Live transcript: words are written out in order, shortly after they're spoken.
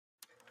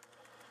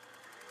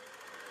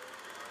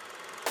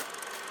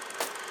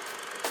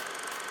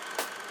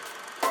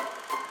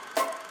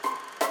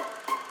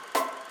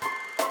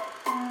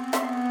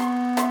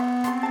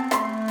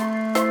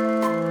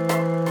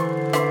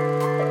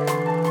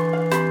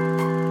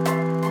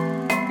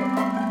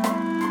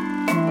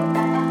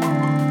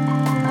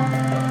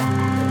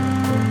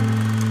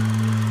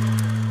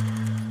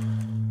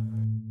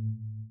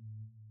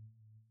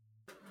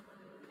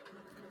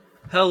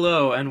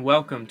Hello and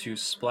welcome to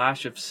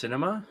Splash of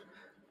Cinema.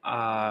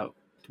 Uh,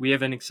 we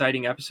have an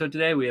exciting episode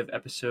today. We have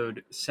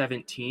episode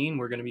 17.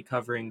 We're going to be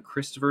covering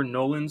Christopher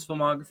Nolan's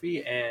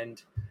filmography,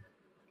 and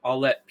I'll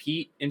let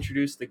Pete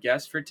introduce the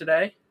guest for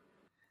today.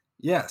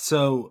 Yeah,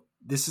 so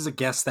this is a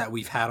guest that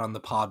we've had on the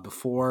pod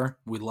before.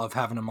 We love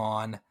having him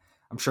on.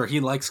 I'm sure he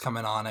likes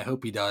coming on. I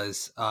hope he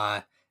does.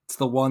 It's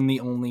the one, the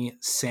only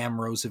Sam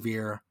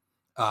Rosevere.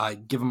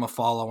 Give him a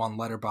follow on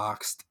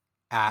Letterboxd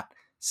at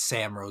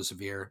Sam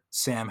Rosevere.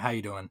 Sam, how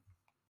you doing?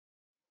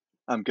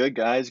 I'm good,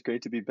 guys.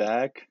 Great to be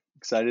back.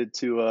 Excited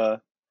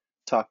to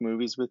talk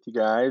movies with you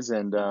guys,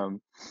 and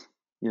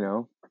you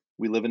know,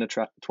 we live in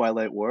a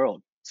Twilight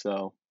world,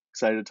 so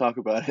excited to talk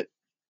about it.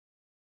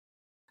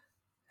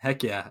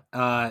 Heck yeah.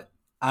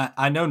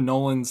 I know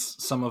Nolan's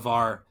some of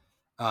our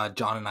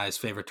John and I's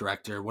favorite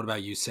director. What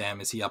about you, Sam?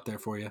 Is he up there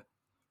for you?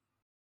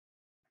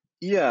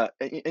 Yeah,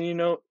 and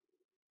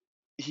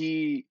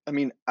I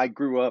mean, I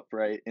grew up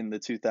right in the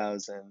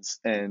 2000s,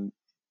 and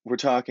we're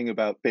talking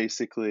about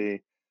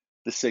basically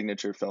the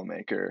signature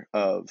filmmaker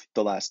of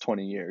the last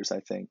 20 years, I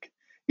think.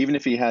 Even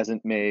if he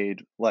hasn't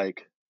made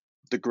like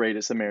the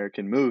greatest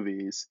American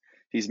movies,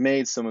 he's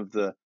made some of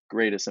the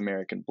greatest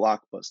American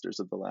blockbusters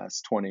of the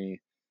last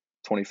 20,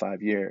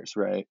 25 years,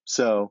 right?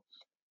 So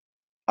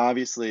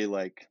obviously,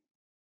 like,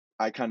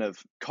 I kind of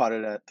caught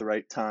it at the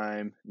right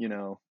time,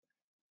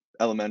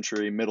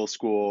 elementary, middle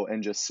school,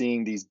 and just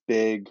seeing these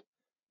big,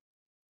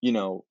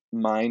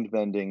 mind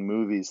bending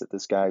movies that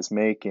this guy's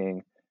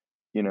making,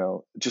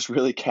 just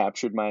really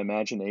captured my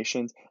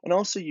imaginations. And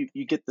also,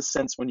 you get the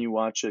sense when you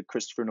watch a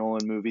Christopher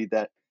Nolan movie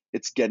that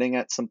it's getting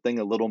at something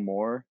a little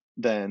more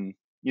than,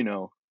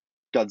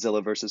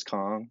 Godzilla versus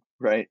Kong,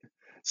 right?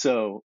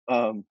 So,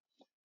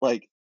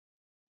 like,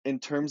 in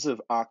terms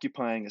of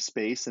occupying a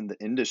space in the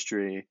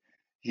industry,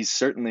 he's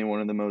certainly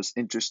one of the most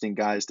interesting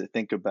guys to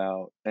think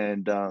about.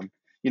 And,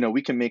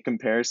 we can make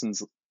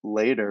comparisons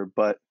later,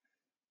 but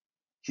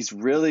he's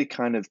really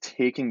kind of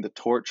taking the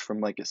torch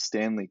from like a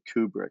Stanley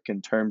Kubrick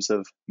in terms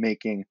of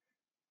making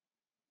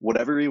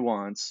whatever he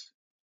wants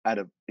at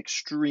an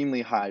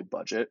extremely high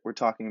budget. We're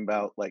talking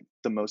about like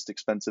the most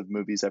expensive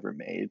movies ever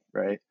made,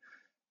 right?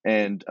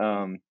 And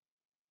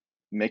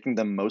making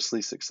them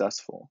mostly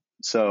successful.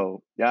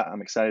 So yeah,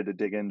 I'm excited to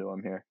dig into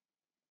him here.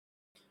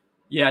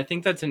 Yeah, I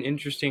think that's an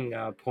interesting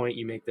point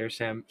you make there,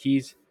 Sam.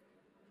 He's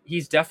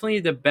definitely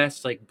the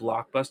best like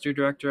blockbuster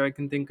director I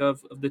can think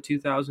of the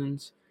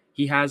 2000s.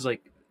 He has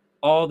like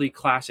all the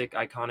classic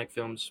iconic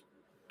films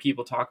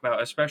people talk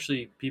about,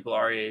 especially people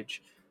our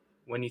age.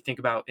 When you think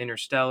about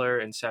Interstellar,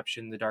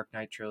 Inception, the Dark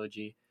Knight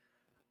trilogy.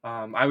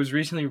 I was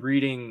recently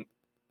reading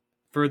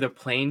for the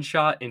plane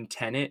shot in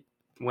Tenet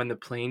when the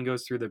plane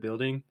goes through the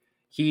building.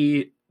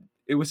 He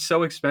it was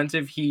so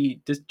expensive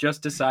he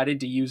just decided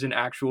to use an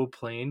actual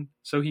plane.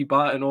 So he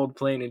bought an old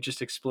plane and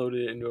just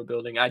exploded it into a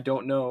building. I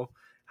don't know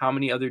how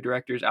many other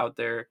directors out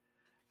there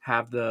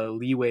have the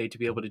leeway to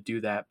be able to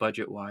do that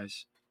budget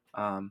wise.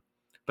 Um,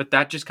 but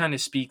that just kind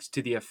of speaks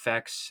to the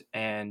effects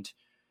and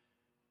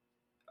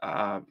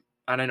uh,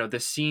 I don't know, the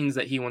scenes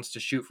that he wants to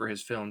shoot for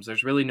his films.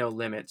 There's really no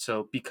limit.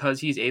 So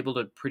because he's able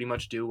to pretty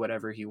much do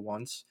whatever he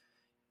wants,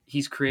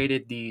 he's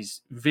created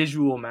these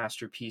visual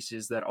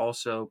masterpieces that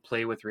also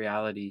play with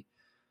reality,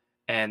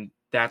 and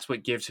that's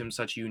what gives him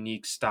such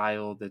unique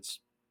style that's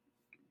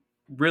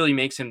really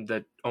makes him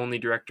the only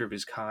director of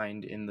his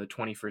kind in the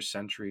 21st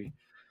century.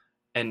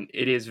 And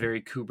it is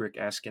very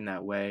Kubrick-esque in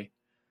that way.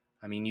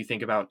 I mean, you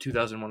think about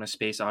 2001: A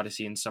Space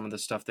Odyssey and some of the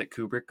stuff that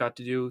Kubrick got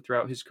to do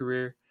throughout his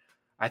career.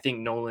 I think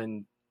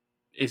Nolan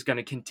is going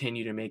to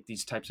continue to make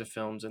these types of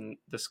films, and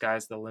the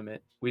sky's the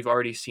limit. We've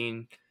already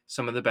seen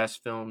some of the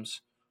best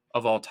films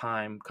of all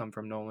time come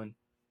from Nolan.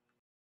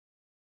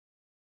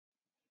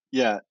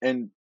 Yeah,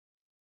 and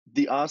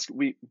the Oscar,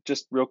 we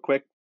just real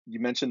quick, you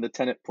mentioned the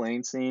Tenet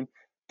plane scene.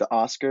 The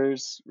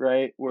Oscars,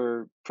 right,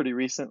 were pretty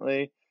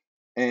recently,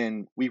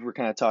 and we were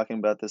kind of talking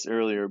about this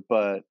earlier,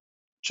 but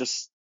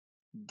just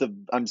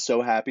I'm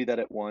so happy that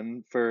it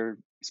won for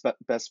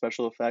best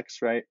special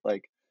effects, right?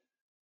 Like,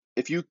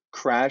 if you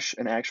crash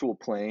an actual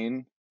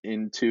plane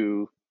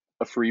into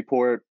a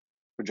Freeport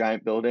or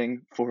giant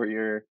building for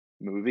your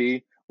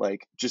movie,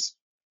 like, just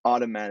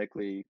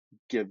automatically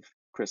give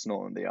Chris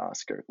Nolan the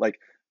Oscar. Like,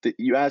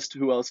 you asked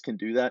who else can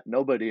do that.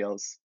 Nobody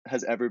else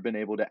has ever been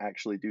able to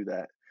actually do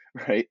that,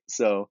 right?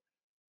 So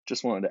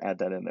just wanted to add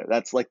that in there.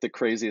 That's like the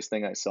craziest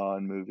thing I saw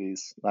in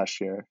movies last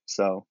year.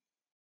 So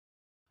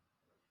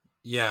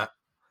Yeah,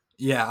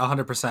 yeah,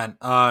 100%.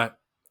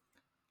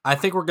 I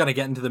think we're gonna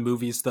get into the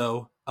movies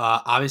though.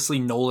 Obviously,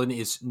 Nolan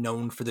is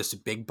known for this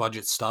big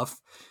budget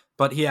stuff,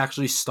 but he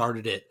actually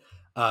started it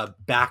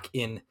back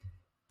in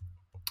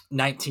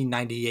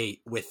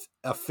 1998 with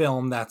a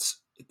film that's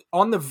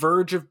on the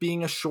verge of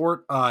being a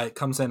short. It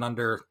comes in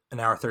under an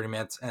hour 30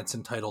 minutes, and it's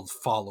entitled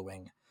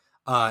 "Following."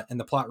 And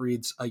the plot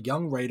reads: A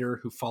young writer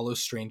who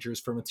follows strangers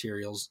for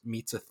materials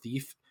meets a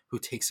thief who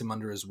takes him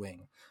under his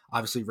wing.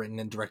 Obviously, written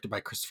and directed by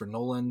Christopher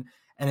Nolan,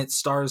 and it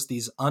stars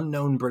these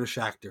unknown British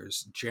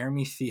actors: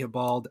 Jeremy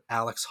Theobald,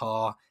 Alex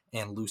Haw,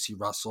 and Lucy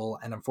Russell.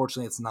 And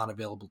unfortunately, it's not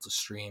available to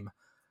stream.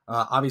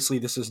 Obviously,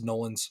 this is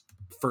Nolan's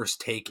first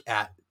take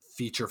at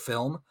feature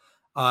film,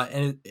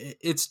 and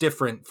it's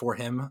different for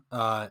him.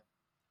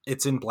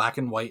 It's in black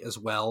and white as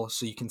well,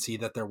 so you can see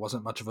that there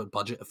wasn't much of a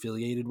budget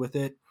affiliated with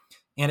it,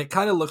 and it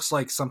kind of looks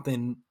like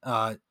something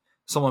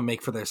someone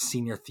make for their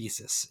senior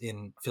thesis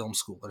in film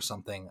school or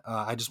something.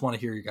 I just want to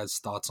hear you guys'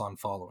 thoughts on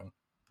Following.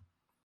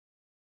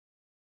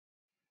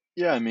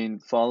 Yeah, I mean,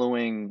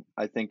 Following,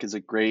 I think, is a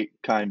great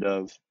kind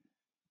of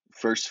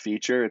first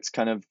feature. It's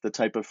kind of the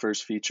type of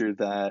first feature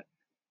that,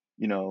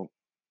 you know,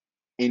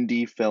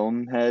 indie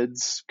film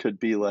heads could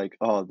be like,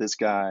 oh, this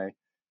guy,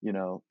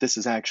 this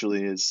is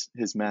actually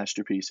his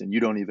masterpiece and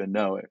you don't even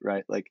know it,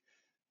 right? Like,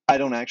 I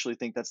don't actually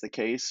think that's the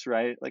case,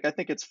 right? Like, I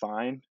think it's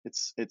fine.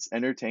 It's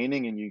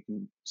entertaining and you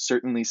can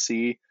certainly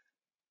see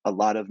a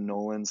lot of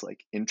Nolan's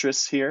like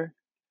interests here.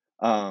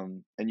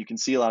 And you can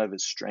see a lot of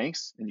his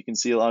strengths and you can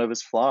see a lot of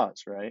his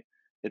flaws, right?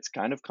 It's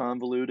kind of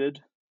convoluted,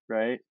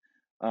 right?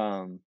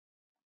 Um,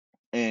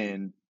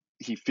 and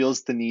he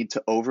feels the need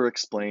to over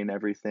explain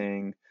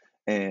everything,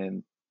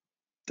 and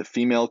the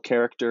female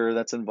character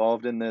that's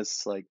involved in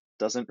this like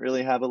doesn't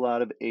really have a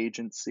lot of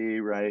agency,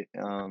 right?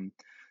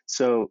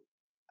 So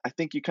I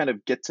think you kind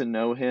of get to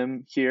know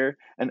him here,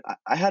 and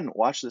I hadn't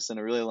watched this in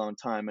a really long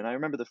time, and I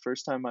remember the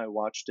first time I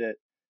watched it,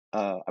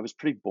 I was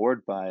pretty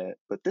bored by it,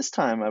 but this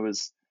time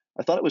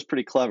I thought it was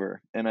pretty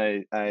clever, and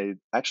I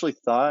actually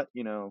thought,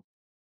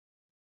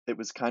 it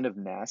was kind of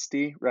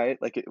nasty,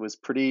 right? Like it was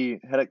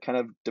pretty had a kind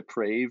of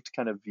depraved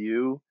kind of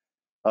view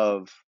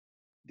of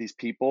these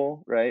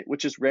people, right?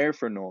 Which is rare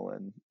for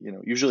Nolan.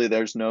 Usually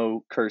there's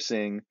no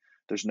cursing,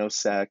 there's no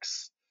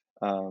sex,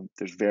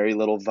 there's very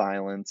little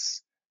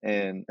violence,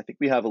 and I think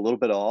we have a little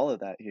bit of all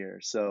of that here.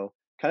 So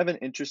kind of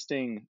an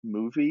interesting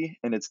movie,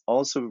 and it's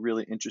also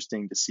really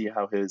interesting to see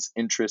how his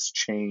interests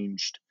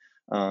changed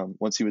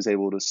once he was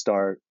able to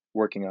start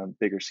working on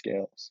bigger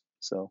scales.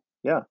 So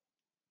yeah.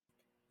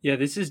 Yeah,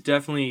 this is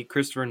definitely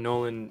Christopher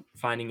Nolan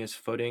finding his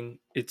footing.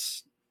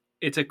 It's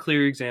a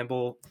clear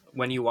example.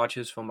 When you watch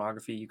his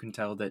filmography, you can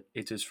tell that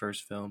it's his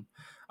first film.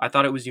 I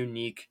thought it was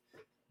unique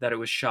that it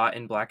was shot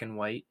in black and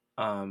white.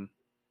 I'd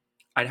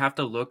have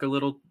to look a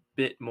little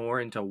bit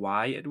more into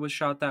why it was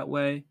shot that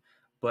way,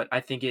 but I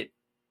think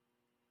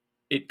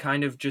it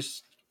kind of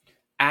just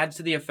adds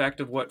to the effect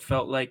of what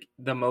felt like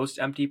the most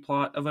empty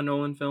plot of a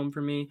Nolan film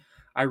for me.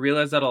 I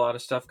realize that a lot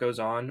of stuff goes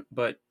on,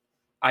 but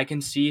I can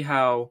see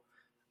how,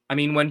 I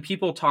mean, when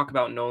people talk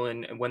about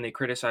Nolan, when they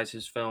criticize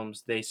his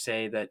films, they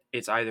say that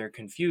it's either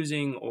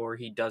confusing or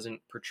he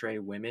doesn't portray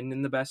women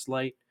in the best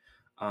light.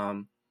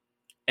 Um,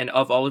 and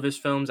of all of his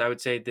films, I would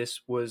say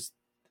this was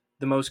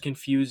the most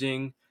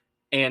confusing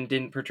and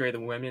didn't portray the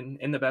women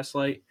in the best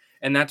light.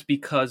 And that's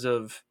because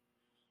of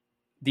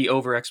the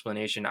over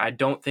explanation. I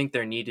don't think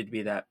there needed to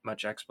be that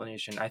much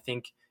explanation. I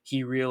think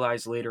he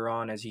realized later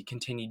on as he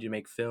continued to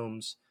make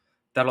films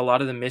that a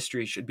lot of the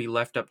mystery should be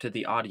left up to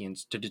the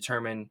audience to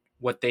determine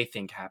what they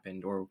think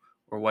happened or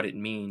what it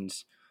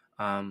means.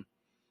 Um,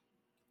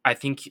 I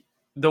think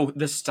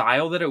the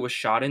style that it was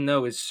shot in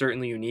though is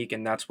certainly unique,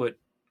 and that's what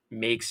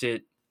makes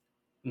it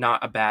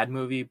not a bad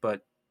movie,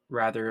 but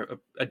rather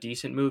a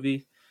decent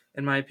movie,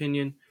 in my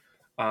opinion.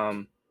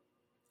 Um,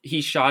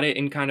 he shot it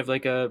in kind of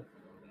like a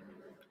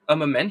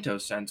memento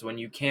sense when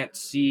you can't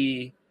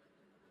see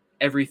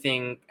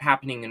everything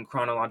happening in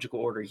chronological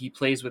order. He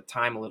plays with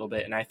time a little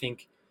bit, and I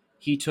think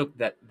he took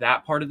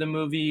that part of the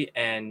movie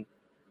and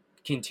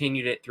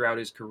continued it throughout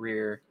his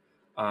career.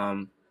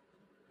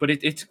 But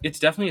it's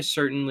definitely a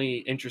certainly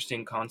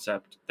interesting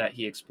concept that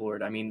he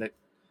explored. I mean,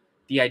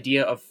 the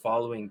idea of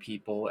following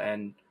people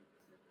and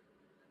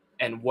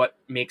what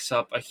makes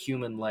up a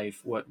human life.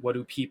 What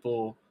do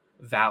people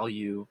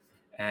value,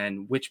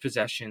 and which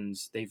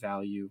possessions they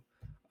value,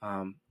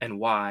 and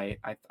why.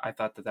 I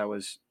thought that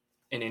was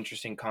an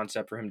interesting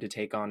concept for him to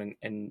take on,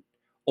 and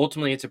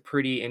ultimately it's a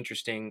pretty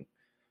interesting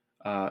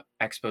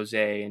expose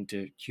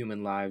into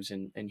human lives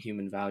and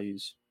human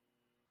values.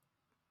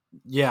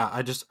 Yeah,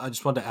 I just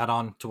wanted to add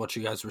on to what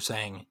you guys were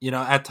saying.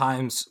 At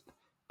times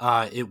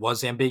it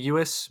was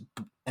ambiguous,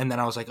 and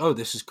then I was like, "Oh,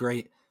 this is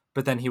great."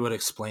 But then he would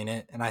explain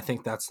it, and I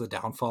think that's the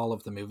downfall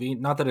of the movie.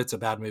 Not that it's a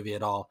bad movie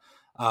at all,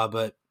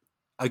 but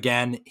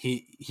again,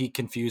 he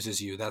confuses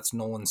you. That's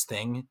Nolan's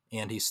thing,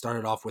 and he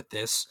started off with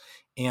this.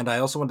 And I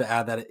also wanted to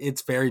add that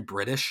it's very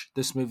British.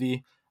 This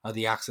movie,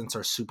 the accents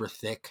are super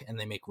thick, and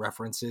they make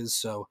references.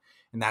 So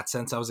in that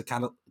sense, I was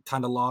kind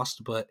of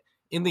lost, but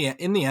in the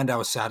end, I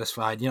was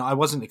satisfied. I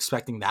wasn't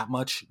expecting that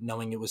much,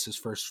 knowing it was his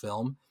first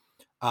film.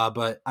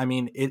 But I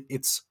mean,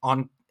 it's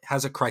on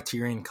has a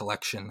Criterion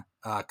Collection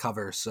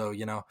cover, so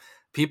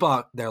people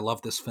out there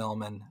love this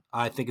film, and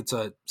I think it's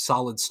a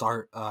solid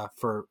start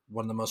for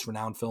one of the most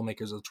renowned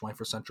filmmakers of the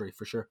 21st century,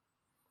 for sure.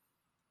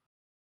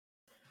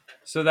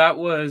 So that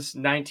was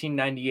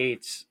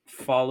 1998's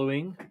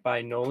Following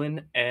by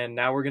Nolan, and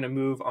now we're going to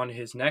move on to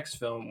his next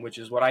film, which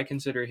is what I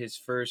consider his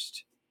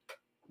first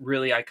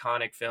really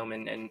iconic film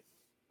and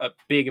a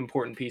big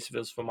important piece of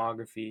his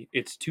filmography.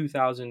 It's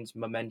 2000's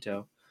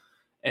Memento,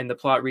 and the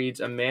plot reads: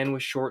 a man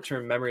with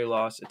short-term memory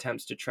loss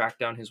attempts to track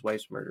down his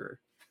wife's murderer.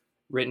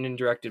 written and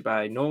directed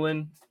by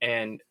Nolan,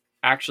 and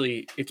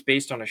actually it's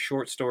based on a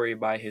short story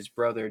by his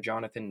brother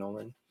Jonathan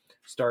Nolan.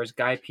 Stars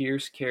Guy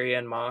Pearce, Carrie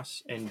Ann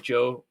Moss, and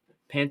Joe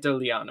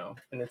Pantoliano,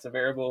 and it's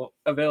available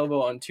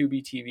on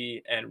Tubi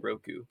TV and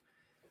Roku.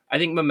 I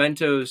think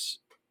Memento's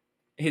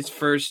his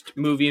first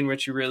movie in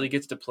which he really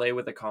gets to play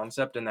with a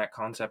concept, and that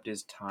concept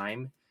is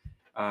time.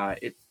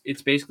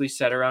 It's basically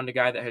set around a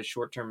guy that has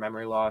short term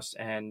memory loss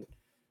and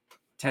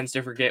tends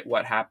to forget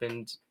what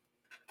happened,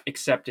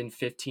 except in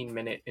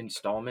 15-minute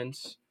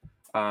installments.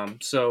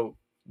 So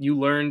you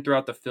learn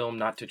throughout the film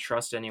not to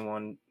trust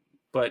anyone,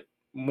 but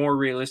more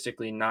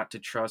realistically, not to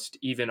trust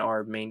even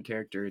our main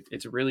character.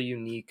 It's a really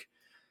unique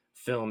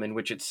film in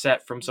which it's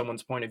set from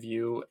someone's point of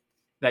view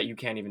that you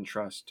can't even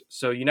trust.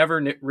 So you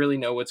never really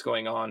know what's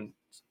going on,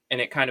 and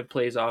it kind of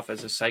plays off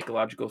as a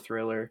psychological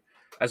thriller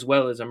as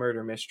well as a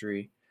murder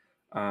mystery.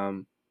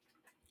 Um,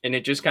 and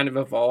it just kind of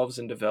evolves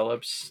and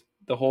develops.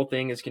 The whole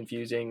thing is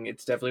confusing.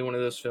 It's definitely one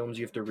of those films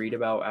you have to read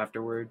about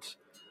afterwards,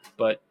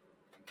 but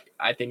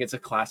I think it's a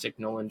classic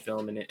Nolan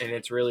film, and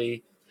it's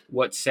really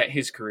what set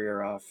his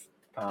career off,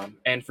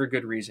 and for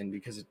good reason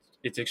because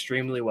it's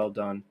extremely well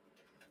done.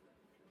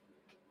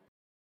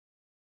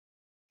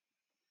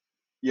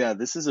 Yeah,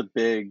 this is a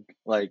big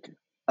like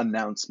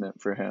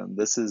announcement for him.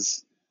 This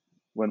is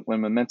when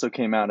Memento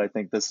came out, I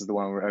think this is the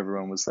one where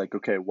everyone was like,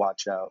 okay,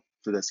 watch out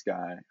for this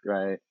guy,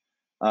 right?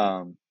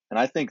 And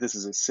I think this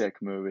is a sick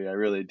movie. I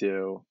really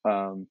do.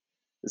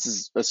 This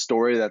is a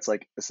story that's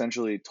like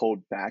essentially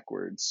told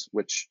backwards,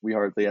 which we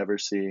hardly ever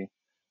see,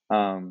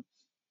 um,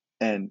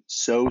 and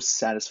so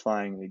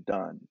satisfyingly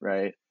done,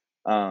 right?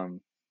 Um,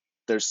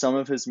 there's some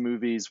of his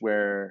movies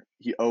where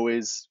he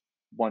always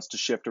wants to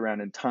shift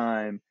around in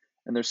time,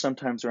 and there's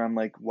sometimes where I'm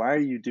like, why are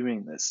you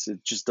doing this?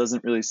 It just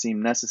doesn't really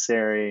seem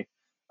necessary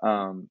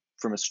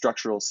from a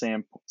structural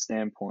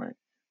standpoint.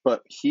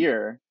 But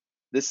here,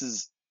 this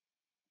is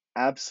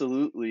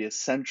absolutely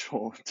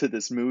essential to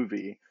this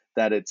movie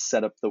that it's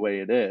set up the way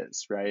it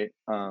is, right?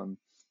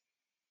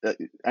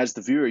 As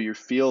the viewer, you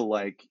feel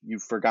like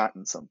you've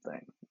forgotten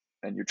something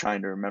and you're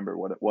trying to remember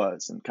what it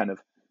was and kind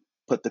of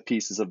put the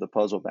pieces of the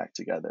puzzle back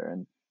together.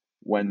 And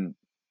when,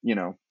 you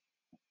know,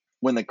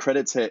 when the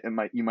credits hit,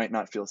 you might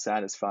not feel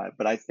satisfied,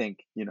 but I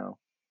think, a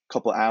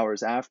couple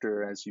hours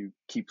after, as you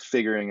keep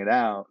figuring it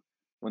out,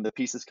 when the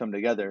pieces come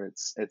together,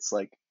 it's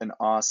like an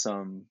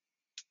awesome,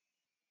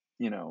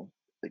 you know,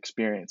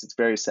 experience. It's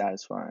very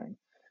satisfying.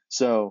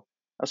 So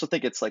I also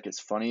think it's like his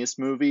funniest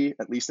movie,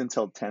 at least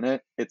until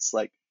Tenet. It's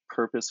like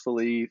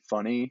purposefully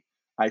funny.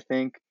 I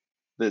think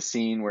the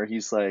scene where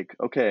he's like,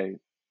 okay,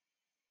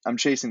 I'm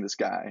chasing this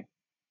guy.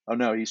 Oh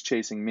no, he's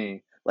chasing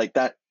me. Like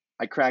that,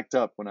 I cracked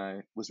up when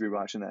I was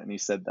rewatching that and he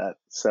said that.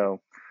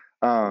 So,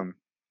 and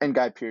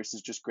Guy Pearce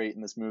is just great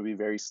in this movie,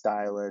 very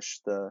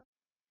stylish. The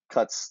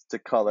cuts to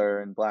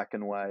color and black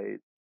and white,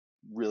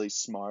 really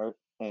smart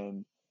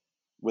and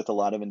with a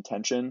lot of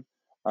intention.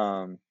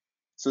 Um,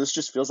 so this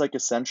just feels like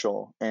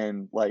essential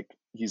and like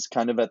he's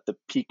kind of at the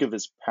peak of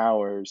his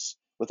powers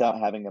without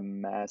having a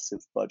massive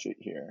budget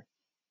here.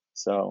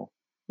 So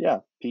yeah,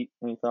 Pete,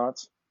 any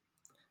thoughts?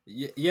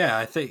 Yeah,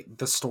 I think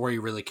the story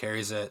really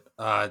carries it.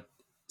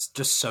 It's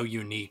just so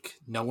unique.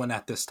 No one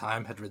at this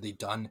time had really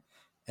done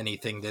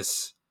anything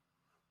this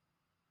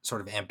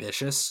sort of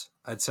ambitious,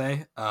 I'd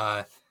say.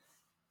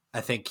 I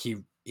think he,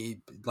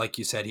 like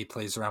you said, he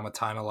plays around with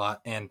time a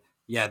lot, and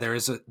yeah,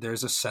 there's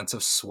a sense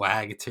of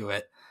swag to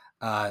it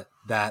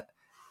that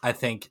I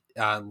think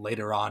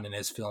later on in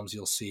his films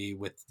you'll see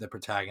with the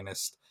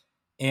protagonist.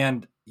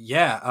 And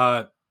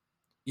yeah,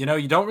 you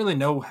don't really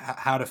know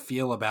how to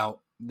feel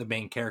about the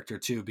main character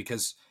too,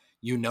 because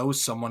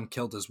someone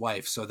killed his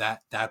wife, so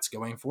that's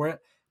going for it.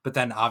 But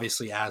then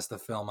obviously as the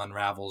film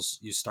unravels,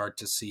 you start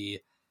to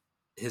see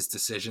his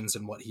decisions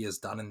and what he has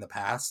done in the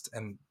past,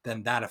 and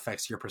then that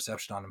affects your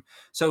perception on him.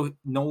 So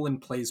Nolan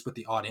plays with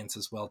the audience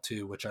as well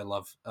too, which I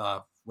love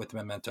with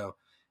Memento.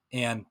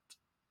 And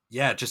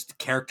yeah, just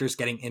characters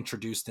getting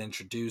introduced,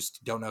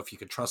 don't know if you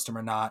could trust them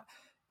or not.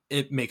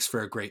 It makes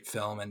for a great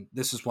film, and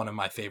this is one of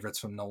my favorites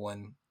from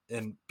Nolan,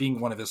 and being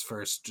one of his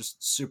first,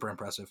 just super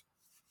impressive.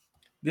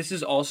 This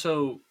is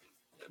also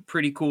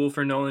pretty cool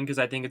for Nolan because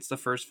I think it's the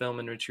first film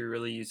in which he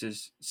really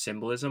uses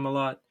symbolism a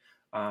lot,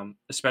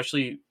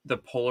 especially the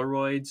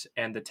Polaroids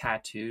and the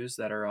tattoos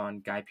that are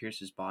on Guy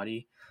Pearce's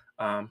body.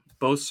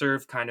 Both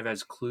serve kind of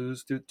as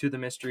clues to the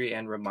mystery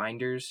and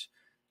reminders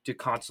to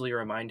constantly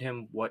remind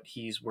him what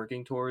he's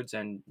working towards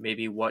and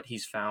maybe what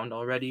he's found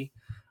already.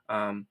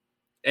 Um,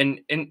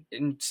 and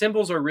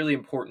symbols are really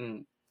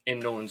important in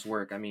Nolan's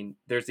work. I mean,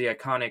 there's the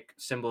iconic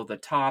symbol of the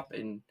top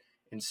in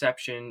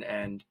Inception,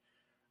 and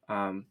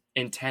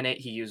in Tenet,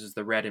 he uses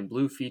the red and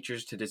blue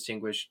features to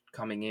distinguish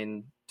coming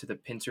in to the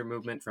pincer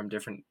movement from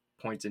different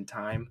points in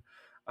time.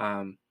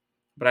 Um,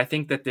 but I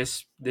think that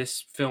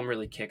this film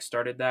really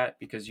kickstarted that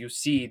because you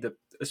see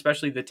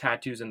especially the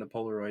tattoos and the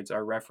Polaroids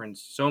are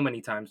referenced so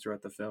many times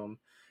throughout the film.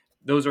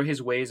 Those are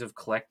his ways of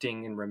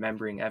collecting and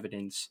remembering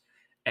evidence.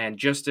 And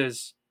just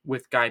as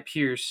with Guy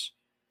Pearce,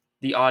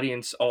 the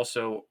audience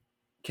also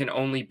can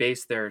only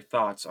base their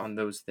thoughts on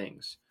those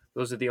things.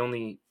 Those are the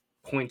only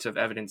points of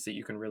evidence that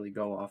you can really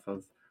go off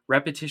of.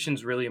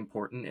 Repetition's really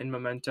important in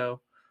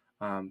Memento.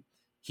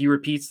 He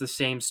repeats the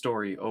same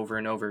story over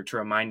and over to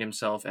remind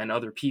himself and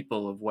other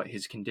people of what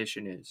his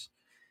condition is.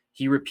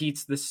 He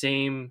repeats the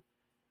same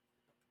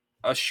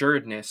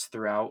assuredness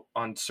throughout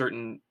on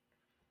certain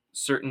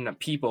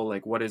people,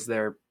 like what is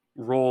their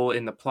role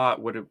in the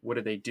plot, what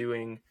are they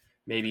doing,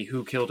 maybe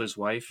who killed his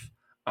wife.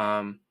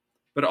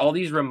 But all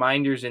these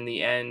reminders in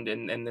the end,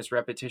 and this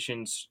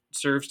repetition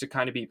serves to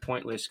kind of be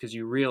pointless, because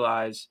you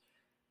realize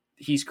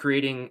he's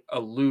creating a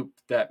loop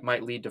that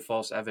might lead to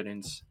false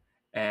evidence,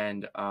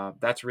 and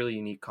that's a really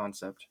unique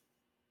concept.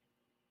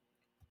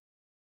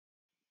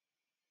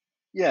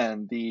 Yeah,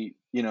 and the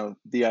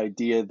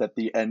idea that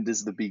the end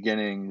is the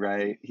beginning,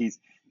 right?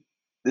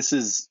 This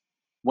is,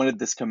 when did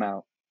this come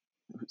out?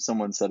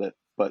 Someone said it,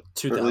 but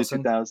early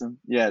 2000. 2000.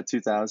 Yeah,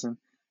 2000.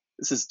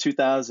 This is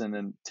 2000,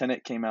 and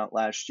Tenet came out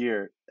last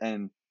year,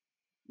 and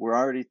we're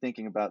already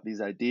thinking about these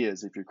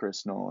ideas. If you're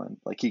Chris Nolan,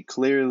 like, he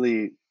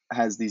clearly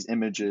has these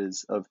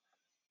images of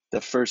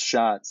the first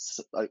shots,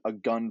 a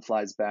gun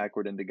flies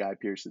backward into Guy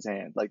Pearce's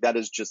hand. Like, that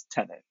is just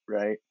Tenet,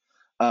 right?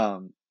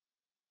 Um,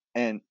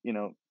 and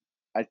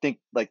I think,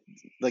 like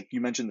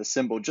you mentioned, the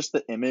symbol, just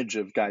the image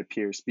of Guy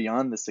Pearce,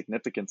 beyond the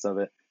significance of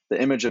it,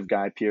 the image of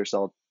Guy Pearce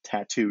all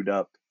tattooed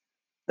up,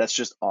 that's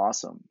just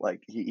awesome.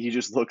 Like, he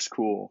just looks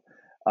cool.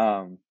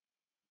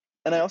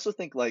 And I also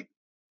think, like,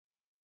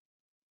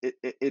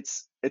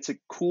 it's a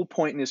cool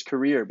point in his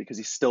career because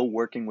he's still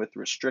working with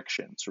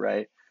restrictions,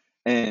 right?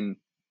 And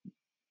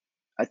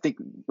I think,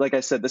 like I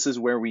said, this is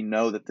where we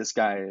know that this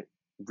guy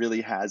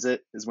really has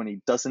it, is when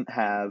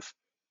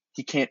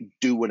he can't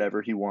do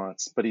whatever he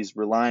wants, but he's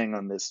relying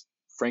on this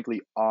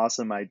frankly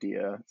awesome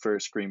idea for a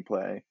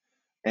screenplay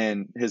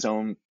and his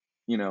own,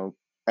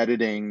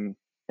 editing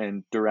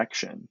and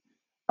direction.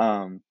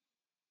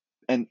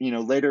 And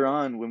later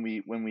on, when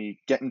we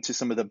get into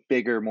some of the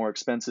bigger, more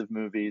expensive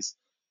movies,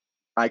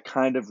 I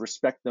kind of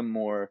respect them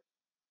more,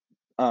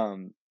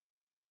 um,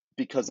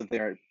 because of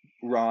their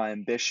raw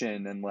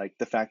ambition, and like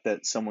the fact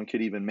that someone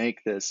could even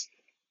make this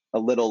a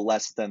little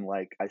less than,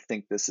 like, I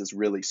think this is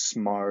really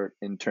smart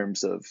in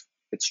terms of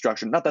its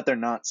structure. Not that they're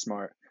not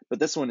smart, but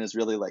this one is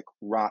really like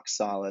rock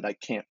solid. I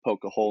can't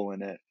poke a hole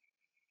in it,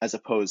 as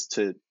opposed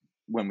to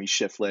when we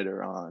shift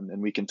later on,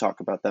 and we can talk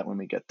about that when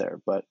we get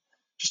there. But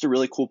just a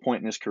really cool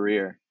point in his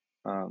career.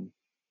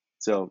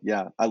 So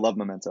yeah, I love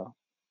Memento.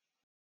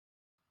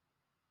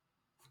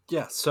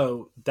 Yeah,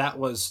 so that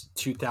was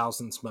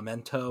 2000's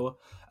Memento.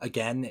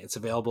 Again, it's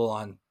available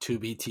on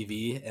Tubi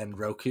TV and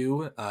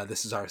Roku.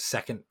 This is our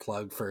second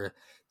plug for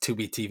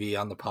Tubi TV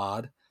on the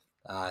pod.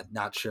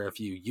 Not sure if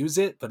you use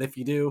it, but if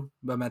you do,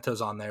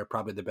 Memento's on there,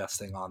 probably the best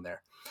thing on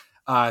there.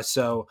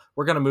 So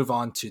we're going to move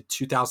on to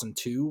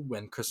 2002,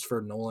 when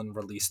Christopher Nolan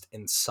released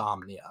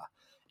Insomnia.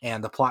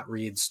 And the plot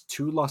reads: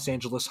 two Los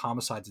Angeles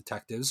homicide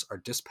detectives are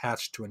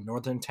dispatched to a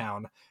northern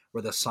town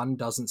where the sun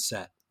doesn't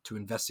set to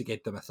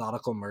investigate the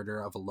methodical murder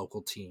of a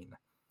local teen.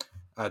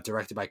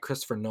 Directed by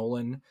Christopher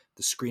Nolan,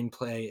 the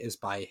screenplay is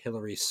by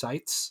Hilary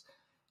Seitz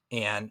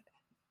and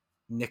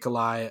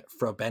Nikolai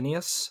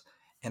Frobenius,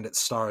 and it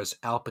stars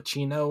Al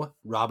Pacino,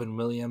 Robin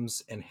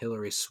Williams, and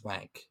Hilary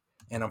Swank.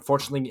 And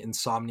unfortunately,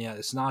 Insomnia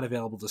is not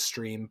available to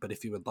stream, but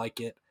if you would like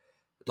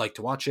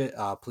to watch it,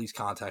 please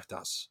contact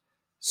us.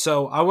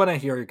 So I want to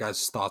hear your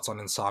guys' thoughts on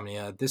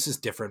Insomnia. This is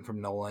different from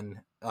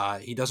Nolan.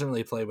 He doesn't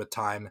really play with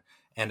time,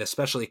 and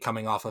especially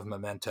coming off of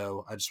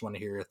Memento, I just want to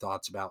hear your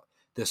thoughts about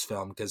this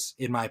film, because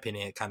in my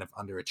opinion, it kind of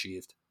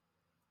underachieved.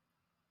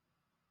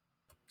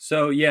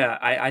 So yeah,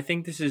 I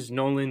think this is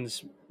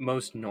Nolan's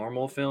most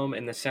normal film,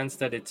 in the sense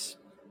that it's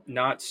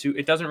not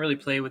it doesn't really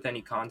play with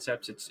any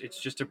concepts. It's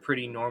just a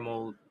pretty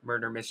normal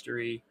murder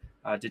mystery,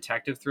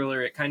 detective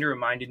thriller. It kind of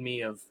reminded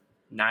me of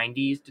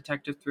 90s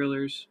detective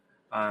thrillers,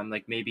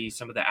 like maybe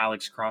some of the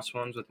Alex Cross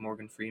ones with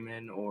Morgan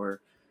Freeman,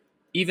 or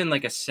even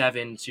like a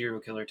Seven serial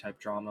killer type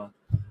drama.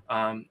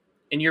 Um,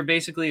 and you're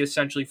basically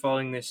essentially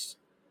following this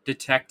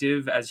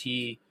detective as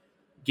he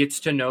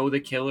gets to know the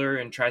killer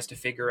and tries to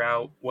figure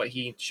out what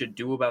he should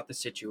do about the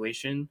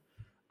situation.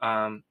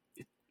 Um,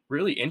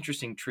 Really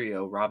interesting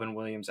trio: Robin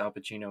Williams, Al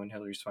Pacino, and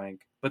Hilary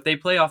Swank. But they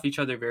play off each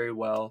other very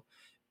well.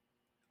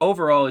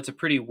 Overall, it's a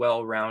pretty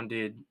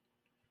well-rounded,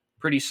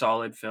 pretty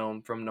solid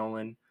film from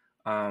Nolan.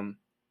 Um,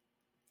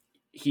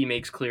 he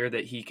makes clear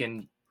that he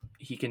can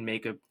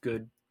make a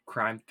good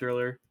crime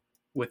thriller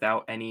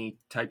without any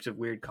types of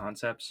weird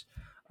concepts.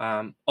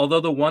 Although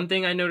the one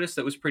thing I noticed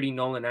that was pretty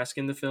Nolan-esque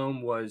in the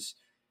film was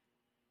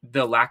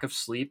the lack of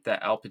sleep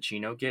that Al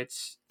Pacino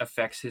gets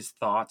affects his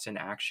thoughts and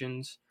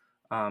actions.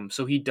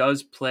 So he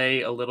does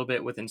play a little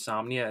bit with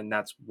insomnia, and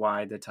that's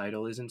why the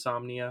title is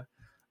Insomnia.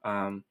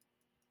 Um,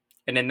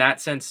 and in that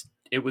sense,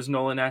 it was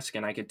Nolan-esque,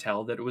 and I could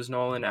tell that it was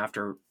Nolan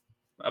after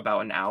about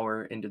an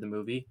hour into the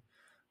movie.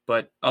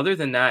 But other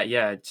than that,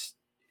 yeah,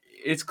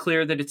 it's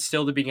clear that it's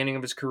still the beginning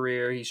of his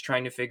career. He's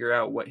trying to figure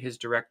out what his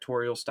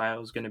directorial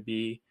style is going to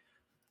be.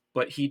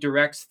 But he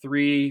directs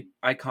three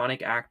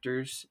iconic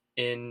actors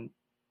in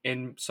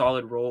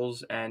solid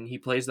roles, and he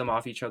plays them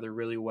off each other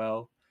really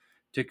well.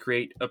 to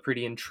create a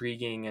pretty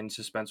intriguing and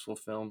suspenseful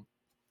film.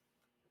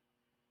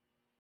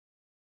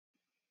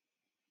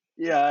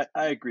 Yeah,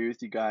 I agree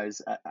with you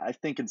guys. I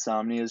think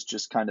Insomnia is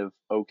just kind of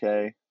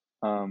okay.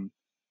 Um,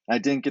 I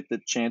didn't get the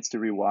chance to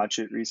rewatch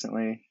it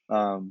recently,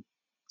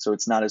 so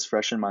it's not as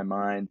fresh in my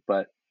mind.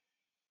 But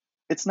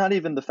it's not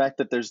even the fact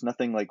that there's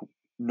nothing like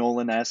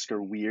Nolan-esque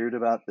or weird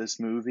about this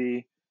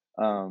movie,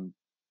 um,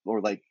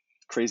 or like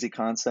crazy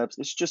concepts.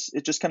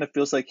 It just kind of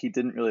feels like he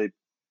didn't really.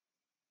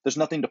 There's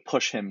nothing to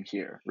push him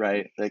here,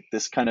 right? Like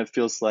this kind of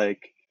feels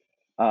like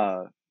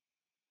uh,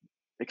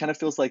 it kind of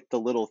feels like The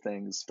Little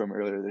Things from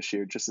earlier this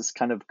year, just this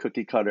kind of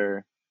cookie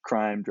cutter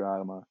crime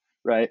drama,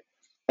 right?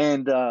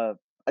 And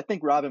I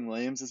think Robin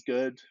Williams is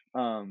good.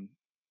 Robin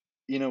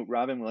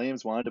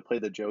Williams wanted to play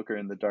the Joker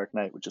in The Dark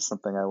Knight, which is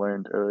something I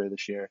learned earlier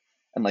this year,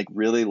 and like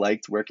really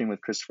liked working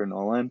with Christopher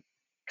Nolan.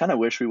 Kind of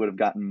wish we would have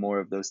gotten more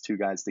of those two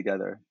guys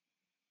together.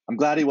 I'm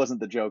glad he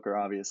wasn't the Joker,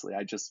 obviously.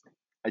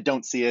 I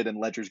don't see it, and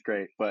Ledger's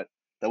great, but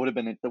that would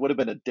have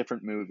been a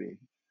different movie.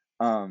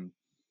 Um,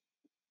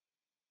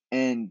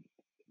 and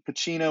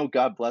Pacino,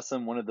 God bless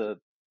him, one of the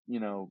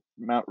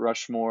Mount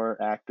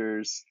Rushmore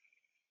actors.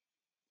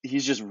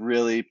 He's just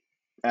really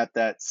at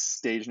that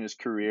stage in his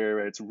career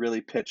where it's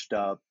really pitched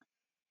up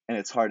and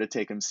it's hard to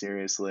take him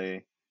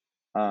seriously.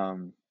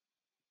 Um,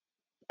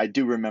 I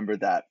do remember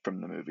that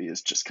from the movie.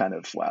 Is just kind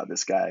of wow,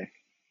 this guy,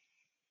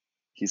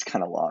 he's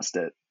kind of lost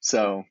it.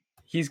 So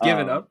He's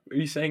given up. Are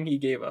you saying he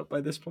gave up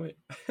by this point?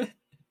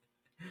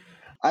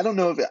 I don't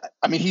know if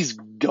I mean he's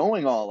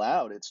going all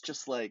out. It's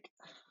just like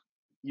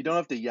you don't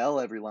have to yell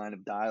every line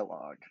of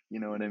dialogue. You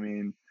know what I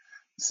mean?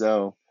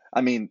 So,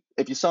 I mean,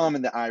 if you saw him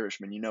in The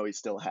Irishman, he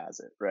still has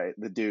it, right?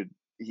 The dude,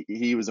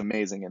 he was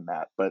amazing in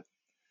that. But,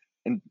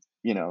 and,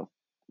 you know,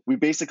 we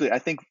basically, I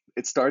think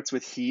it starts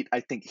with Heat.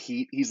 I think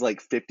Heat, he's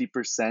like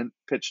 50%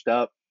 pitched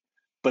up,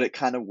 but it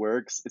kind of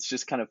works. It's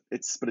just kind of,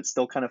 but it's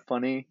still kind of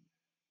funny.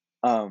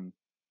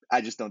 I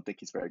just don't think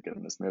he's very good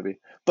in this movie.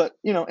 But,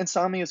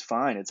 Insomnia is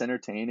fine. It's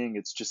entertaining.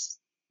 It's just,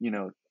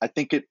 I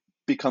think it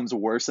becomes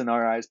worse in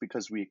our eyes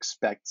because we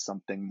expect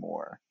something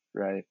more,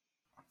 right?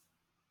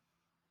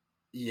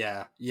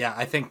 Yeah,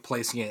 I think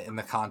placing it in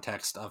the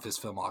context of his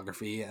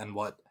filmography and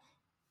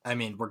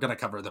we're gonna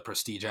cover The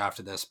Prestige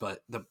after this,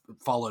 but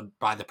followed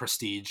by The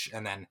Prestige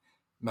and then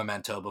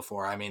Memento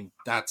before. I mean,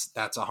 that's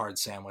a hard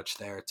sandwich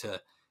there to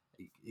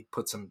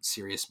put some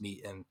serious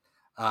meat in.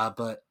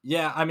 But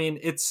yeah, I mean,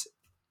 it's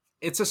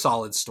a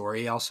solid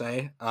story, I'll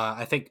say.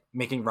 I think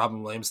making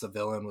Robin Williams the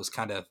villain was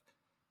kind of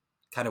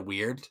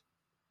weird.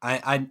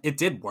 It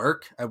did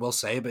work, I will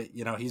say, but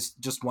he's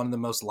just one of the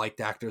most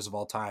liked actors of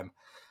all time.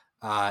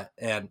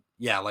 And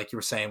yeah, like you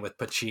were saying with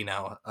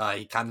Pacino,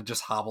 he kind of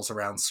just hobbles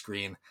around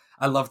screen.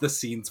 I love the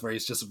scenes where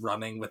he's just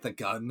running with a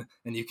gun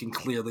and you can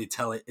clearly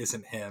tell it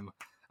isn't him.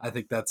 I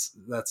think that's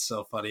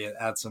so funny. It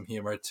adds some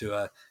humor to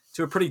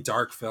a pretty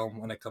dark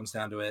film when it comes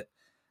down to it.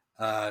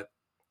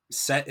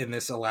 Set in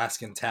this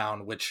Alaskan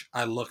town, which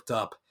I looked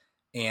up,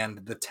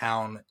 and the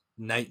town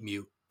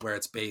Nightmute, where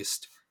it's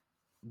based,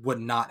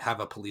 would not have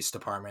a police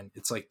department.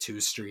 It's like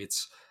 2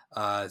 streets.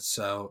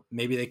 So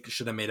maybe they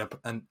should have made up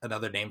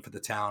another name for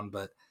the town,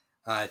 but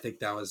I think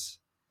that was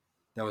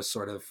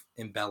sort of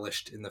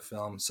embellished in the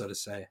film, so to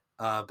say.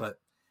 But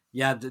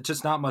yeah,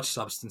 just not much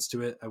substance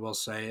to it, I will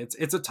say.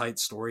 It's a tight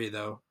story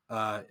though.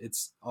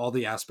 It's all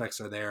the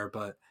aspects are there,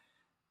 but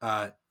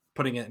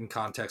putting it in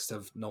context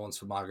of Nolan's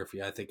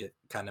filmography, I think it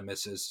kind of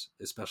misses,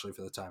 especially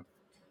for the time.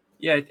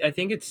 Yeah, I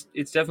think it's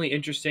definitely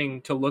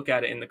interesting to look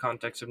at it in the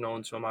context of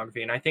Nolan's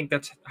filmography, and I think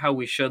that's how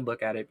we should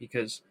look at it,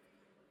 because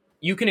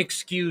you can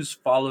excuse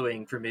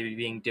Following for maybe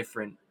being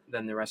different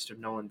than the rest of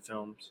Nolan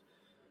films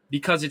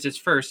because it's his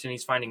first and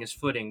he's finding his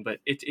footing. But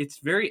it's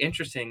very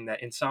interesting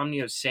that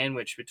Insomnia is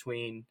sandwiched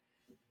between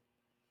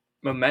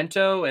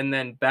Memento and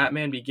then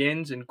Batman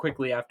Begins and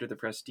quickly after The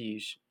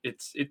Prestige.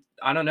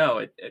 I don't know.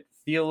 It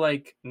feel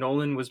like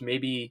Nolan was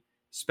maybe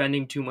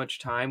spending too much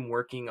time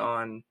working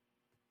on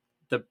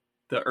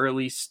the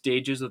early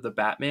stages of the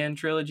Batman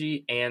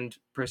trilogy and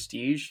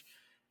Prestige,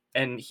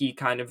 and he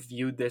kind of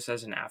viewed this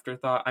as an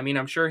afterthought. I mean,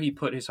 I'm sure he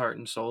put his heart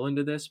and soul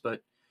into this,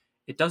 but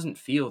it doesn't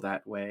feel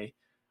that way.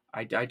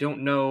 I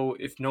don't know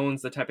if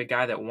Nolan's the type of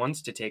guy that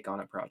wants to take on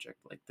a project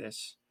like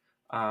this.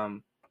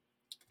 And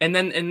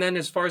then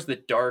as far as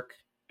the dark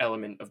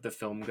element of the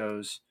film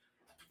goes,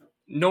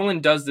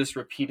 Nolan does this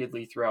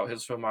repeatedly throughout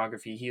his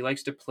filmography. He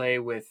likes to play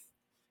with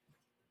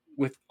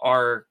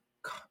our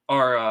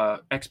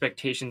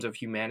expectations of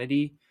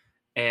humanity,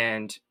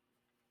 and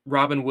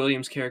Robin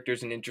Williams' character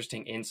is an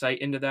interesting insight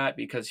into that,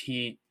 because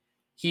he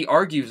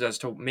argues as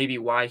to maybe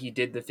why he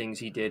did the things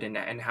he did,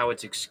 and how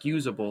it's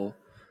excusable.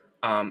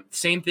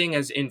 Same thing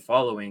as in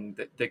Following,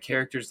 the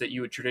characters that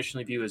you would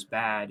traditionally view as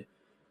bad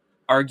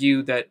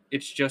argue that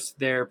it's just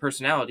their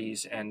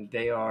personalities and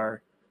they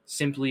are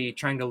simply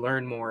trying to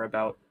learn more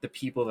about the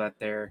people that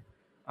they're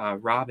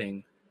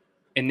robbing.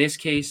 In this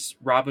case,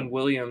 Robin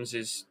Williams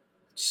is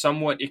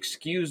somewhat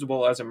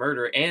excusable as a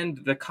murderer, and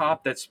the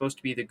cop that's supposed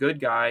to be the good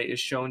guy is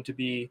shown to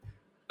be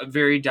a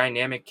very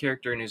dynamic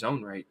character in his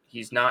own right.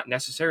 He's not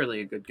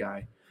necessarily a good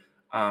guy.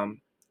 And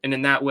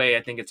in that way,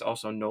 I think it's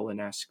also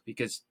Nolan-esque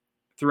because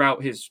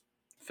throughout his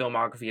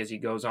filmography as he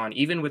goes on,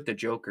 even with the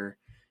Joker,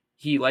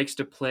 he likes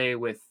to play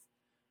with,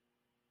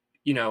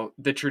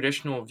 the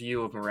traditional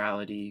view of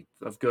morality,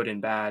 of good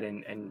and bad,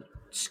 and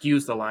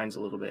skews the lines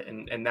a little bit.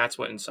 And that's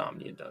what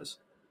Insomnia does.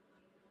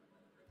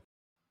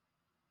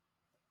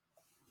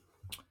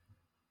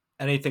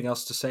 Anything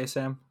else to say,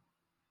 Sam?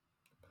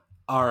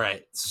 All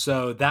right,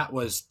 so that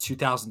was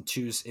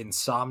 2002's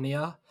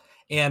Insomnia.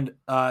 And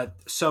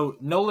so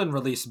Nolan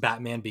released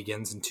Batman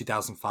Begins in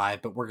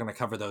 2005, but we're going to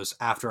cover those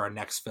after our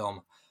next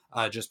film,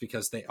 just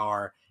because they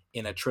are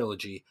in a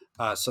trilogy.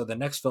 So the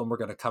next film we're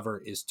going to cover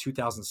is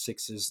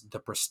 2006's The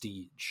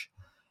Prestige.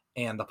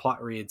 And the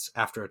plot reads: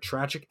 after a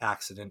tragic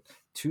accident,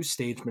 two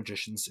stage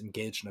magicians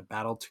engage in a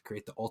battle to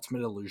create the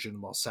ultimate illusion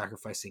while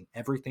sacrificing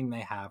everything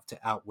they have to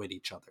outwit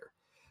each other.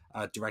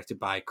 Directed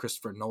by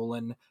Christopher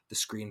Nolan. The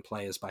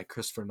screenplay is by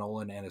Christopher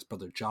Nolan and his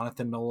brother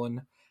Jonathan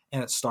Nolan,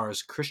 and it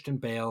stars Christian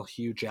Bale,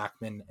 Hugh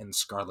Jackman, and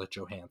Scarlett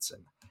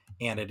Johansson.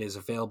 And it is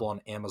available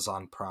on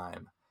Amazon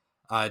Prime.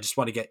 I just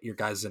want to get your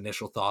guys'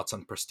 initial thoughts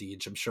on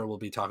Prestige. I'm sure we'll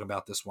be talking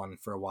about this one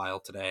for a while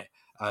today,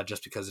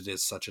 just because it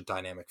is such a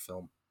dynamic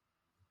film.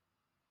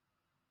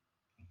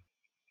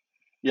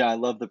 Yeah, I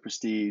love The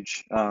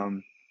Prestige.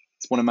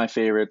 It's one of my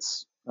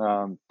favorites.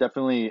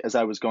 Definitely, as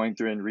I was going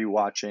through and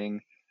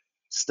rewatching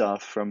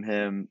stuff from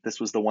him, this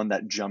was the one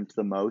that jumped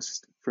the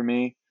most for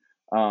me,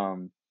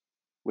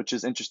 which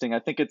is interesting. I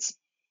think it's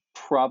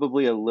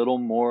probably a little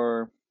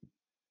more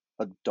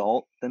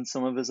adult than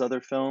some of his other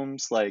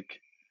films.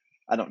 Like,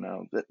 I don't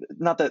know,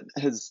 not that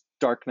his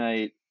Dark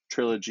Knight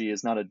trilogy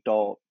is not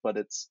adult, but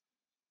it's,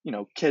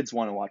 kids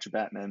want to watch a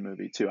Batman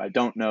movie too. I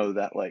don't know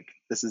that like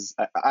this is.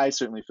 I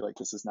certainly feel like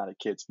this is not a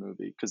kids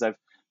movie because I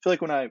feel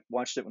like when I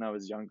watched it when I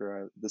was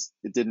younger,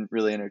 it didn't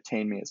really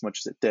entertain me as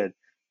much as it did.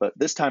 But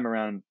this time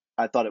around,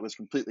 I thought it was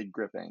completely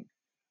gripping.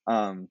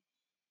 Um,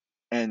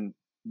 and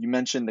you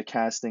mentioned the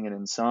casting in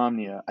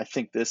Insomnia. I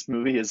think this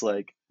movie is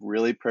like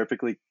really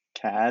perfectly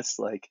cast.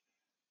 Like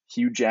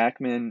Hugh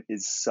Jackman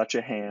is such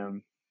a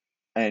ham,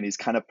 and he's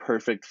kind of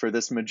perfect for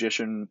this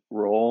magician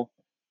role.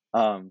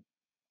 Um,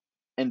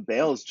 and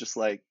Bale's just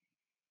like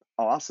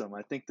awesome.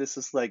 I think this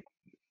is like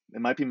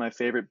it might be my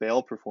favorite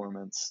Bale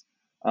performance.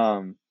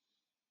 Um,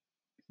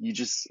 you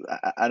just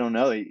I don't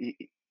know.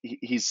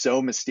 He's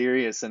so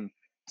mysterious and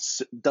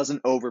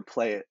doesn't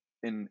overplay it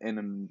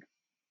in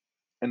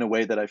a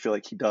way that I feel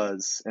like he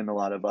does in a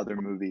lot of other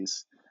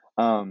movies.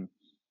 And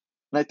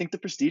I think The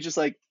Prestige is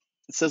like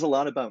it says a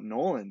lot about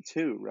Nolan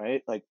too,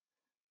 right? Like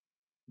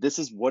this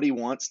is what he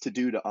wants to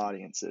do to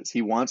audiences.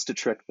 He wants to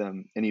trick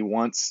them and he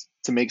wants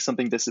to make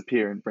something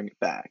disappear and bring it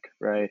back,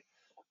 right?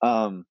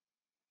 Um,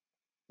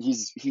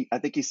 he I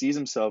think he sees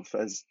himself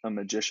as a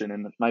magician,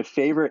 and my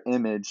favorite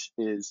image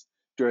is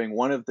during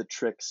one of the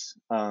tricks.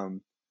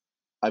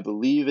 I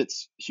believe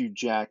it's Hugh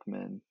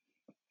Jackman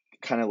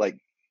kind of like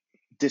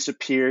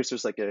disappears.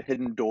 There's like a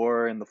hidden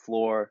door in the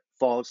floor,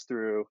 falls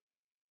through.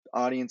 The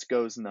audience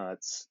goes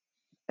nuts,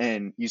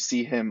 and you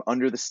see him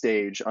under the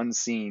stage,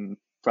 unseen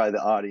by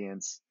the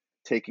audience,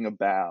 taking a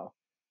bow.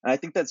 And I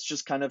think that's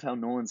just kind of how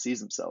Nolan sees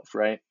himself,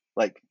 right?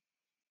 Like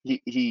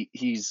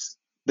he's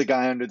the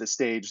guy under the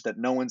stage that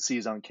no one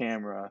sees on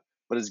camera,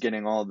 but is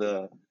getting all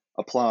the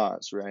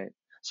applause, right?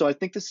 So I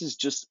think this is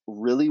just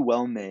really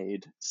well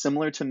made,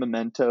 similar to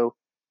Memento.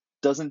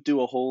 Doesn't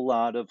do a whole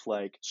lot of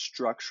like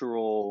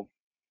structural,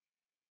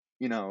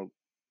 you know,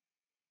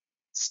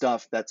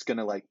 stuff that's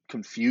gonna like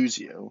confuse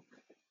you.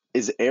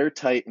 Is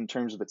airtight in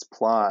terms of its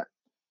plot.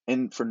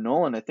 And for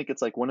Nolan, I think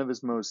it's like one of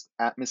his most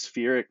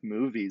atmospheric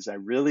movies. I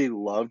really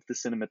loved the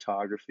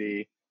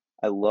cinematography.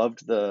 I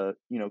loved the,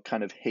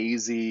 kind of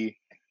hazy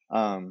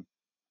um,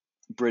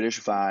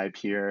 British vibe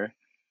here.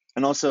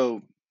 And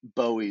also,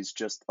 Bowie's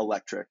just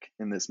electric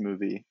in this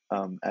movie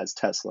as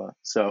Tesla.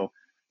 So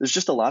there's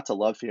just a lot to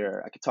love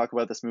here. I could talk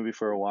about this movie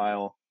for a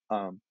while.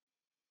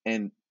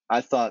 And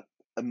I thought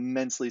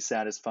immensely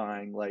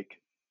satisfying, like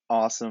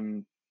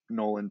awesome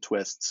Nolan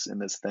twists in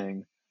this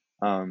thing.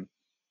 Um,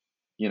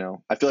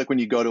 I feel like when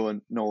you go to a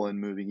Nolan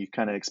movie, you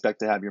kind of expect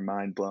to have your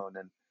mind blown,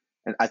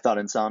 and I thought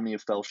Insomnia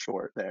fell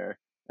short there,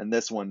 and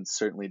this one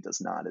certainly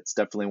does not. It's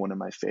definitely one of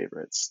my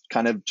favorites.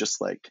 Kind of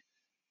just like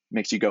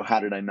makes you go,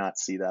 "How did I not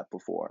see that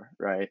before?"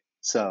 Right?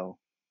 So,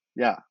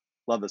 yeah,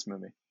 love this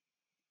movie.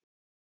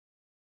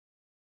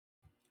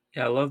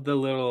 Yeah, I love the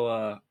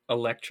little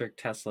electric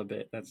Tesla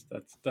bit.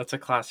 That's a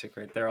classic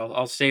right there.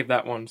 I'll save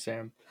that one,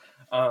 Sam.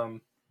 Um,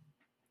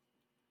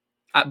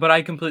 but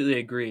I completely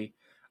agree.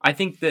 I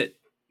think that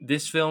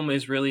this film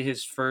is really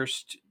his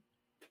first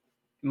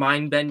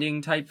mind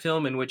bending type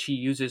film in which he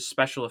uses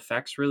special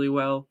effects really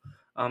well,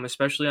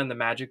 especially on the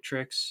magic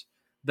tricks.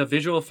 The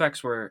visual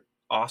effects were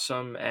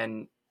awesome,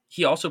 and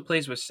he also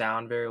plays with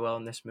sound very well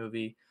in this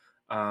movie.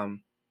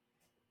 Um,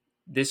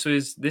 this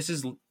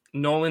is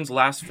Nolan's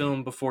last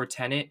film before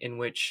Tenet, in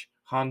which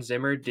Hans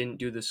Zimmer didn't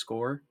do the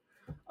score,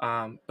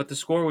 but the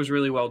score was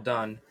really well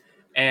done,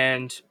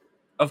 and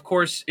of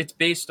course it's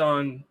based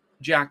on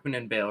Jackman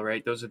and Bale,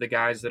 right? Those are the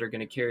guys that are going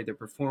to carry the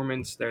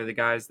performance. They're the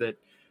guys that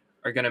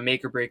are going to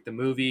make or break the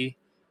movie,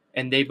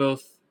 and they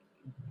both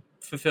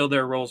fulfill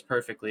their roles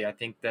perfectly. I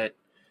think that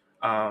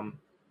um,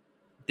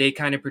 they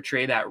kind of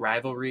portray that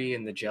rivalry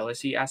and the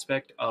jealousy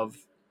aspect of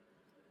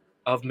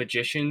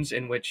magicians,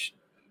 in which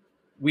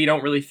we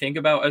don't really think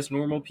about as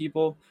normal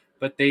people,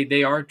 but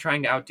they are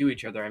trying to outdo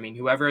each other. I mean,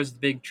 whoever has the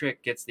big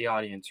trick gets the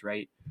audience,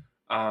 right?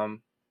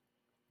 Um,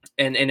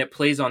 and it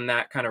plays on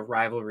that kind of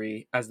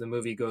rivalry as the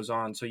movie goes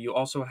on. So you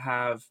also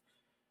have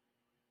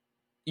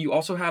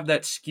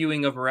that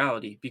skewing of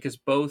morality, because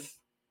both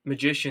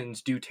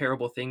magicians do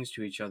terrible things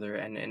to each other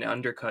and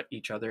undercut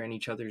each other and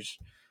each other's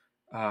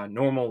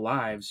normal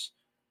lives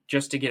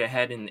just to get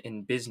ahead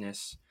in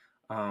business.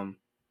 Um,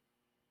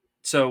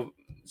 so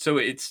so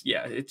it's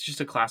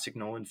just a classic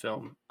Nolan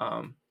film.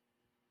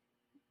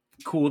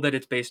 Cool that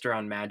it's based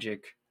around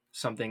magic,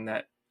 something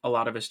that a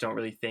lot of us don't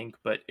really think,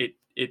 but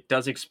it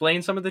does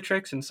explain some of the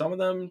tricks, and some of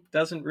them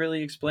doesn't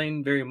really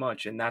explain very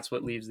much, and that's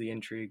what leaves the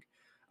intrigue.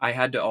 I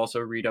had to also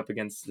read up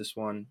against this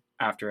one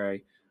after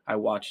I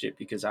watched it,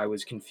 because I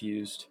was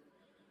confused.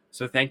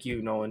 So thank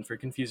you, Nolan, for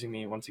confusing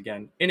me once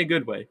again in a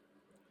good way.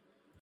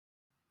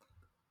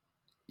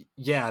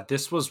 Yeah,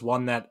 this was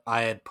one that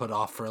I had put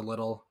off for a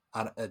little.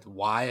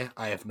 Why?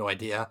 I have no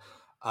idea.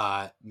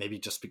 Maybe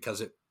just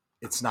because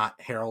it's not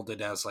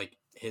heralded as like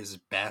his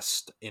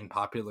best in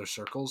popular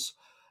circles.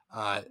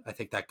 I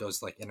think that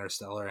goes like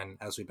Interstellar and,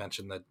 as we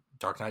mentioned, the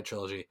Dark Knight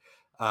trilogy.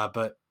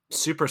 But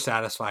super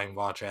satisfying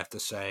watch, I have to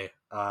say.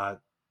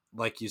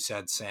 Like you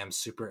said, Sam,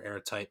 super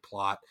airtight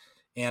plot,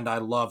 and I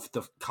love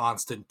the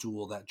constant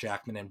duel that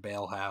Jackman and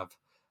Bale have.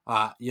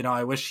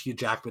 I wish Hugh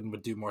Jackman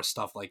would do more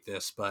stuff like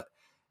this, but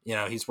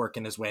he's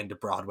working his way into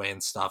Broadway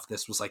and stuff.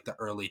 This was like the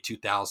early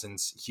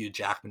 2000s Hugh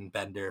Jackman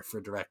bender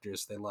for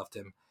directors. They loved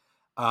him.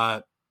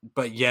 Uh,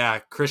 but yeah,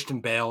 Christian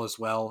Bale as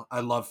well.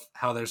 I love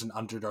how there's an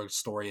underdog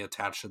story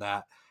attached to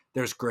that.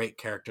 There's great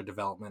character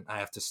development, I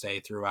have to say,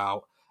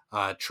 throughout.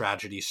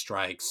 Tragedy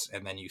strikes,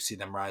 and then you see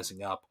them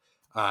rising up.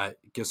 It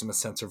gives them a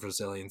sense of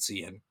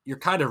resiliency, and you're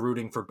kind of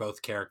rooting for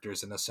both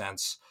characters in a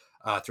sense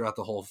throughout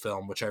the whole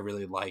film, which I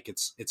really like.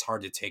 It's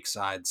hard to take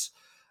sides.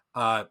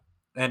 Uh,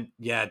 and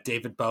yeah,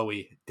 David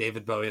Bowie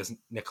is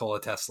Nikola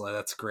Tesla.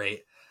 That's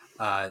great.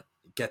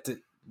 Get to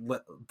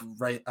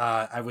right.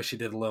 I wish he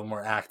did a little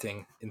more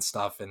acting and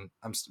stuff, and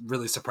I'm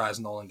really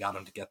surprised Nolan got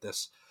him to get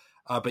this.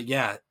 But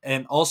yeah,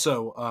 and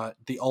also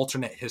the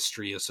alternate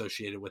history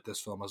associated with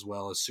this film as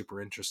well is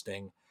super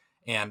interesting,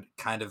 and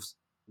kind of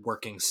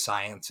working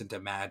science into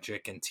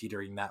magic and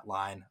teetering that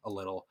line a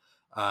little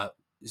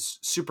is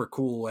super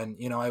cool. And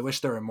I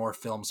wish there were more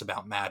films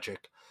about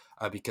magic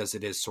because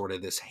it is sort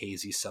of this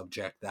hazy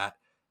subject that,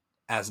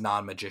 as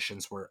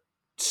non-magicians, we're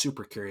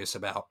super curious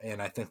about.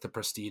 And I think The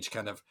Prestige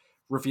kind of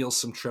reveals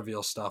some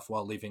trivial stuff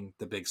while leaving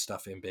the big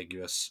stuff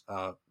ambiguous,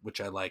 which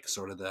I like,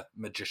 sort of the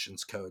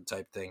magician's code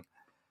type thing.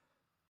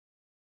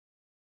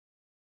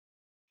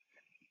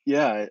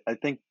 Yeah, I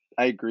think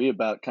I agree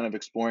about kind of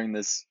exploring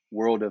this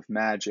world of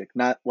magic,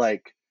 not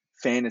like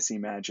fantasy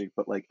magic,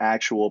 but like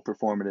actual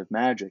performative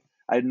magic.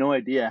 I had no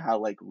idea how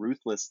like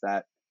ruthless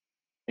that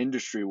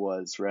industry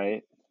was,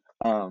 right?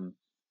 Um,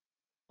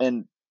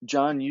 and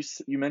John, you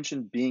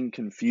mentioned being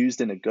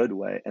confused in a good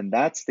way, and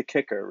that's the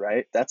kicker,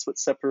 right? That's what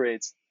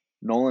separates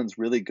Nolan's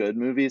really good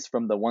movies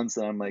from the ones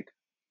that I'm like,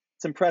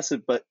 it's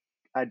impressive, but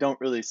I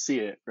don't really see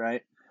it,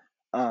 right?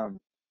 Um,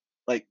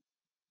 like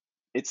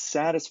it's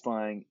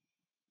satisfying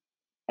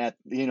at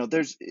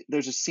there's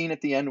a scene at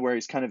the end where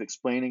he's kind of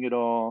explaining it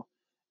all,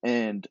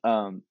 and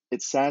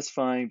it's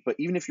satisfying, but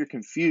even if you're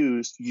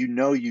confused,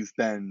 you've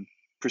been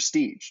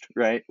prestiged,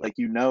 right? Like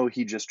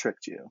he just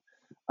tricked you.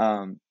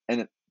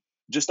 And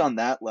just on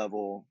that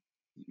level,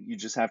 you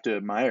just have to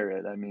admire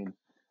it. I mean,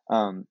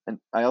 and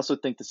I also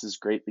think this is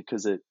great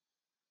because it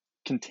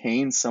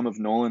contains some of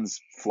Nolan's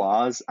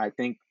flaws. I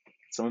think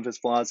some of his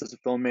flaws as a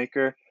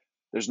filmmaker,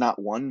 there's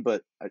not one,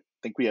 but I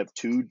think we have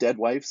two dead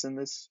wives in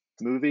this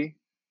movie.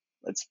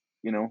 That's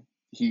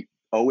he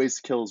always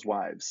kills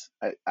wives.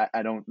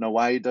 I don't know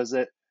why he does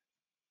it.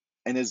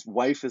 And his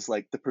wife is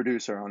like the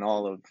producer on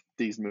all of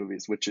these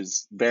movies, which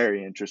is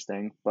very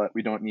interesting, but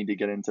we don't need to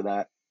get into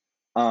that.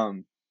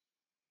 Um,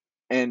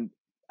 and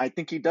I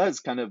think he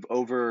does kind of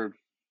over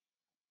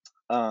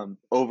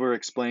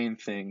explain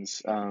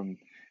things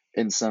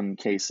in some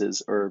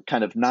cases, or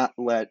kind of not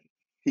let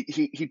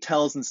he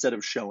tells instead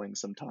of showing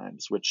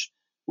sometimes,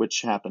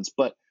 which happens.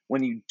 But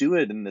when you do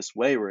it in this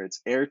way where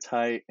it's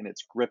airtight and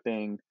it's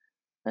gripping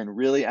and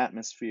really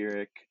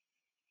atmospheric,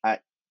 I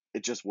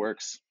it just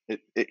works.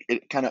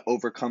 It kind of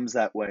overcomes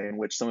that way in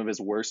which some of his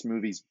worst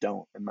movies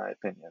don't, in my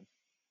opinion.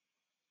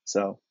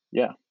 So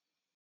yeah.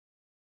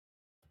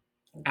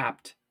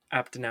 Apt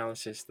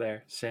analysis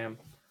there, Sam.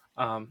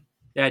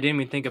 Yeah, I didn't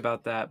even think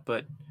about that,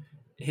 but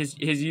his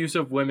use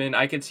of women,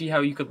 I could see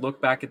how you could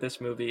look back at this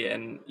movie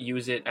and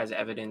use it as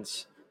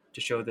evidence to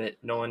show that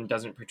Nolan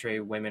doesn't portray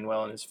women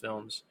well in his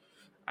films.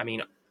 I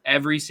mean,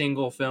 every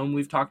single film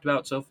we've talked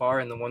about so far,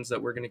 and the ones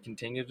that we're going to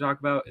continue to talk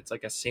about, it's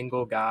like a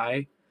single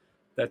guy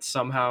that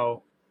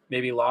somehow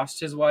maybe lost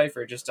his wife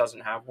or just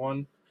doesn't have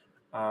one.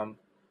 Um,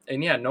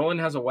 And yeah, Nolan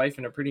has a wife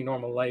and a pretty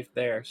normal life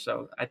there,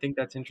 so I think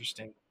that's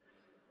interesting.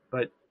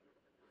 But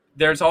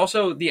there's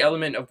also the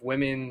element of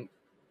women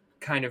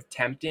kind of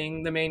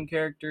tempting the main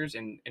characters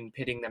and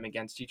pitting them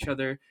against each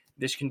other.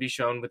 This can be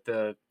shown with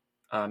the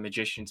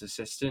magician's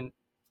assistant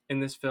in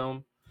this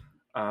film.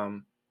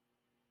 Um,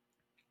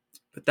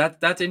 but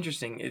that's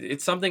interesting.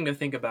 It's something to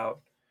think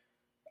about,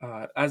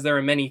 as there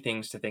are many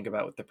things to think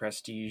about with the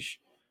Prestige.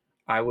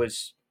 I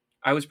was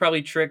I was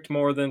probably tricked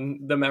more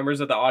than the members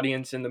of the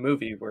audience in the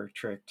movie were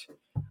tricked,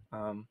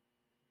 um,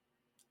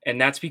 and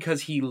that's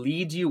because he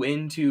leads you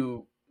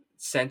into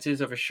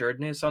senses of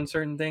assuredness on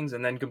certain things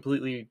and then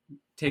completely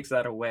takes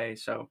that away.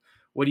 So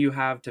what do you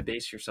have to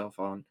base yourself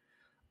on?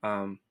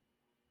 Um,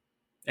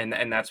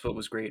 and that's what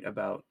was great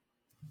about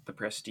the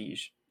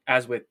Prestige,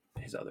 as with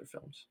his other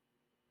films.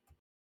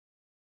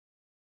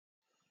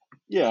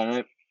 Yeah,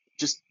 and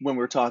just when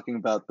we're talking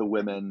about the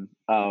women,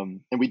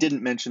 and we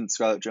didn't mention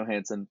Scarlett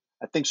Johansson.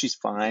 I think she's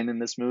fine in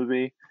this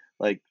movie.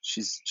 Like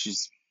she's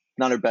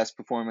not her best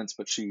performance,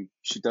 but she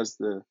does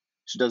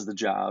the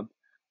job.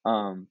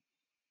 Um,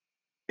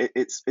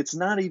 it's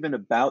not even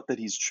about that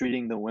he's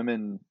treating the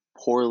women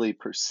poorly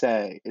per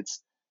se.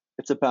 It's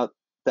about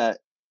that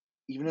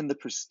even in the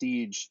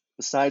Prestige,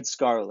 besides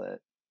Scarlett,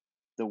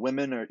 the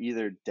women are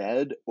either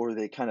dead or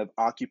they kind of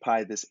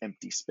occupy this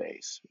empty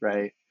space,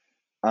 right?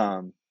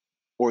 Um,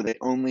 or they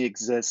only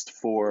exist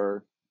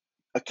for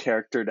a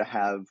character to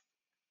have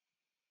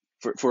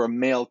for a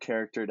male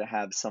character to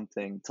have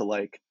something to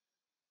like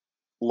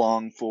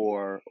long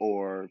for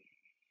or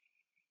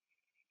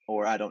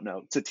I don't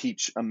know, to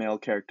teach a male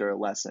character a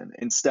lesson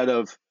instead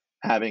of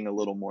having a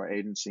little more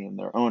agency in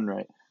their own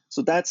right.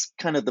 So that's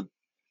kind of the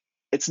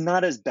it's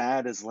not as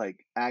bad as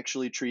like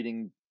actually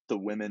treating the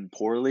women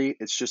poorly.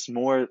 It's just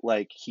more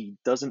like he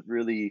doesn't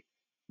really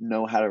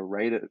know how to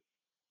write it.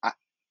 I,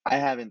 I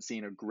haven't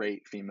seen a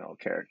great female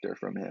character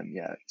from him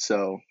yet.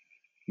 So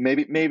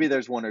maybe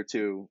there's one or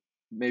two.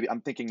 Maybe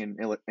I'm thinking in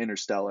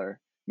Interstellar,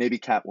 maybe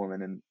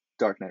Catwoman in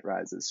Dark Knight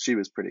Rises. She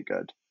was pretty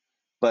good.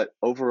 But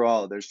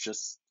overall there's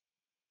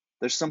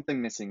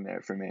something missing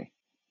there for me.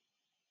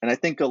 And I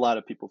think a lot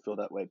of people feel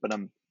that way, but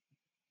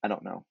I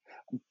don't know.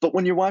 But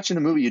when you're watching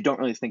a movie, you don't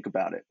really think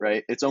about it,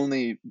 right? It's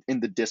only in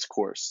the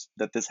discourse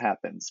that this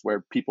happens,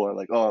 where people are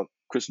like, "Oh,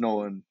 Chris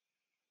Nolan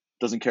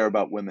doesn't care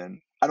about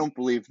women." I don't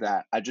believe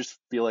that. I just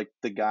feel like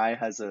the guy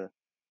has a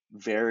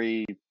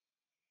very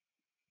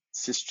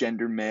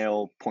cisgender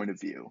male point of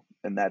view,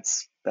 and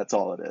that's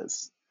all it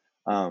is.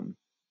 Um,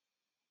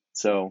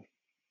 so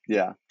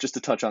yeah, just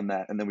to touch on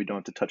that, and then we don't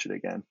have to touch it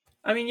again.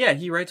 I mean, yeah,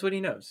 he writes what he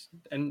knows,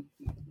 and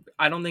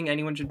I don't think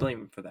anyone should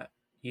blame him for that.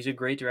 He's a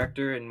great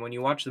director, and when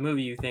you watch the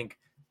movie, you think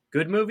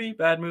good movie,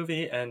 bad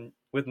movie, and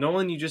with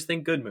Nolan, you just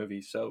think good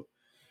movie. So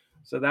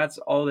that's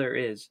all there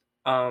is.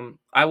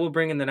 I will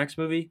bring in the next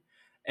movie,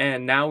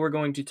 and now we're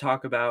going to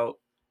talk about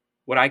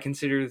what I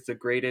consider the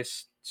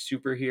greatest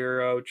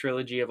superhero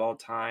trilogy of all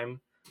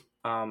time,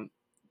 um,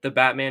 the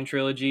Batman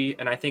trilogy,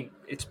 and I think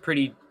it's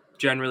pretty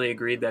generally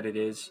agreed that it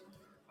is.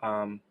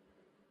 Um,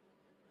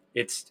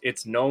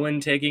 it's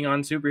Nolan taking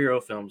on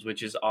superhero films,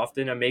 which is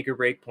often a make or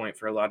break point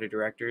for a lot of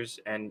directors,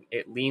 and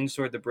it leans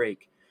toward the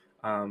break.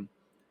 Um,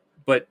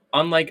 but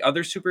unlike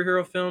other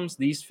superhero films,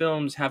 these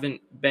films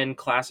haven't been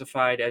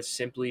classified as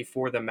simply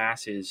for the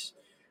masses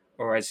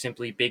or as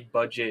simply big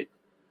budget,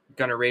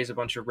 gonna raise a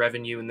bunch of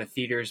revenue in the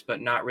theaters,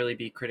 but not really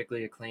be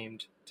critically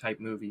acclaimed type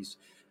movies.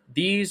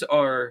 These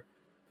are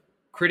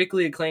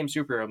critically acclaimed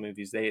superhero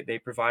movies. They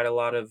provide a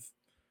lot of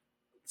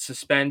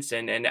suspense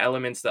and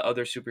elements that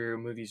other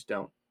superhero movies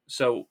don't.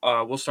 So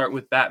we'll start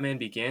with Batman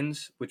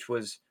Begins, which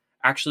was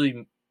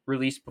actually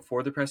released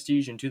before The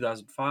Prestige in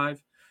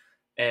 2005.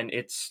 And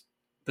it's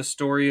the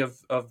story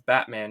of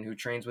Batman who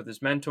trains with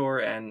his mentor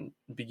and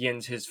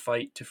begins his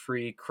fight to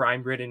free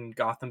crime ridden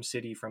Gotham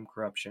City from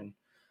corruption.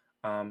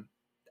 Um,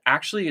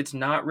 Actually, it's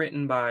not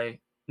written by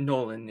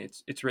Nolan.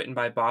 It's written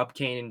by Bob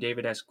Kane and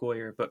David S.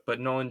 Goyer, but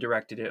Nolan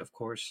directed it, of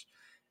course,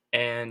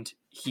 and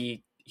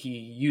he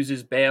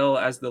uses Bale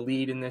as the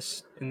lead in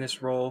this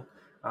role.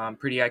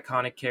 Pretty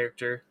iconic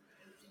character.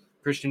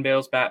 Christian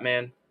Bale's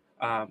Batman.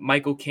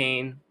 Michael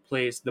Caine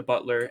plays the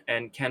Butler,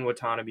 and Ken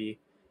Watanabe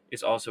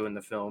is also in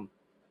the film.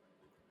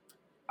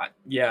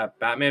 Yeah,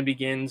 Batman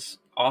Begins.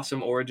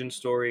 Awesome origin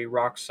story,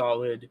 rock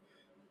solid.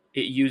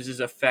 It uses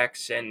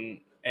effects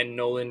and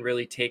Nolan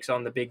really takes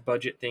on the big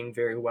budget thing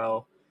very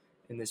well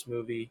in this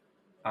movie.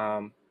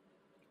 Um,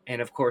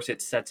 and of course,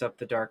 it sets up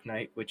The Dark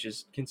Knight, which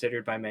is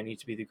considered by many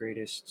to be the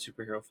greatest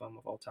superhero film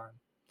of all time.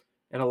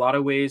 In a lot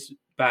of ways,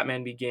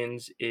 Batman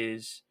Begins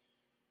is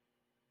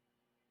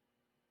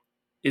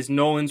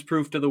Nolan's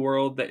proof to the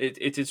world that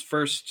it's his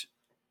first.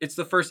 It's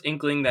the first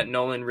inkling that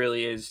Nolan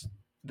really is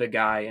the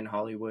guy in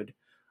Hollywood.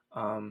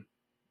 Um,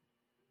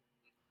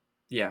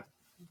 yeah,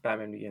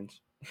 Batman Begins.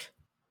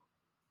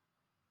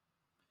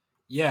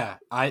 Yeah,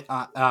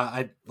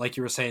 I like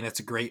you were saying, it's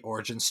a great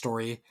origin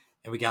story,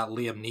 and we got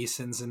Liam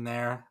Neeson's in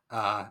there.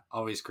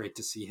 Always great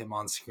to see him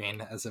on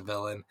screen as a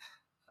villain.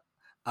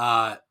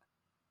 Uh,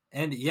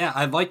 and yeah,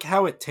 I like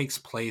how it takes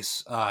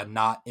place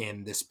not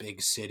in this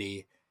big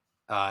city.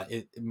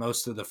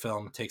 Most of the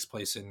film takes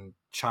place in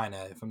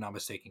China, if I'm not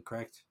mistaken,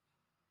 correct?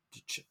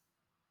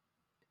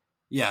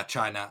 Yeah,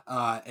 China.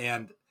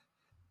 And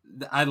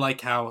I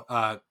like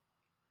how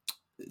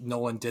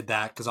Nolan did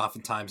that, because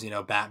oftentimes,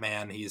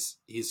 Batman,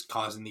 he's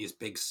causing these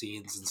big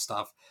scenes and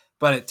stuff,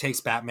 but it takes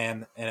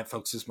Batman and it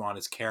focuses more on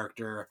his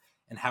character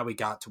and how he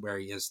got to where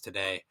he is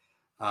today,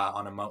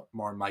 on a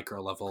more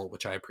micro level,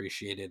 which I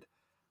appreciated.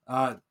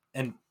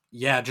 And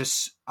yeah,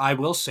 just I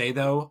will say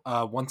though,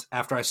 once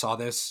after I saw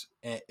this,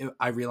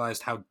 I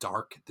realized how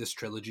dark this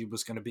trilogy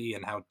was going to be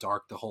and how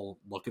dark the whole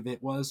look of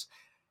it was.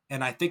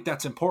 And I think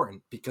that's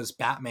important because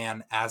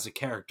Batman as a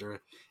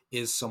character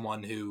is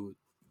someone who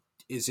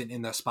isn't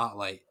in the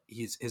spotlight.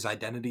 His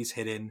identity's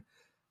hidden.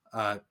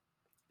 Uh,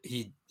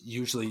 he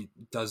usually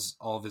does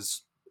all of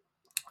his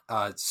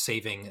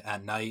saving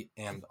at night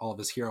and all of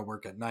his hero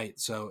work at night.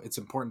 So it's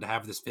important to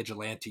have this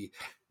vigilante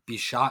be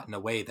shot in a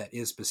way that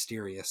is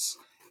mysterious,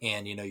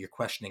 and you're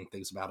questioning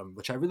things about him,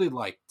 which I really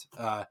liked.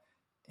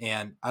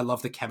 And I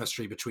love the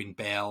chemistry between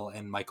Bale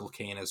and Michael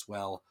Caine as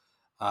well.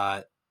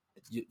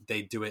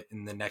 They do it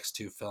in the next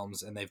two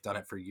films, and they've done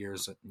it for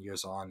years and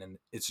years on, and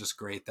it's just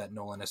great that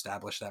Nolan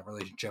established that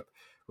relationship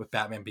with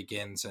Batman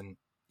Begins. And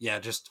yeah,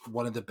 just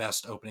one of the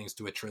best openings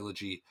to a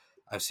trilogy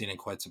I've seen in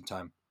quite some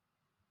time.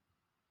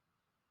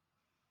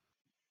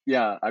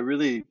 Yeah, I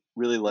really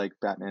really like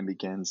Batman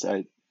Begins.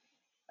 I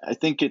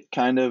think it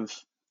kind of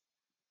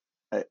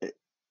I,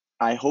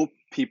 I hope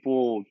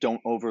people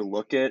don't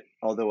overlook it,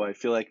 although I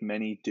feel like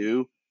many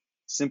do,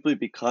 simply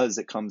because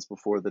it comes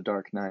before The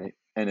Dark Knight,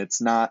 and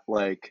it's not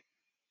like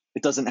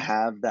it doesn't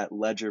have that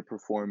Ledger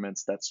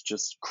performance that's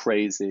just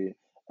crazy.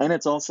 And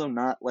it's also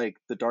not like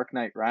The Dark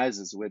Knight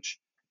Rises, which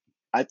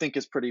I think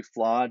is pretty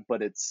flawed,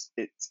 but it's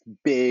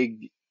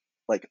big,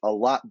 like a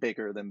lot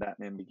bigger than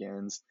Batman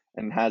Begins,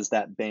 and has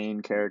that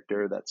Bane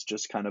character that's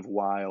just kind of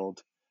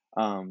wild.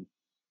 Um,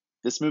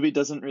 this movie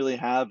doesn't really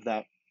have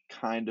that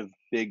kind of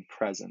big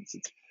presence.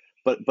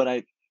 But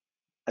I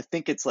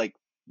think it's like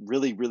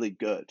really really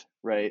good,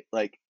 right?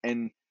 Like,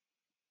 and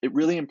it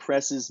really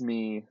impresses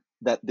me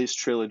that this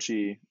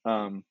trilogy,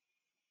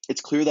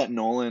 it's clear that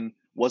Nolan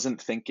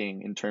wasn't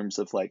thinking in terms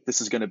of like,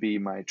 this is going to be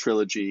my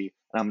trilogy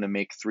and I'm going to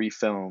make three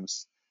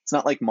films. It's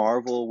not like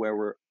Marvel where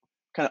we're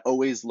kind of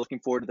always looking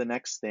forward to the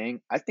next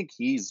thing. I think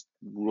he's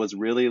was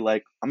really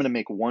like, I'm going to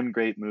make one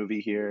great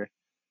movie here.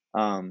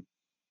 Um,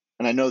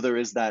 and I know there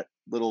is that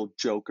little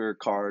Joker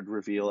card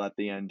reveal at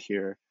the end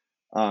here.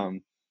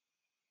 Um,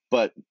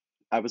 but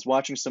I was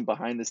watching some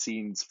behind the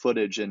scenes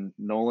footage, and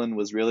Nolan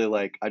was really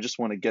like, I just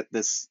want to get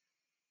this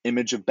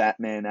image of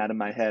Batman out of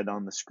my head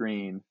on the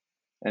screen.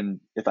 And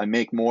if I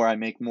make more, I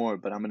make more,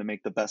 but I'm going to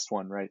make the best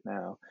one right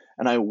now.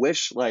 And I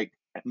wish like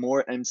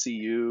more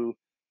MCU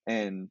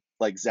and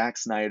like Zack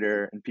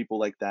Snyder and people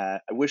like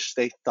that, I wish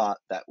they thought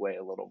that way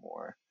a little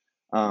more.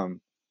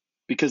 Um,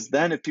 because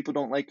then if people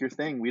don't like your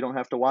thing, we don't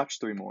have to watch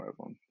three more of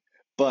them.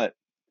 But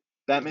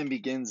Batman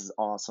Begins is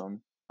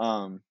awesome.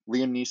 Liam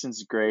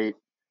Neeson's great.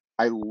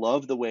 I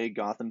love the way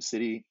Gotham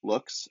City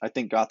looks. I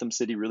think Gotham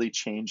City really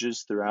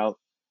changes throughout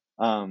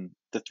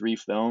the three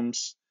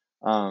films.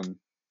 Um,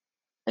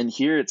 and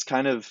here it's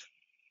kind of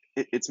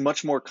it's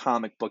much more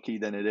comic booky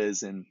than it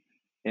is in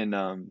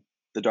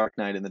the Dark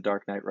Knight and the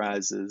Dark Knight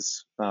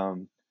Rises.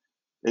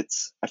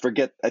 It's I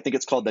forget. I think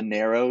it's called the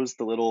Narrows,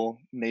 the little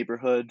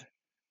neighborhood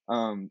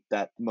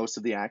that most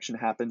of the action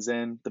happens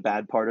in, the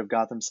bad part of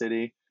Gotham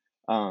City.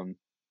 Um,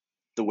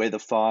 the way the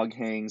fog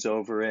hangs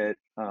over it,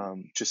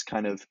 just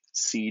kind of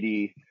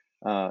seedy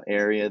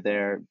area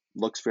there,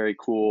 looks very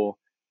cool.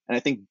 And I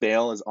think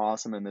Bale is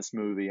awesome in this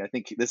movie. I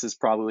think this is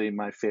probably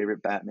my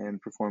favorite Batman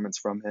performance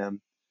from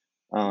him.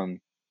 Um,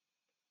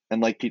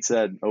 and like Pete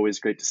said, always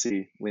great to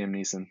see Liam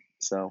Neeson.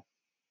 So,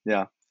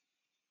 yeah.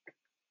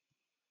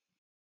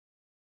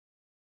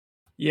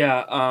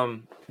 Yeah,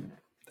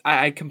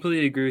 I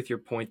completely agree with your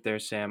point there,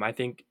 Sam. I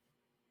think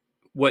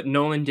what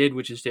Nolan did,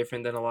 which is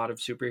different than a lot of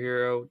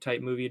superhero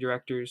type movie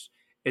directors,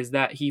 is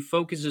that he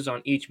focuses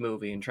on each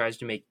movie and tries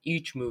to make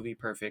each movie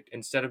perfect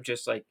instead of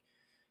just like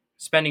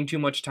spending too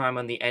much time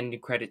on the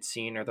end credit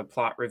scene or the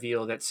plot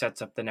reveal that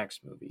sets up the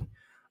next movie.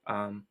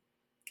 Um,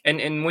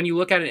 and when you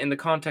look at it in the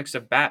context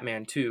of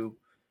Batman too,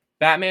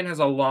 Batman has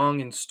a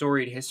long and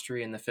storied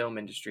history in the film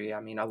industry.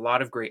 I mean, a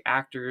lot of great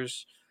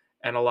actors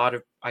and a lot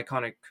of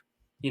iconic,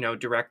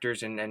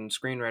 directors and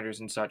screenwriters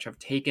and such have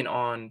taken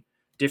on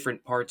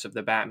different parts of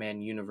the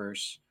Batman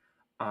universe.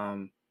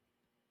 Um,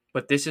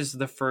 but this is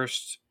the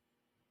first,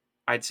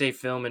 I'd say,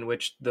 film in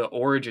which the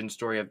origin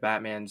story of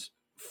Batman's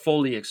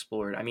fully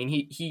explored. I mean,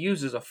 he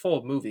uses a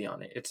full movie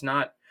on it. It's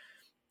not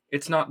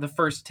the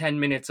first 10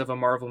 minutes of a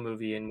Marvel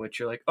movie in which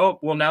you're like, oh,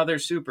 well, now they're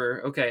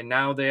super. Okay,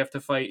 now they have to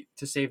fight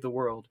to save the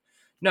world.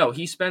 No,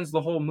 he spends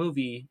the whole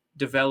movie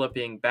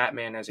developing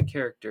Batman as a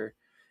character.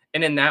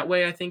 And in that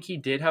way, I think he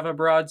did have a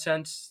broad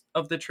sense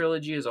of the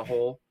trilogy as a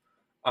whole.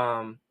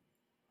 Um,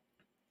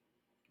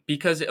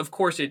 because, of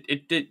course,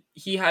 it did.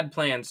 He had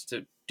plans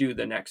to do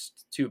the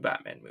next two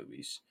Batman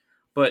movies.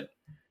 But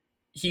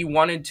he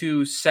wanted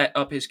to set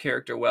up his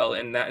character well,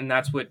 and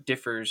that's what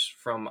differs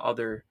from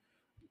other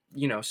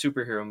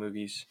superhero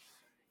movies.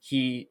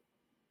 He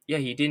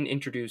he didn't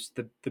introduce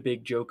the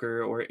big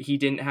Joker, or he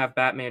didn't have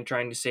Batman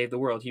trying to save the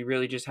world. He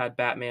really just had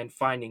Batman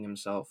finding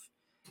himself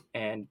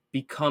and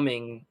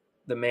becoming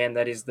the man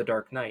that is the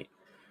Dark Knight.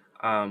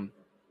 Um,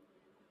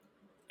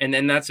 and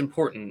then that's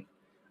important.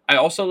 I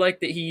also like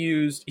that he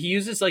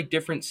uses like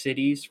different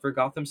cities for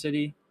Gotham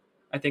City.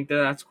 I think that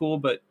that's cool,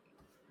 but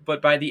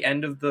by the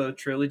end of the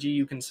trilogy,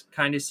 you can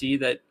kind of see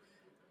that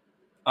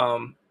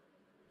um,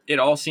 it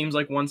all seems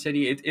like one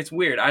city. It's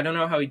weird. I don't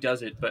know how he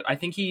does it, but I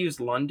think he used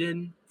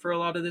London for a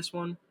lot of this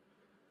one.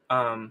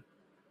 Um,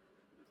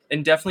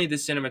 and definitely the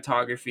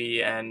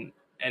cinematography and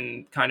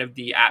kind of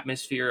the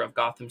atmosphere of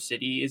Gotham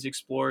City is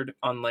explored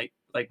on like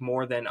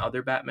more than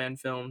other Batman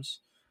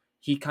films.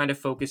 He kind of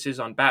focuses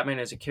on Batman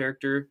as a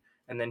character,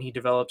 and then he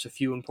develops a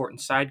few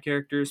important side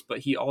characters, but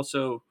he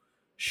also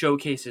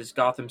showcases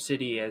Gotham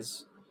City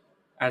as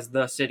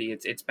the city.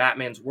 It's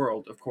Batman's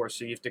world, of course,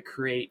 so you have to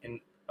create an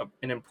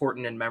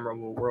important and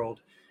memorable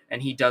world,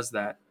 and he does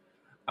that.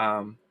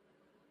 Um,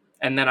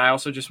 and then I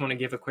also just want to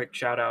give a quick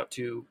shout out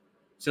to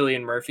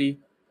Cillian Murphy,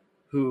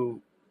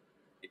 who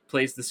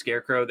plays the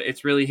Scarecrow.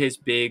 It's really his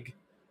big.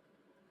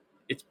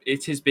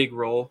 It's his big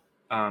role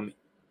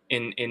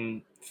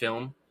in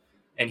film,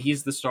 and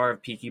he's the star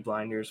of Peaky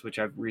Blinders, which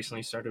I've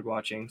recently started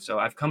watching. So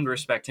I've come to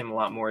respect him a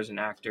lot more as an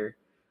actor.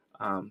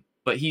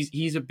 But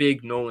he's a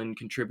big Nolan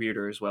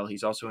contributor as well.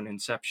 He's also in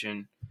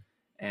Inception,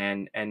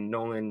 and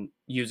Nolan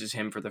uses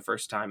him for the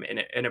first time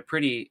in a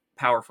pretty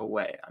powerful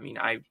way. I mean,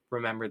 I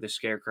remember the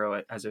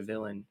Scarecrow as a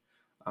villain,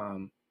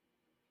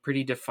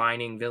 pretty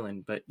defining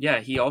villain. But yeah,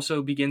 he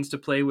also begins to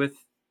play with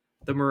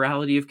the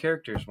morality of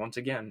characters once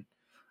again.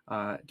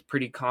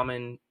 Pretty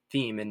common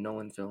theme in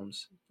Nolan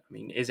films. I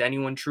mean, is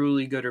anyone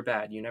truly good or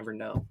bad? You never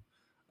know.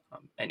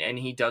 And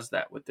he does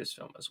that with this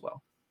film as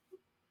well.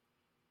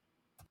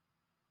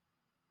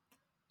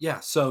 Yeah,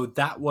 so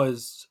that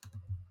was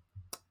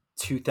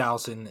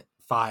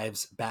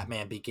 2005's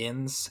Batman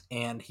Begins,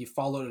 and he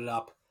followed it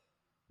up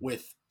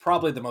with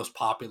probably the most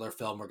popular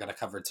film we're going to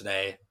cover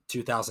today,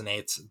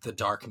 2008's The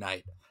Dark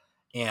Knight.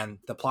 And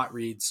the plot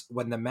reads,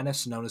 when the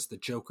menace known as the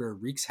Joker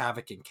wreaks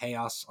havoc and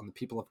chaos on the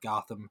people of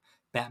Gotham,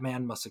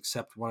 Batman must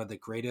accept one of the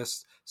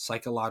greatest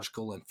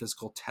psychological and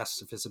physical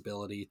tests of his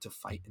ability to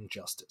fight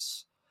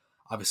injustice.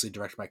 Obviously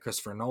directed by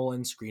Christopher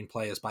Nolan,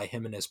 screenplay is by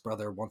him and his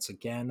brother once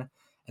again,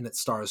 and it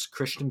stars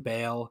Christian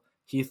Bale,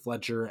 Heath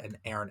Ledger, and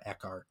Aaron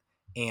Eckhart.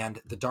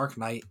 And The Dark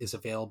Knight is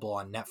available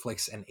on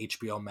Netflix and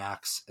HBO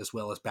Max, as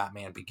well as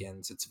Batman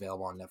Begins. It's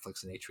available on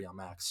Netflix and HBO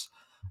Max.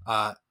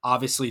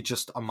 Obviously,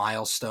 just a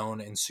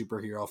milestone in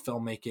superhero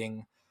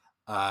filmmaking.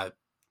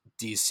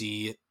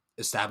 DC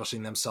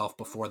establishing themselves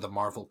before the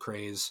Marvel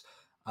craze.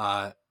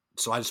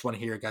 So I just want to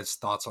hear your guys'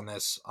 thoughts on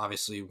this.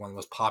 Obviously, one of the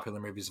most popular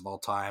movies of all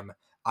time.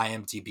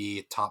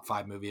 IMDb top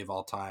 5 movie of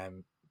all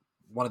time.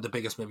 One of the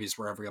biggest movies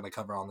we're ever going to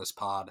cover on this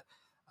pod.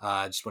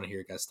 I just want to hear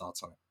your guys'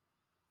 thoughts on it.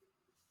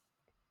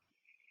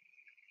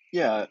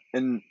 Yeah,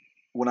 and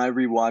when I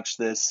rewatched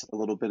this a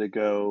little bit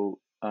ago,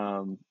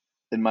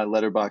 in my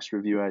Letterboxd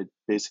review, I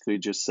basically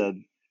just said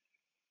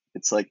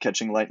it's like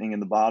catching lightning in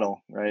the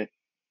bottle, right?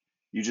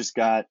 You just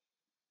got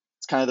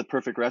it's kind of the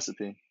perfect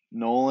recipe.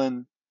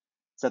 Nolan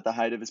is at the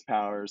height of his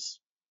powers,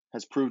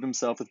 has proved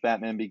himself with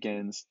Batman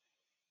Begins,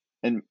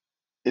 and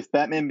if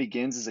Batman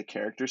Begins is a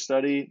character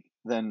study,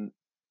 then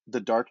The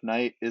Dark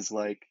Knight is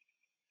like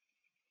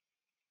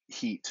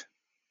Heat,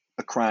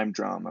 a crime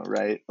drama,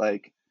 right?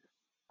 Like,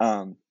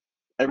 um,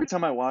 every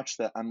time I watch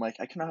that, I'm like,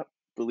 I cannot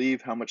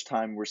believe how much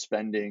time we're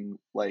spending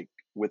like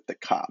with the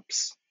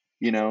cops.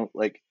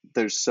 Like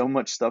there's so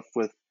much stuff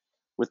with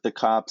the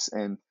cops,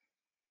 and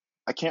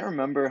I can't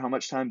remember how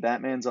much time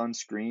Batman's on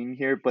screen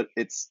here, but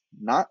it's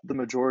not the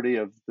majority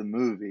of the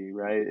movie,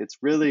 right? It's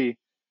really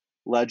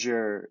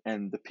Ledger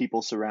and the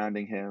people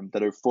surrounding him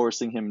that are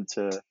forcing him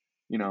to,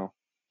 you know,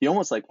 he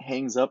almost like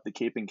hangs up the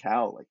cape and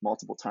cowl like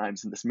multiple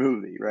times in this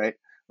movie, right?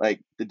 Like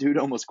the dude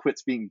almost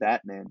quits being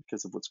Batman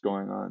because of what's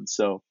going on.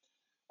 So,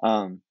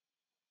 um,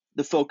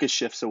 the focus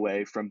shifts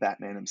away from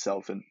Batman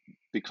himself and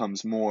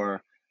becomes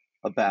more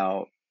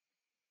about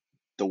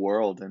the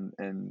world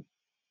and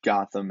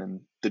Gotham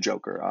and the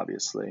Joker,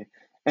 obviously.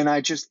 And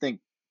I just think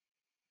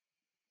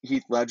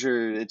Heath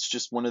Ledger, it's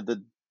just one of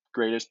the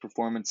greatest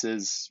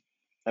performances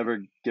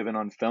ever given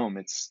on film.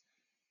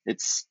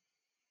 It's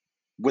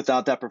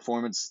without that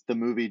performance, the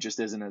movie just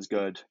isn't as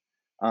good.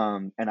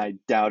 And I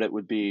doubt it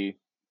would be.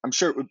 I'm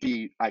sure it would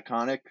be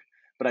iconic,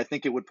 but I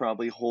think it would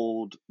probably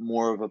hold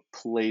more of a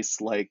place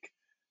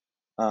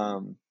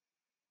um,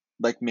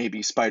 like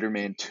maybe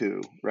Spider-Man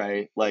 2,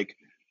 right? Like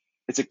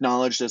it's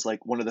acknowledged as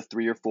like one of the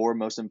 3 or 4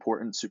 most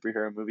important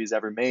superhero movies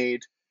ever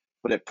made,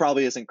 but it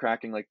probably isn't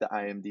cracking like the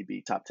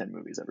IMDb top 10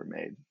 movies ever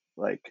made.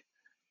 Like,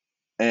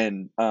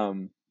 and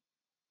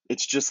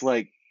it's just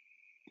like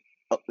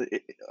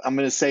I'm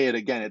gonna say it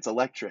again. It's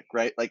electric,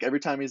 right? Like every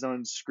time he's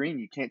on screen,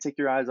 you can't take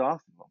your eyes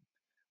off of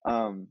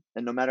him.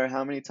 And no matter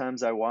how many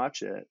times I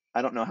watch it,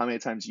 I don't know how many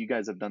times you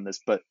guys have done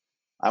this, but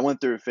I went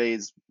through a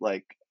phase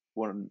like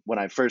when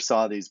I first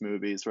saw these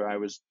movies where I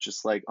was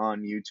just like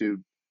on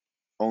YouTube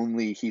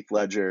only Heath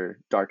Ledger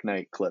Dark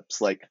Knight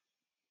clips. Like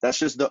that's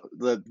just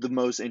the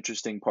most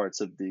interesting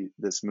parts of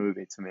this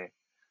movie to me.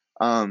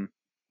 Um,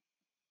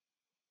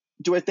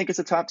 do I think it's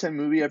a top 10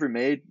 movie ever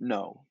made?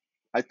 No.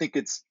 I think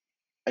it's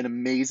an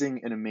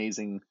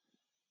amazing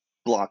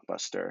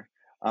blockbuster.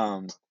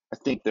 I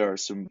think there are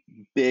some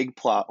big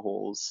plot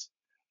holes.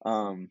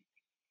 Um,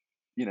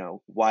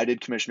 why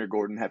did Commissioner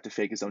Gordon have to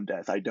fake his own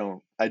death? I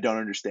don't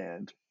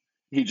understand.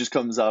 He just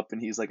comes up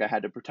and he's like, I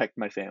had to protect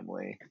my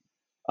family.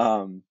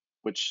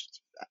 Which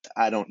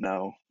I don't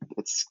know.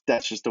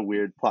 That's just a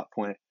weird plot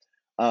point.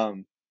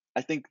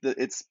 I think that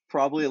it's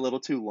probably a little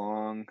too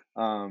long.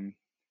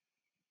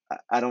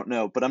 I don't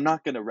know, but I'm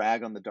not gonna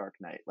rag on the Dark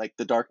Knight. Like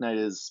the Dark Knight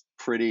is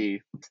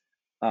pretty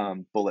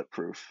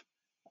bulletproof.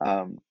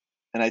 And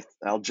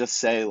I'll just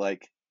say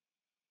like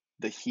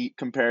the Heat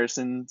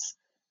comparisons.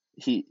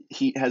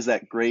 Heat has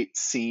that great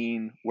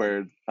scene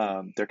where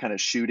they're kind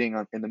of shooting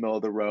in the middle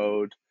of the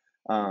road,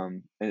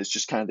 and it's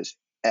just kind of this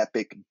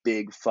epic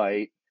big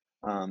fight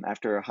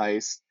after a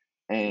heist.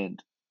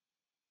 And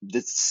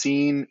the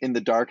scene in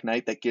the Dark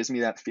Knight that gives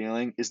me that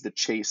feeling is the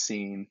chase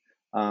scene,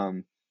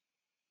 kind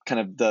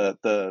of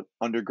the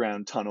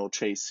underground tunnel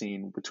chase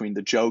scene between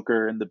the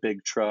Joker and the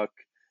big truck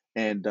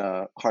and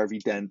Harvey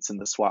Dent's and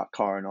the SWAT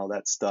car and all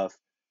that stuff.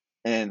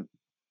 And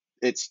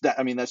it's that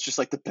I mean that's just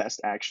like the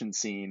best action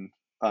scene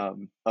of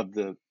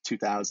the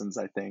 2000s.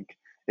 I think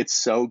it's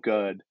so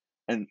good,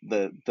 and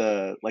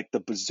the like the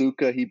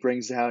bazooka he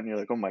brings out, and you're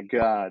like, oh my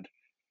god.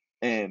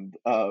 And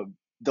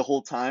the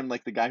whole time,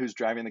 like the guy who's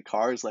driving the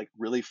car is like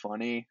really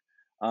funny.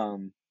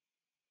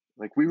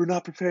 Like we were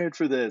not prepared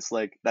for this.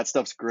 Like that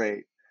stuff's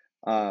great.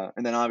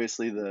 And then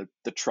obviously the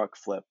truck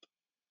flip,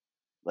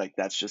 like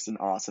that's just an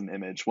awesome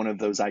image. One of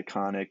those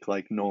iconic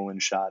like Nolan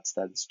shots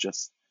that's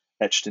just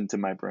etched into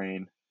my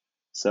brain.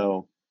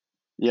 So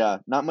yeah,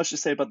 not much to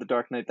say about the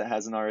Dark Knight that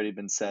hasn't already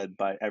been said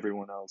by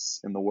everyone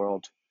else in the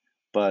world,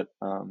 but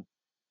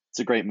it's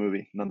a great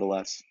movie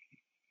nonetheless.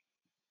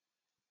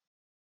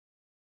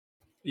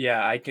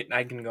 Yeah, I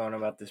can go on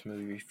about this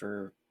movie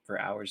for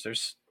hours.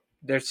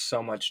 There's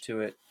so much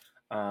to it.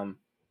 Um,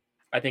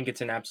 I think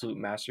it's an absolute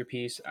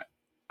masterpiece.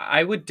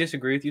 I would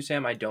disagree with you,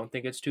 Sam. I don't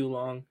think it's too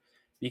long,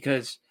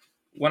 because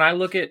when I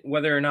look at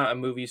whether or not a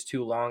movie's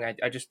too long,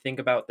 I just think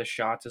about the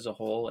shots as a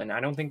whole, and I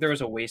don't think there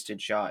was a wasted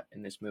shot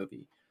in this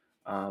movie.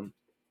 Um,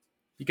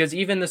 because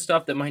even the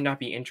stuff that might not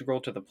be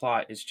integral to the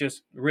plot is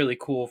just really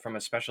cool from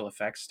a special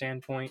effects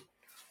standpoint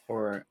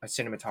or a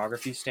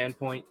cinematography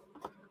standpoint.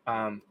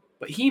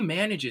 But he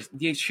manages,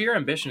 the sheer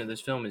ambition of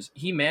this film is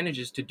he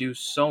manages to do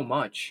so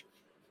much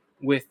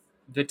with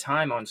the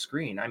time on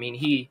screen. I mean,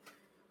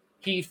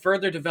 he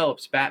further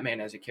develops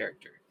Batman as a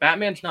character.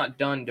 Batman's not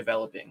done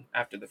developing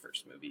after the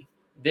first movie.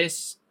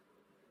 This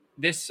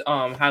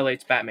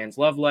highlights Batman's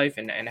love life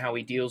and how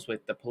he deals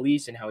with the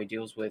police and how he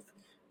deals with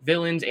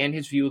villains and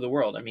his view of the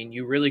world. I mean,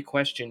 you really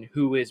question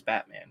who is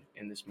Batman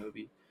in this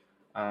movie.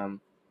 I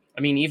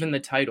mean, even the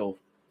title,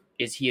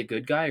 is he a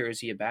good guy or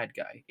is he a bad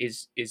guy?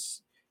 Is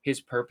his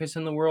purpose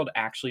in the world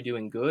actually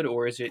doing good,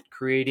 or is it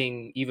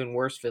creating even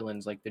worse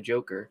villains like the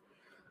Joker?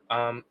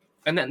 And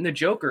then the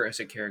Joker as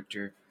a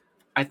character,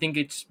 I think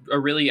it's a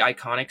really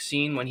iconic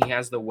scene when he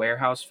has the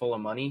warehouse full of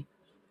money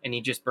and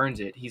he just burns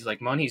it. He's like,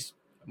 money's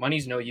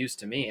no use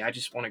to me. I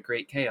just want to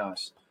create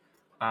chaos.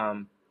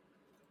 Um,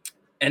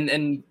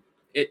 and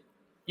it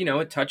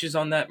it touches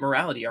on that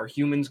morality. Are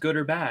humans good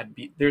or bad?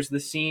 There's the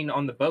scene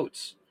on the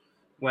boats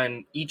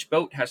when each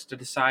boat has to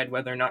decide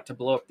whether or not to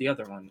blow up the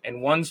other one,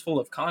 and one's full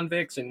of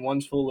convicts and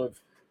one's full of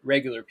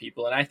regular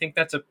people. And I think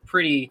that's a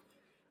pretty,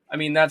 I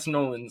mean, that's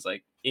Nolan's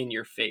like in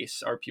your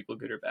face, are people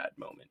good or bad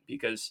moment,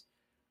 because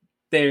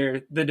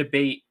they're the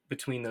debate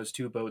between those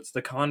two boats.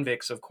 The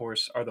convicts, of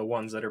course, are the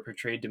ones that are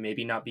portrayed to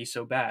maybe not be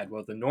so bad,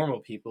 while the normal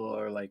people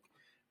are like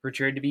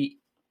portrayed to be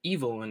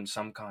evil in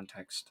some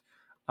context.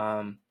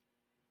 Um,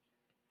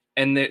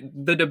 and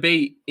the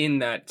debate in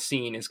that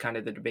scene is kind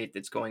of the debate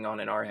that's going on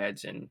in our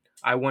heads, and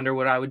I wonder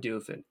what I would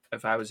do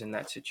if I was in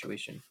that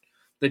situation.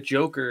 The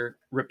Joker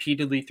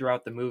repeatedly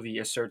throughout the movie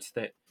asserts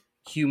that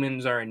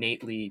humans are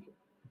innately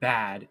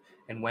bad,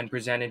 and when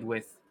presented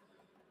with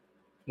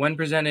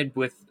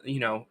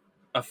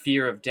a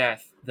fear of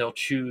death, they'll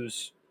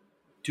choose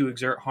to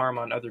exert harm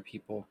on other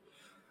people.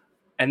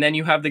 And then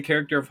you have the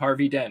character of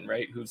Harvey Dent,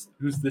 right? Who's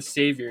the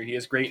savior. He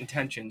has great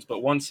intentions, but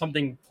once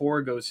something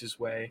poor goes his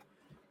way,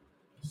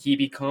 he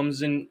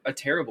becomes a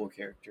terrible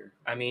character.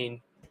 I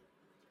mean,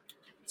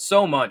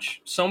 so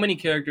many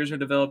characters are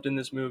developed in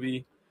this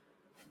movie.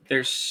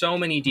 There's so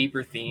many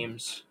deeper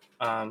themes.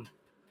 And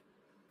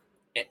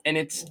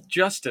it's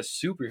just a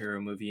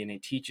superhero movie, and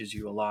it teaches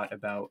you a lot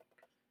about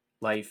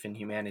life and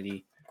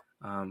humanity.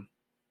 Um,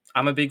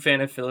 I'm a big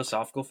fan of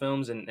philosophical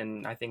films,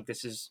 and I think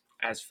this is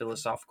as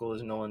philosophical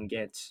as Nolan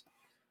gets.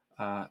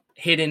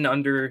 Hidden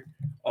under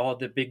all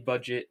the big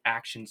budget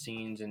action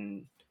scenes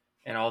and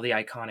all the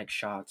iconic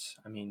shots.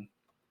 I mean,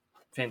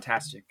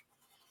 fantastic.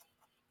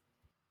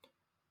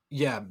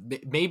 Yeah,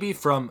 maybe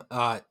from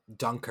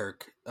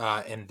Dunkirk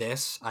and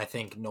this, I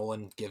think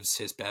Nolan gives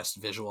his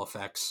best visual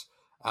effects,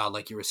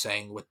 like you were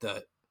saying, with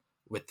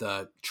with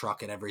the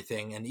truck and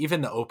everything. And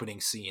even the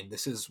opening scene,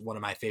 this is one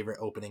of my favorite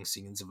opening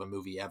scenes of a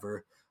movie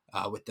ever,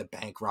 with the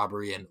bank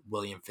robbery and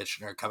William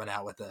Fichtner coming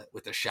out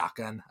with a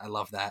shotgun. I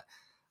love that.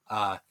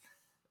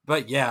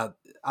 But yeah,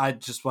 I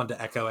just wanted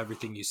to echo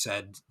everything you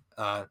said,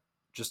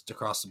 just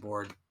across the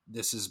board.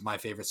 This is my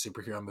favorite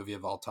superhero movie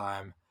of all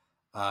time.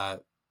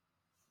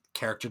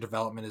 Character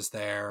development is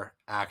there,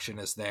 action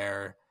is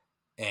there,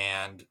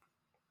 and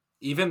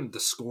even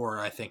the score,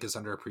 I think, is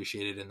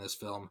underappreciated in this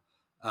film.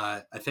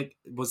 I think,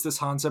 was this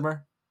Hans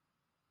Zimmer?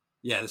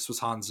 Yeah, this was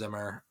Hans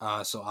Zimmer.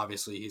 So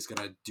obviously he's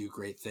going to do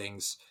great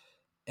things.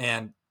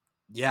 And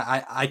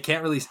yeah, I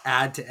can't really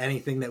add to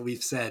anything that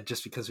we've said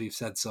just because we've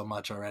said so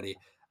much already.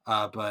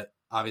 But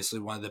obviously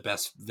one of the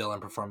best villain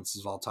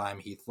performances of all time,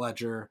 Heath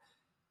Ledger.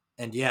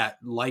 And yeah,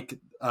 like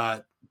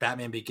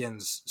Batman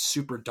Begins,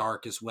 super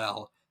dark as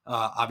well.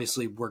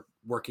 Obviously, we're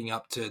working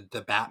up to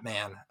the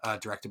Batman,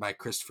 directed by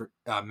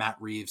Matt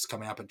Reeves,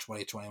 coming up in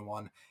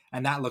 2021,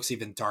 and that looks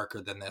even darker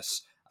than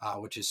this,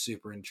 which is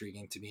super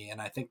intriguing to me.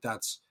 And I think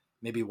that's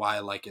maybe why I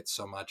like it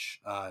so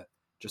much,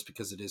 just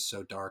because it is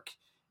so dark.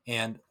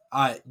 And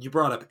you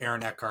brought up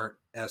Aaron Eckhart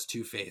as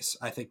Two-Face.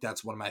 I think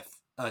that's one of my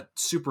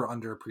super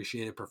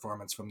underappreciated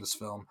performance from this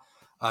film.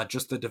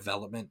 Just the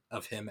development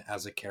of him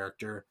as a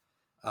character.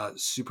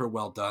 Super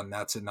well done.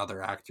 That's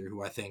another actor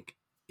who I think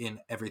in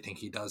everything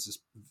he does is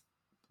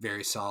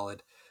very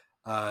solid.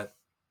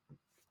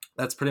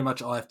 That's pretty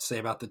much all I have to say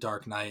about The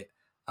Dark Knight.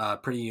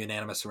 Pretty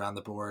unanimous around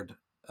the board,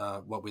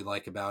 what we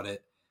like about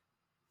it.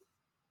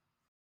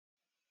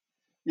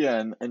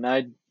 Yeah, and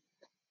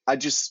I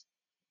just,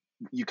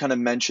 you kind of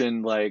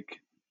mentioned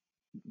like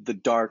the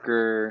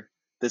darker,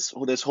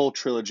 this whole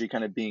trilogy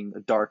kind of being a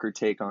darker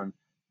take on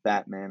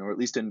Batman, or at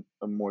least in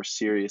a more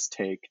serious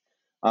take.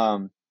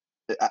 And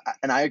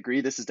I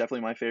agree, this is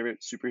definitely my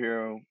favorite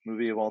superhero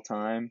movie of all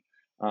time.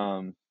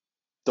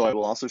 Though I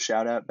will also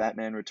shout out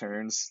Batman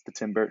Returns, the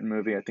Tim Burton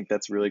movie. I think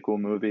that's a really cool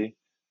movie.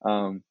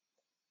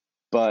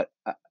 But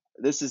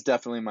this is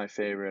definitely my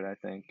favorite, I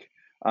think.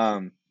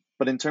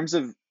 But in terms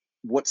of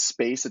what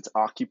space it's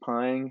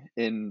occupying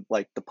in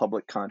like the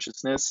public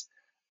consciousness,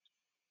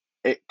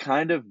 it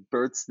kind of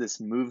births this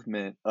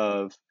movement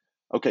of,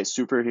 okay,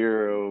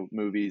 superhero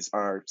movies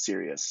are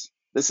serious.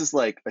 This is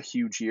like a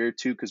huge year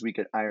too, because we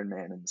get Iron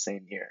Man in the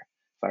same year,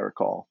 if I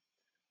recall.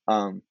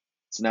 So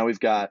now we've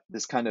got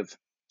this kind of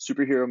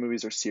superhero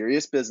movies are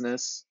serious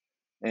business,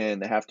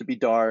 and they have to be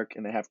dark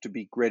and they have to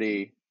be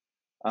gritty,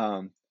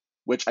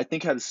 which I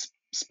think has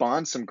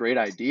spawned some great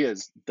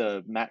ideas.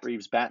 The Matt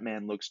Reeves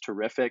Batman looks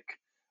terrific.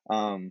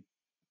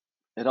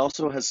 It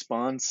also has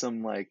spawned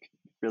some like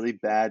really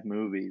bad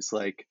movies,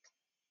 like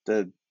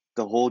the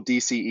whole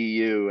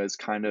DCEU as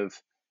kind of,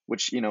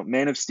 which, you know,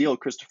 Man of Steel,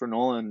 Christopher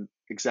Nolan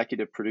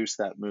executive produced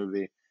that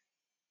movie.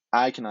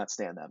 I cannot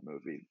stand that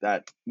movie.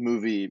 That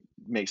movie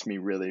makes me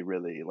really,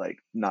 really like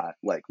not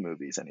like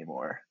movies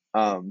anymore.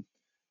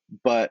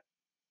 But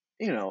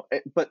you know,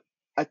 but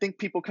I think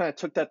people kind of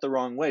took that the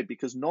wrong way,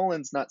 because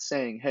Nolan's not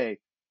saying, "Hey,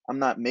 I'm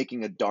not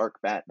making a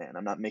dark Batman.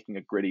 I'm not making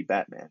a gritty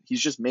Batman."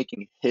 He's just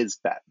making his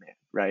Batman,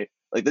 right?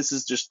 Like this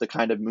is just the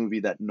kind of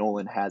movie that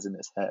Nolan has in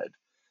his head.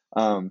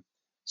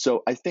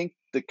 So I think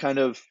the kind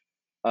of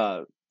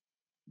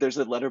there's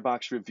a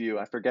Letterboxd review.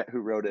 I forget who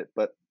wrote it,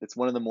 but it's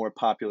one of the more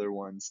popular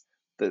ones.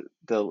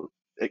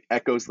 It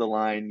echoes the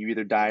line, "You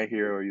either die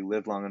here or you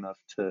live long enough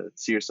to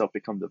see yourself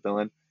become the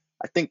villain."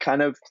 I think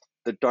kind of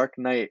the Dark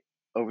Knight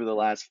over the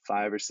last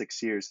 5 or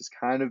 6 years has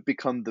kind of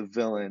become the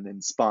villain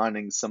and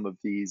spawning some of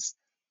these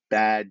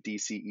bad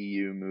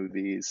DCEU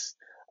movies,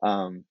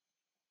 and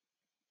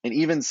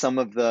even some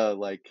of the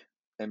like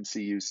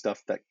MCU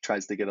stuff that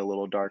tries to get a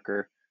little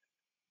darker.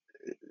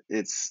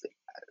 It's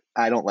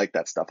I don't like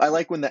that stuff. I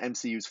like when the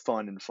MCU's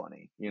fun and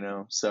funny, you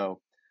know. So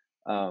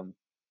um,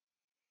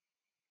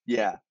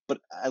 yeah, but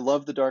I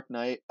love The Dark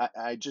Knight.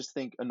 I just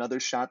think another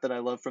shot that I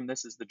love from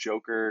this is the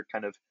Joker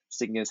kind of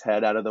sticking his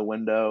head out of the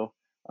window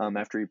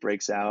after he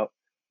breaks out.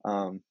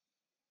 Um,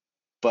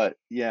 but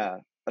yeah,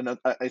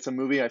 it's a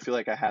movie I feel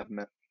like I have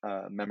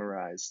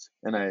memorized,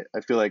 and I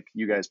feel like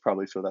you guys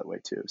probably feel that way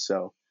too.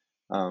 So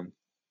um,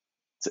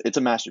 it's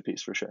a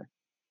masterpiece for sure.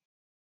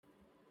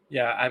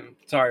 Yeah, I'm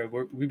sorry.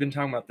 We've been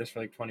talking about this for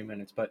like 20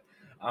 minutes, but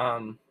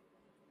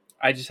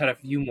I just had a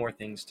few more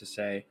things to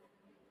say.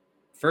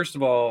 First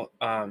of all,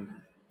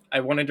 I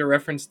wanted to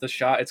reference the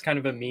shot. It's kind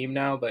of a meme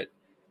now, but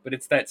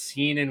it's that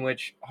scene in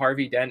which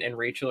Harvey Dent and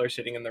Rachel are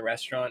sitting in the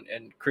restaurant,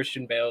 and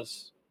Christian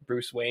Bale's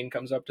Bruce Wayne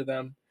comes up to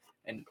them,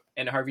 and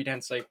Harvey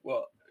Dent's like,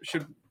 "Well,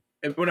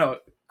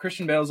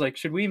 Christian Bale's like,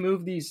 should we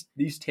move these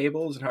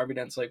tables?" And Harvey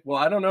Dent's like, "Well,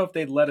 I don't know if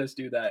they'd let us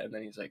do that." And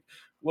then he's like,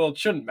 "Well, it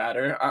shouldn't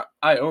matter.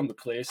 I own the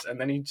place." And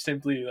then he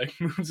simply like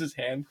moves his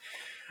hand.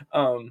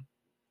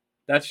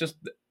 That's just,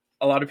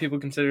 a lot of people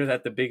consider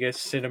that the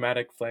biggest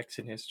cinematic flex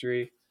in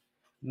history.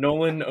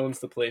 Nolan owns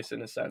the place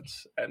in a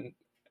sense, and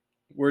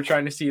we're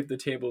trying to see if the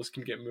tables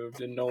can get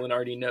moved, and Nolan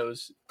already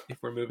knows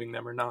if we're moving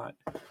them or not.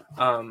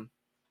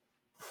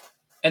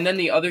 And then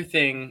the other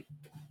thing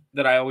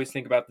that I always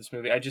think about this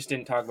movie, I just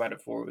didn't talk about it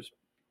before, was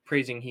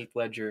praising Heath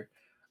Ledger.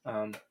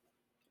 And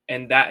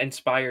and that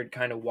inspired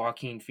kind of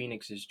Joaquin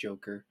Phoenix's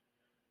Joker.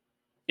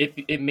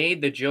 It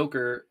made the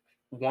Joker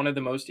one of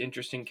the most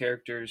interesting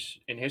characters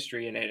in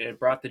history, and it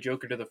brought the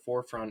Joker to the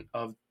forefront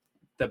of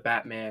the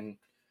Batman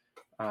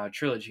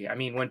trilogy. I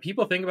mean, when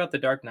people think about the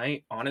Dark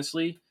Knight,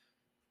 honestly,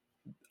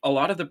 a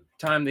lot of the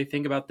time they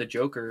think about the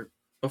Joker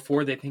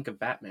before they think of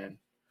Batman,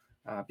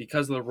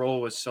 because the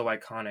role was so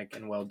iconic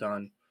and well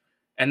done.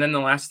 And then the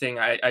last thing,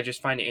 I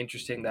just find it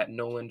interesting that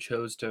Nolan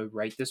chose to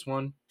write this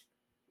one,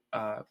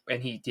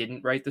 and he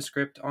didn't write the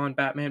script on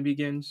Batman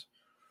Begins.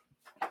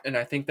 And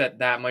I think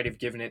that might have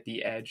given it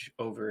the edge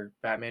over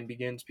Batman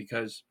Begins,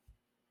 because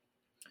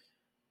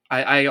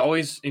I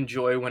always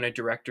enjoy when a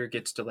director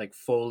gets to like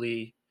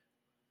fully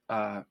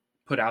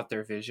put out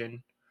their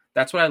vision.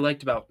 That's what I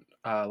liked about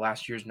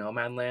last year's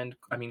Nomadland.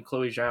 I mean,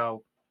 Chloe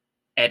Zhao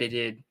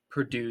edited,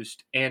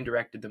 produced, and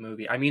directed the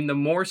movie. I mean, the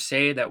more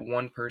say that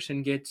one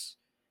person gets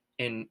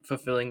in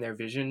fulfilling their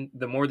vision,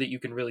 the more that you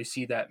can really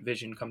see that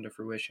vision come to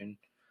fruition.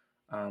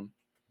 Um,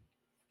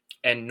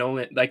 and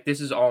Nolan, like,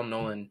 this is all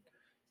Nolan.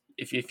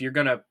 If you're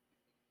gonna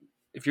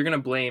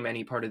blame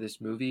any part of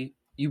this movie,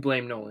 you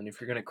blame Nolan. If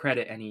you're gonna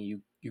credit any,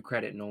 you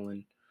credit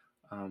Nolan.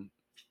 Um,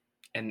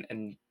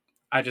 and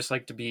I just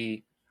like to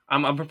be.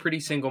 I'm a pretty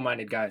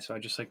single-minded guy, so I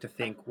just like to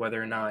think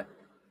whether or not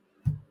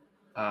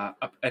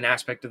an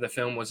aspect of the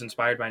film was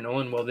inspired by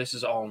Nolan. Well, this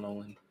is all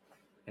Nolan,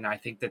 and I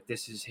think that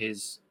this is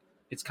his.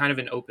 It's kind of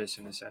an opus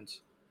in a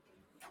sense.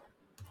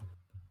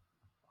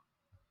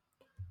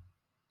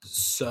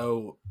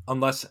 So,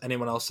 unless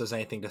anyone else has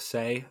anything to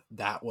say,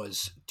 that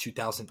was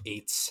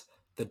 2008's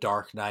The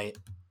Dark Knight.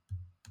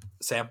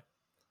 Sam?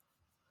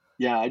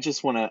 Yeah, I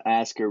just want to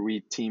ask, are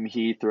we Team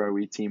Heath or are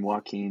we Team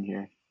Joaquin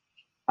here?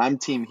 I'm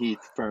Team Heath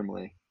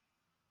firmly.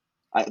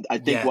 I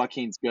think Yeah.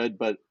 Joaquin's good,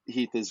 but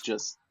Heath is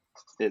just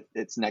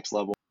it's next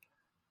level.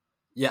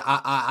 Yeah,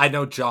 I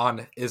know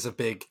John is a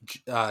big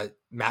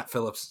Matt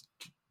Phillips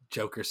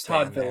Joker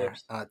stan.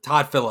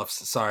 Todd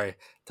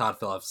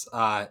Phillips.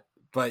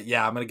 But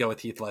yeah, I'm gonna go with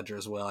Heath Ledger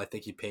as well. I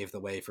think he paved the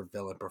way for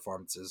villain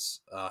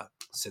performances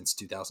since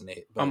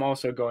 2008. But I'm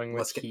also going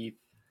with Heath.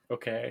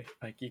 Okay,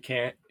 like you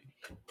can't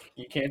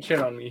shit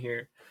on me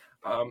here.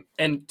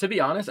 And to be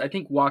honest, I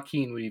think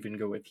Joaquin would even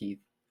go with Heath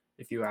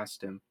if you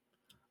asked him.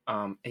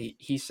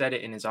 He said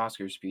it in his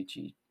Oscar speech.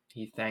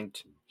 He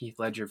thanked Heath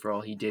Ledger for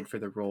all he did for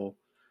the role.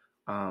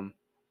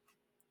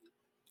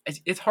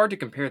 It's hard to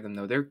compare them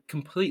though; they're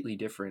completely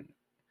different.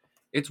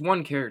 It's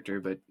one character,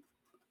 but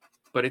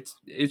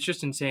it's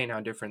just insane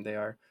how different they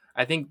are.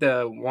 I think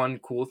the one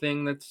cool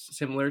thing that's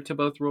similar to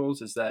both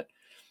roles is that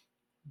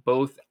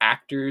both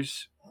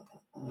actors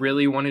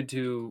really wanted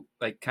to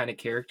like kind of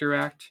character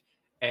act,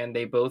 and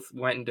they both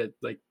went into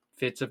like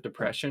fits of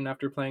depression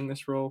after playing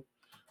this role.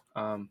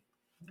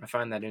 I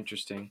find that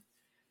interesting.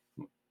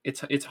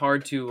 It's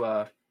hard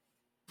to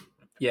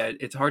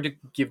it's hard to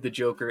give the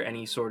Joker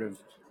any sort of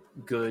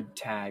good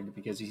tag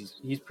because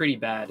he's pretty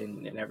bad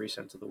in every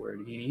sense of the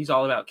word. He's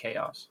all about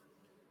chaos.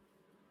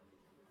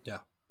 Yeah.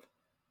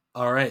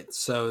 All right,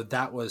 so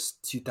that was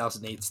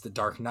 2008's The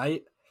Dark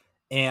Knight,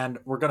 and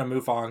we're going to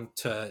move on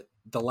to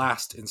the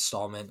last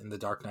installment in the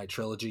Dark Knight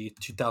trilogy,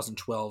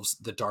 2012's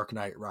The Dark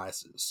Knight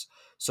Rises.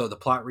 So the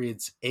plot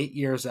reads, 8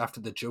 years after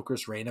the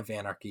Joker's reign of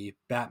anarchy,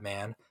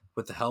 Batman,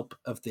 with the help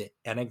of the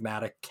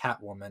enigmatic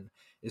Catwoman,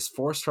 is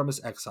forced from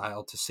his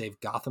exile to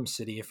save Gotham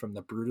City from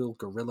the brutal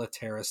guerrilla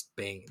terrorist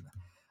Bane.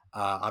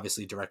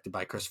 Obviously directed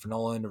by Christopher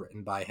Nolan,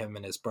 written by him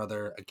and his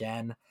brother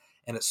again,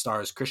 and it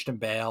stars Christian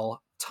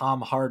Bale,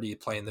 Tom Hardy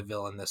playing the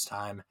villain this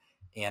time,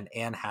 and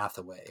Anne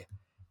Hathaway.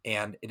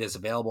 And it is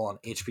available on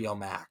HBO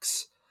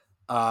Max.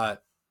 Hard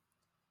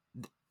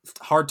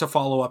to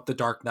follow up The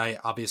Dark Knight,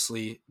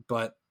 obviously,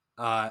 but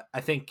I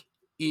think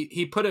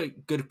he put a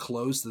good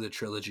close to the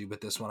trilogy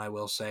with this one, I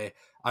will say.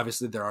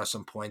 Obviously, there are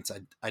some points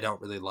I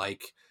don't really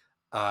like,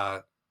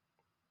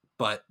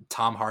 but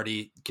Tom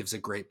Hardy gives a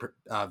great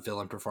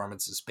villain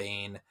performance as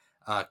Bane.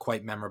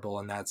 Quite memorable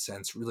in that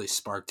sense. Really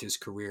sparked his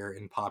career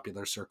in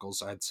popular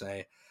circles, I'd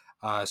say.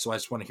 So I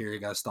just want to hear you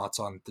guys' thoughts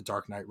on The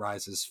Dark Knight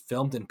Rises,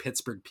 filmed in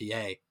Pittsburgh,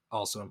 PA.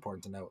 Also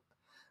important to note.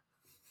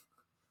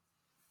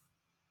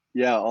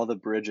 Yeah, all the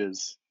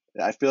bridges.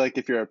 I feel like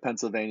if you're a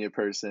Pennsylvania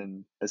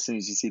person, as soon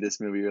as you see this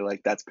movie, you're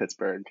like, that's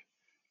Pittsburgh,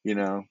 you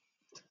know?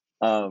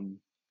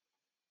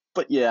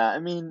 But yeah, I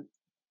mean,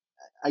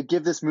 I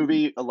give this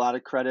movie a lot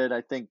of credit.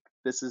 I think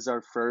this is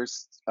our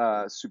first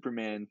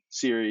Superman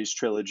series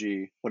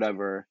trilogy,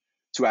 whatever,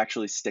 to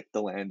actually stick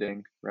the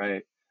landing,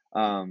 right?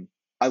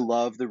 I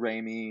love the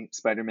Raimi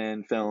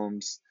Spider-Man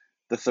films.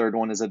 The third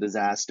one is a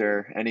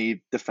disaster.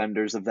 Any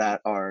defenders of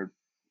that are,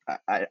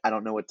 I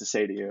don't know what to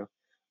say to you.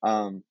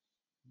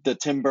 The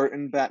Tim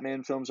Burton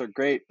Batman films are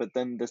great, but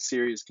then the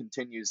series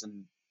continues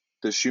and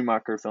the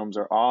Schumacher films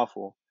are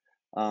awful.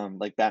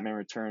 Like Batman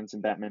Returns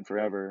and Batman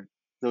Forever.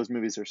 Those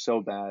movies are so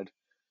bad.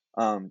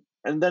 And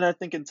then I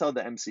think until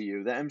the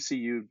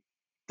MCU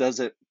does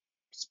it,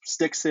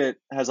 sticks it,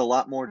 has a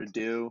lot more to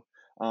do,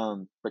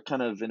 but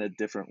kind of in a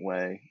different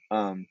way.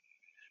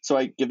 So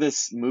I give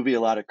this movie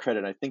a lot of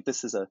credit. I think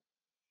this is a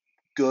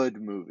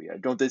good movie. I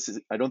don't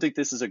think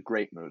this is a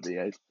great movie.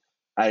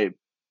 I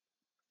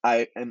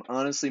I am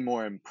honestly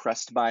more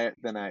impressed by it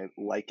than I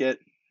like it.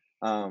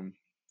 Um,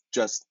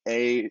 just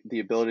A, the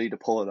ability to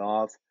pull it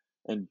off,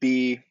 and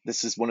B,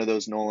 this is one of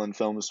those Nolan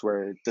films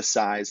where the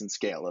size and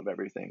scale of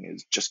everything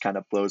is just kind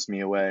of blows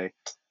me away.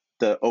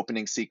 The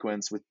opening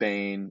sequence with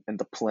Bane and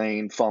the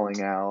plane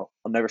falling out,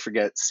 I'll never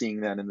forget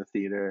seeing that in the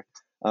theater.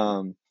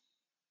 Um,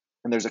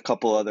 and there's a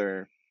couple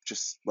other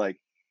just like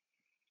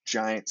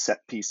giant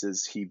set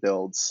pieces he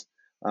builds,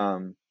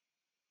 um,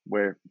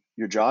 where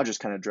your jaw just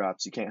kind of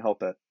drops. You can't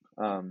help it.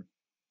 Um,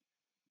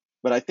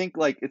 but I think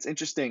like it's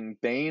interesting.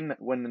 Bane,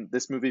 when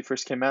this movie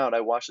first came out,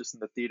 I watched this in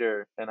the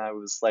theater and I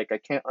was like, I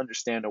can't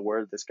understand a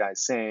word this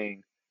guy's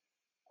saying.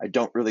 I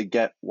don't really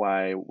get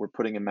why we're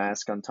putting a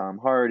mask on Tom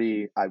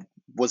Hardy.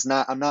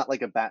 I'm not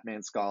like a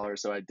Batman scholar,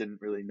 so I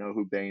didn't really know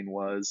who Bane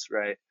was,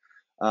 right?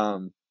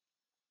 Um,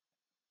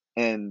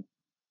 and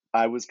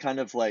I was kind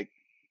of like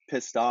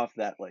pissed off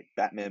that like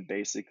Batman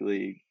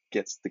basically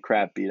gets the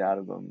crap beat out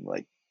of him,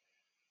 like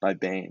by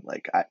Bane.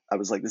 Like I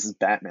was like, this is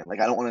Batman. Like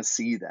I don't want to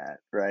see that,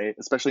 right?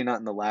 Especially not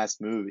in the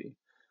last movie.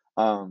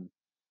 Um,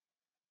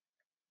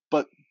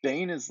 but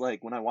Bane is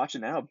like when I watch it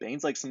now,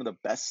 Bane's like some of the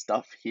best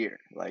stuff here.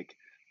 Like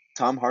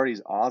Tom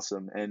Hardy's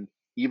awesome, and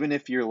even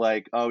if you're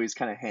like, oh, he's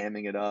kind of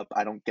hamming it up,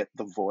 I don't get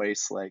the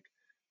voice. Like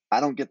I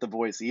don't get the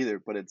voice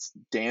either, but it's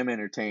damn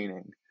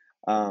entertaining.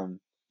 Um,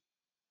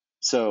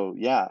 so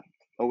yeah,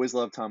 always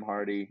love Tom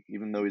Hardy,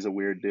 even though he's a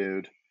weird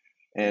dude.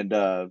 And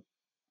I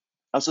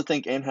also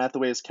think Anne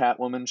Hathaway as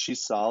Catwoman,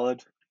 she's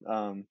solid.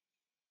 Um,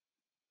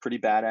 Pretty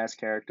badass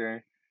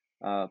character.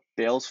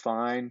 Bale's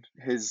fine.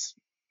 His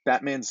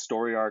Batman's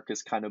story arc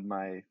is kind of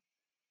my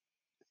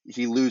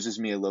he loses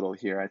me a little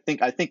here. I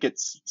think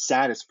it's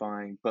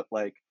satisfying, but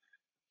like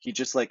he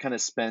just like kind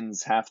of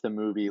spends half the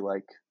movie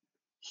like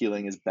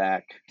healing his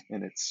back,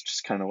 and it's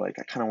just kind of like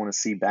I kind of want to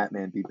see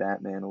Batman be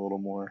Batman a little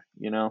more,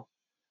 you know.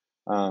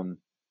 Um,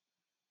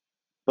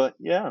 but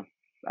yeah,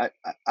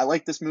 I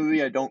like this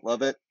movie. I don't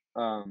love it,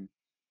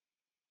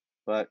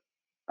 but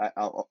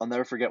I'll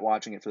never forget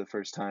watching it for the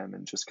first time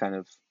and just kind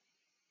of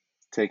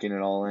taking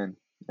it all in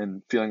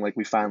and feeling like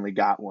we finally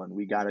got one.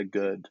 We got a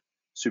good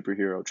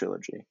superhero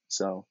trilogy.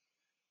 So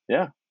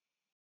yeah.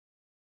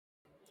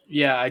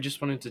 Yeah, I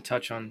just wanted to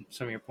touch on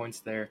some of your points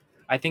there.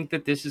 I think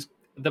that this is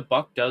the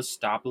buck does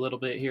stop a little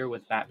bit here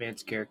with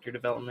Batman's character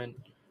development,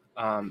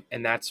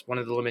 and that's one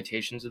of the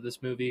limitations of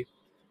this movie.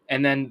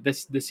 And then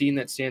the scene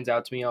that stands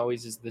out to me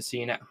always is the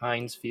scene at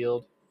Heinz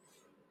Field,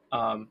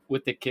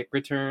 with the kick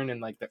return and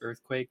like the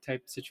earthquake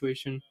type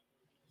situation.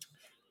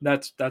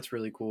 That's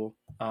really cool.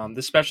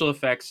 The special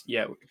effects,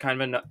 yeah,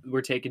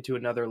 we're taken to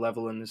another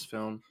level in this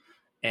film,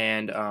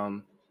 and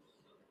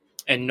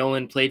and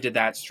Nolan played to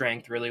that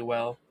strength really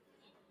well.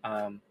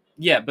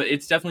 Yeah, but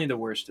it's definitely the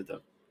worst of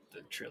the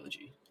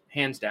trilogy,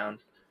 hands down.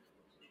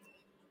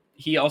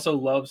 He also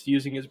loves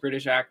using his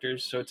British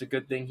actors, so it's a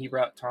good thing he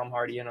brought Tom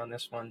Hardy in on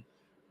this one.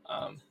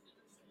 Um,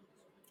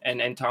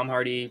 and Tom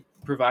Hardy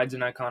provides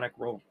an iconic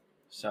role.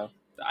 So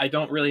I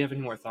don't really have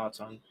any more thoughts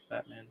on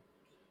Batman.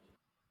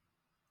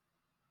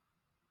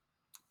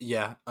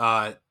 Yeah,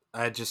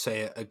 I'd just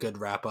say a good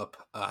wrap up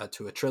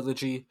to a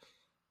trilogy.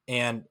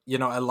 And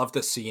I love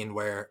the scene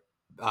where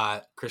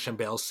Christian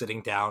Bale's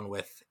sitting down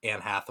with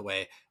Anne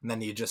Hathaway, and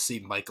then you just see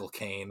Michael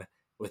Caine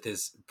with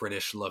his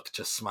British look,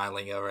 just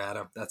smiling over at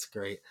him. That's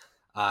great.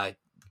 Uh,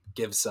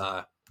 gives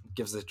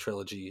gives the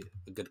trilogy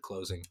a good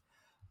closing.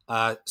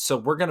 So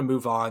we're gonna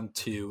move on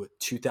to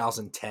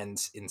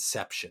 2010's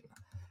Inception,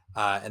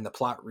 and the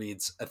plot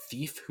reads: A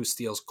thief who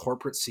steals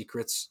corporate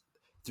secrets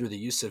through the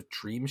use of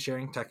dream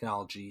sharing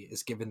technology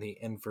is given the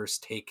inverse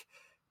take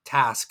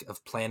task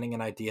of planning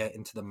an idea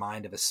into the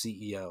mind of a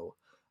CEO.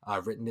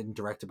 Written and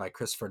directed by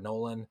Christopher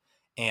Nolan.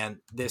 And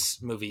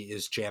this movie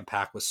is jam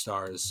packed with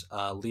stars: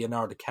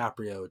 Leonardo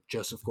DiCaprio,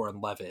 Joseph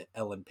Gordon Levitt,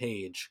 Ellen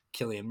Page,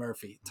 Cillian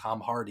Murphy, Tom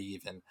Hardy,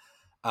 even.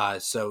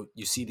 So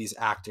you see these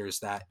actors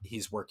that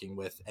he's working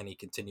with and he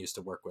continues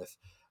to work with.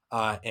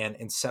 And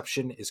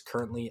Inception is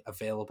currently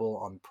available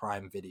on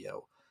Prime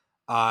Video.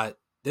 Uh,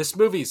 this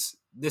movie's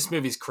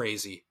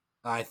crazy.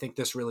 I think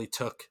this really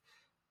took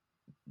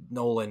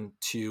Nolan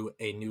to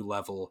a new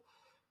level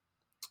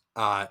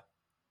uh,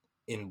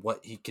 in what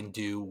he can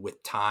do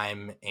with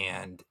time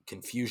and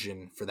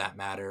confusion, for that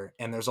matter.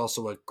 And there's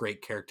also a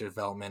great character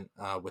development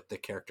with the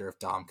character of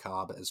Dom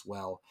Cobb as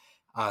well.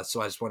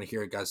 So I just want to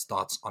hear you guys'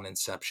 thoughts on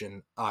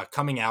Inception.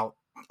 Coming out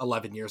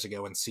 11 years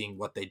ago and seeing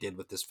what they did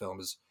with this film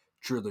is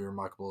truly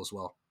remarkable as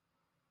well.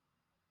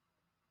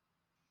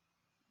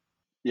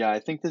 Yeah, I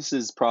think this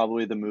is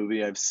probably the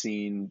movie I've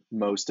seen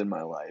most in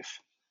my life.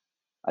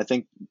 I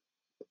think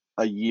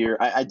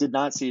I did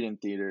not see it in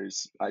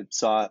theaters. I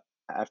saw it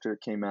after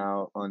it came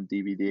out on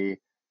DVD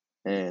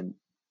and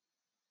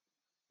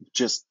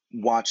just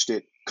watched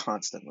it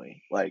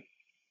constantly. Like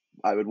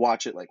I would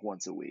watch it like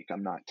once a week.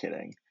 I'm not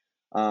kidding.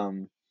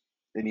 Um,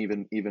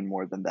 and even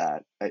more than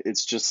that.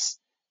 It's just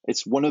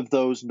it's one of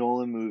those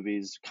Nolan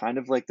movies, kind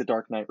of like The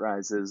Dark Knight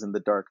Rises and The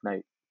Dark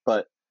Knight,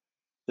 but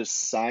the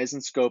size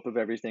and scope of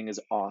everything is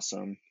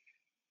awesome.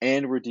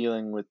 and we're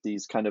dealing with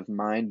these kind of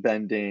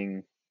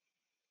mind-bending,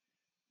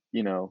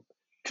 you know,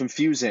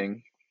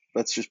 confusing,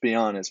 let's just be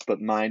honest,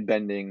 but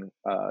mind-bending,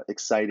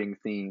 exciting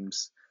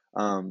themes,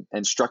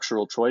 and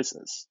structural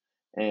choices.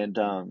 And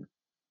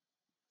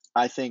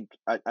I think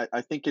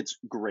it's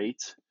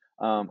great.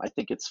 I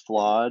think it's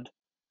flawed.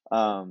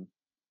 Um,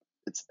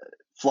 it's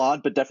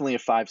flawed, but definitely a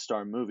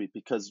five-star movie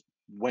because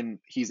when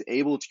he's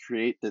able to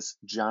create this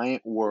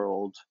giant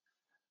world,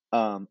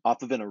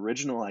 off of an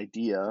original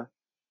idea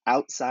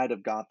outside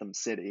of Gotham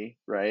City,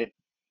 right?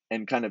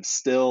 And kind of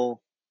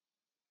still,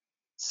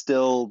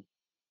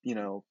 you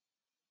know,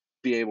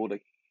 be able to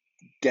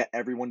get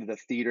everyone to the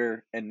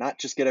theater, and not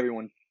just get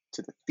everyone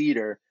to the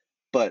theater,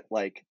 but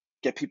like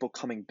get people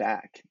coming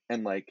back,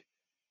 and like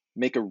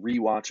make a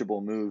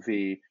rewatchable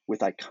movie with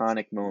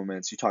iconic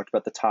moments. You talked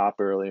about the top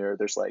earlier.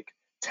 There's like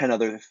 10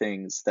 other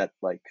things that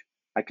like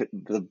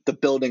the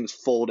buildings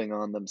folding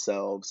on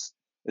themselves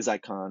is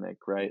iconic,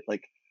 right?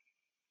 Like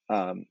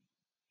um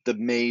the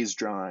maze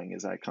drawing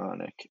is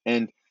iconic.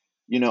 And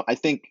I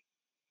think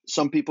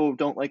some people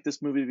don't like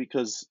this movie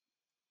because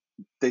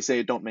they say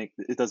it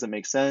doesn't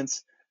make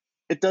sense.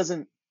 It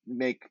doesn't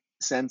make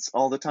sense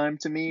all the time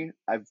to me.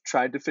 I've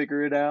tried to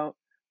figure it out.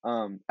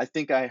 I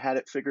think I had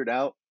it figured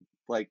out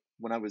like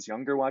when I was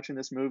younger watching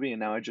this movie,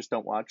 and now I just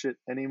don't watch it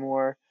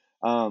anymore.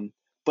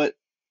 But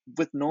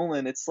with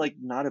Nolan, it's like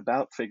not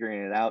about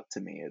figuring it out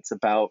to me. It's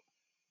about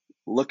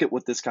look at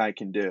what this guy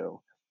can do.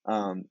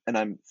 And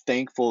I'm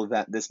thankful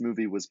that this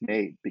movie was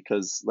made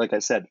because, like I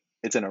said,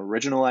 it's an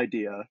original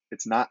idea.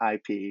 It's not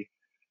IP,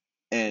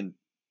 and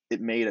it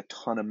made a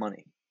ton of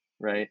money,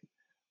 right?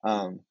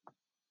 Um,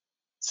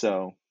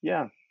 so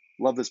yeah,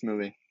 love this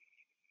movie.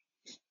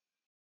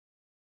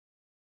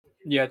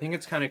 Yeah, I think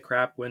it's kind of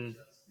crap when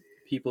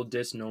people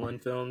diss Nolan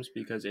films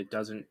because it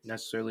doesn't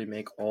necessarily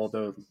make all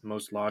the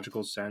most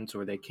logical sense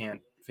or they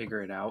can't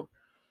figure it out.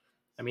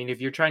 I mean, if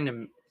you're trying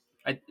to,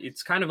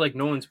 it's kind of like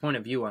Nolan's point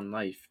of view on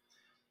life.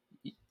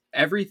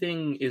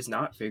 Everything is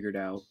not figured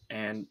out,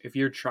 and if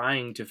you're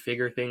trying to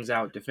figure things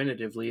out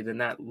definitively, then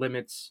that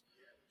limits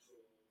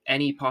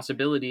any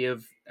possibility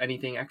of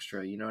anything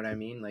extra. You know what I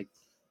mean? Like,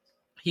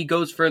 he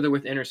goes further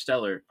with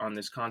Interstellar on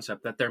this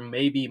concept that there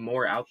may be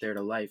more out there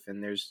to life,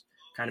 and there's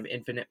kind of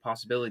infinite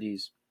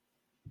possibilities.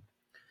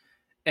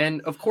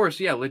 And of course,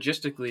 yeah,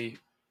 logistically,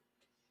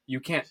 you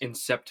can't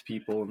incept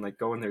people and like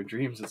go in their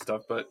dreams and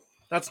stuff, but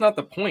that's not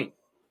the point.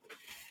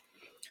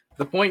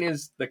 The point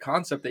is the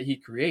concept that he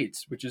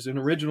creates, which is an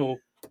original,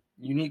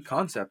 unique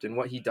concept, and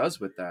what he does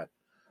with that.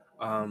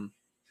 Um,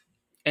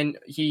 and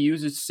he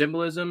uses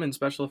symbolism and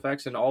special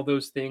effects and all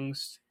those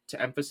things to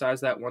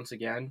emphasize that once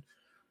again.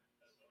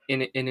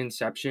 In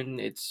Inception,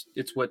 it's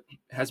what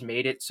has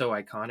made it so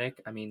iconic.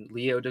 I mean,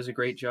 Leo does a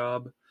great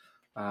job.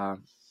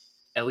 Um,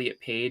 Elliot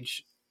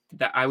Page,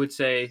 that I would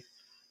say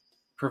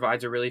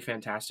provides a really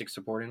fantastic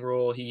supporting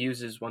role. He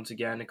uses once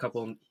again a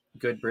couple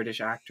good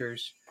British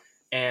actors,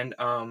 and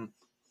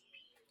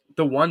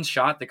the one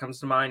shot that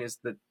comes to mind is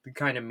the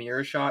kind of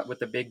mirror shot with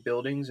the big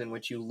buildings in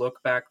which you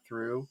look back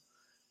through,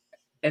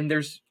 and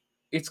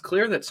it's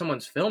clear that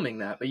someone's filming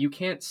that, but you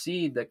can't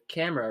see the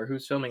camera or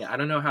who's filming it. I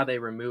don't know how they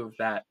remove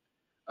that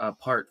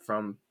part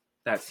from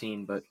that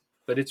scene, but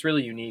it's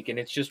really unique, and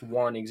it's just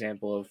one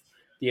example of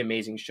the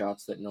amazing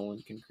shots that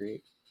Nolan can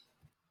create.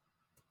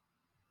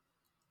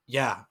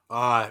 Yeah,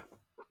 I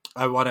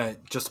want to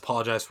just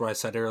apologize for what I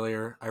said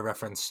earlier. I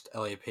referenced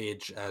Elliot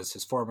Page as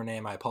his former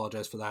name. I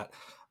apologize for that.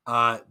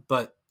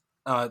 But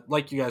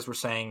like you guys were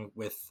saying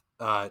with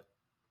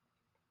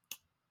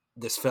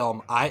this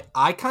film,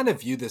 I kind of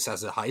view this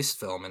as a heist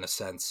film in a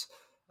sense.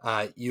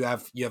 You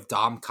have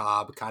Dom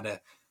Cobb kind of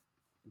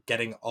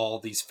getting all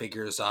these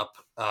figures up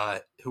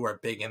who are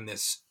big in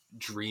this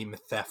dream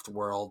theft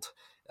world,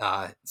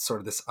 sort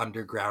of this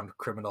underground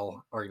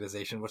criminal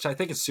organization, which I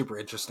think is super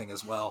interesting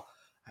as well.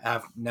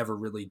 I've never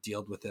really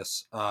dealt with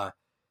this.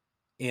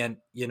 And,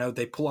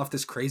 they pull off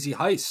this crazy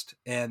heist.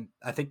 And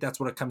I think that's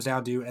what it comes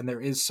down to. And there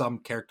is some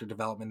character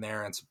development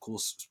there and some cool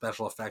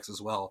special effects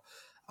as well.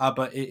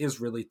 But it is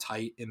really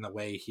tight in the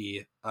way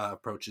he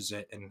approaches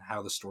it and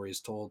how the story is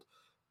told,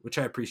 which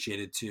I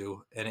appreciated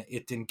too. And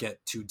it didn't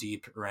get too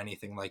deep or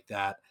anything like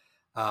that.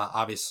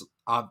 Obviously,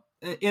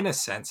 in a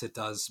sense, it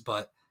does,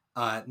 but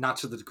not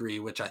to the degree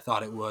which I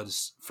thought it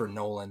was for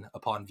Nolan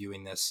upon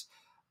viewing this.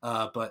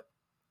 But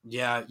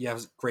yeah, you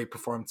have great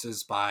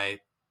performances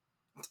by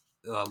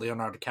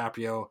Leonardo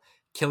DiCaprio.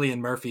 Cillian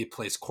Murphy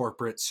plays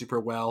corporate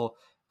super well.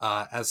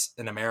 As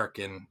an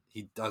American,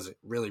 he does it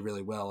really,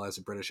 really well. As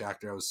a British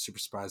actor, I was super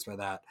surprised by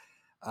that.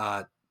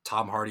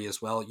 Tom Hardy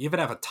as well. You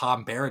even have a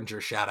Tom Berenger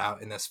shout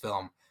out in this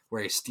film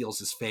where he steals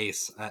his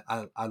face.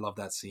 I love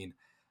that scene.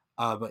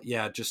 But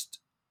yeah, just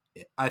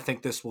I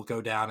think this will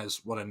go down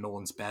as one of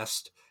Nolan's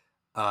best,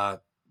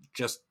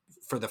 just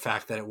for the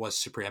fact that it was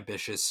super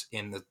ambitious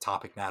in the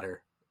topic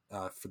matter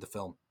for the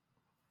film.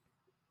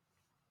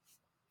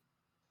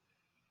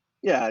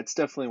 Yeah, it's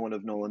definitely one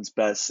of Nolan's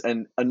best,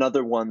 and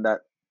another one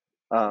that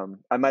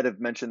I might have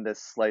mentioned this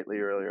slightly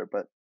earlier,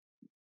 but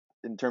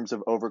in terms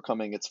of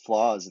overcoming its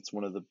flaws, it's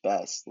one of the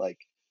best. Like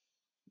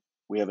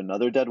we have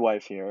another dead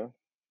wife here,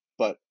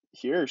 but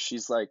here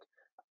she's like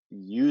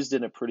used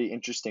in a pretty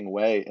interesting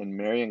way. And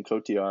Marion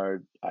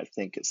Cotillard, I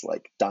think, is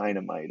like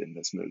dynamite in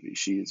this movie.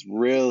 She's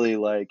really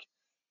like,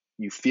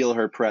 you feel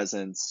her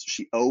presence.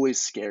 She always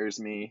scares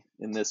me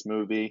in this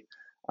movie.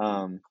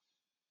 Um,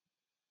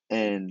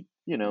 and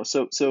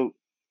so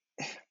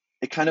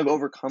it kind of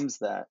overcomes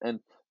that. And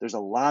there's a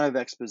lot of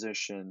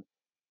exposition.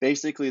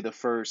 Basically, the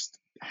first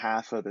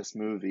half of this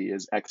movie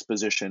is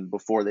exposition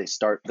before they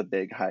start the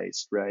big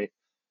heist, right?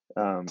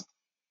 Um,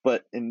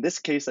 but in this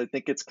case, I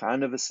think it's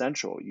kind of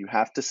essential. You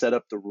have to set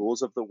up the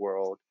rules of the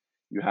world.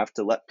 You have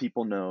to let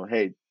people know,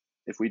 hey,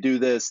 if we do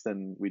this,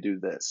 then we do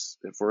this.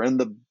 If we're in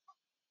the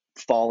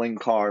falling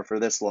car for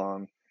this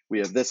long, we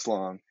have this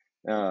long.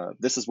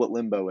 This is what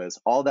limbo is.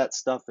 All that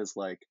stuff is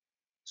like,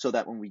 so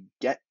that when we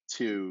get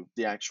to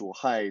the actual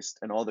heist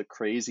and all the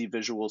crazy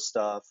visual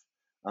stuff,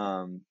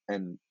 and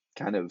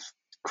kind of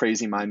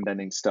crazy mind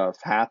bending stuff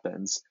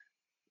happens,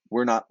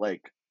 we're not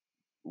like,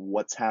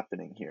 what's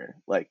happening here?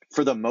 Like,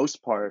 for the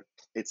most part,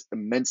 it's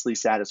immensely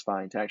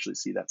satisfying to actually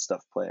see that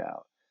stuff play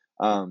out.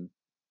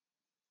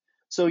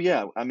 So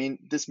yeah, I mean,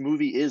 this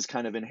movie is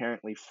kind of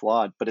inherently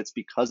flawed, but it's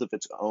because of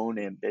its own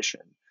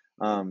ambition.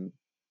 Um,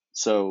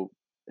 so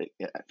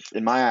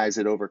in my eyes,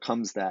 it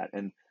overcomes that.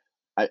 And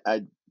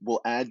I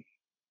will add,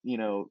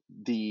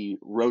 the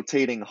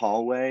rotating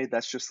hallway.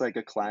 That's just like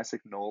a classic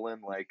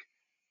Nolan. Like,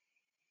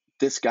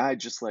 this guy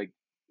just like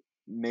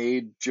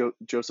made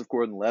Joseph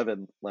Gordon-Levitt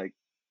like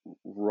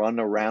run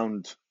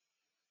around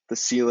the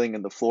ceiling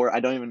and the floor. I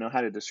don't even know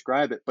how to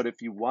describe it, but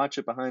if you watch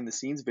a behind the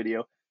scenes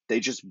video,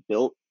 they just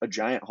built a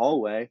giant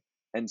hallway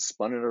and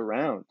spun it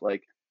around.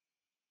 Like,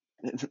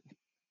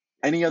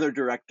 any other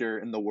director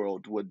in the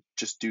world would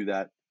just do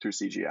that through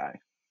CGI.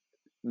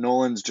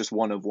 Nolan's just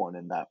one of one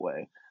in that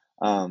way.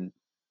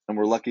 And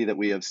we're lucky that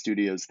we have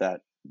studios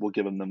that will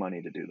give him the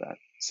money to do that.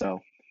 So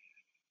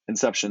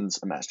Inception's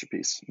a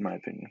masterpiece, in my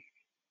opinion.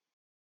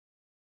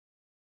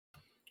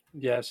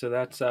 Yeah, so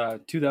that's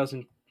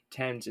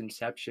 2010's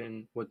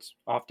Inception, what's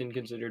often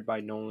considered by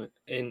Nolan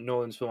in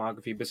Nolan's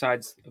filmography,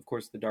 besides, of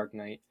course, The Dark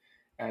Knight,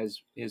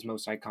 as his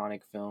most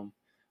iconic film.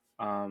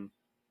 Um,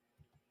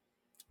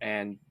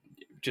 and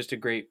just a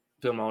great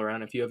film all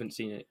around. If you haven't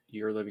seen it,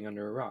 you're living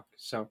under a rock.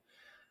 So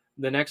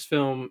the next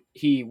film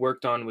he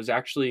worked on was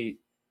actually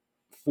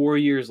 4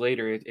 years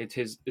later.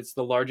 It's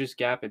the largest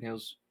gap in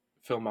his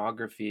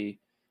filmography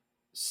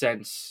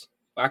since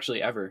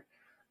actually ever,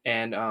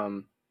 and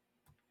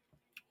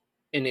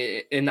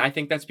and I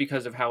think that's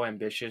because of how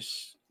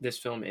ambitious this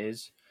film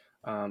is.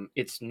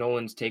 It's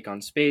Nolan's take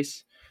on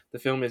space. The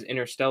film is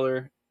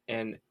interstellar,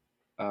 and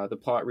the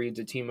plot reads: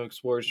 a team of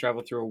explorers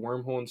travel through a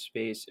wormhole in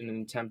space in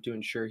an attempt to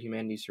ensure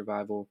humanity's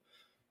survival.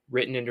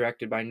 Written and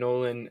directed by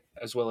Nolan,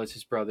 as well as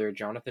his brother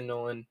Jonathan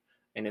Nolan,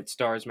 and it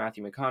stars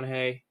Matthew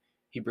McConaughey.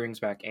 He brings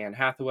back Anne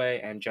Hathaway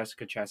and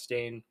Jessica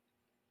Chastain,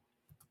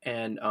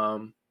 and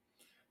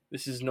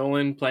this is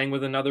Nolan playing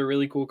with another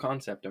really cool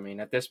concept. I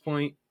mean, at this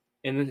point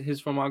in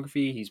his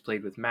filmography, he's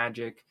played with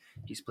magic,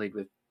 he's played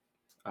with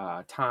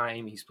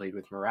time, he's played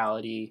with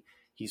morality,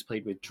 he's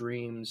played with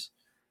dreams.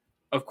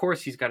 Of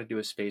course, he's got to do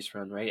a space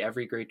run, right?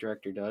 Every great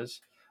director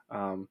does.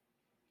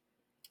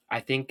 I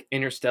think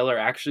Interstellar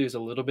actually is a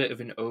little bit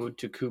of an ode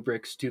to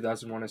Kubrick's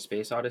 2001: A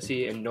Space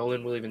Odyssey, and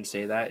Nolan will even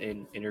say that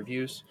in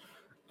interviews.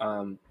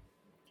 Um,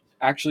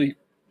 Actually,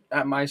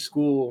 at my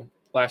school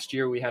last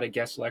year, we had a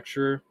guest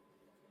lecturer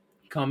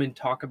come and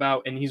talk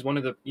about, and he's one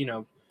of the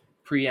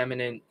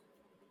preeminent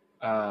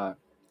uh,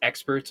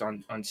 experts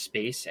on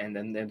space and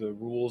then the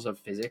rules of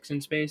physics in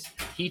space.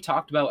 He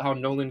talked about how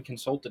Nolan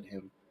consulted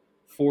him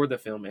for the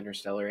film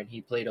Interstellar, and he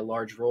played a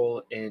large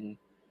role in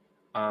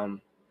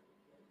um,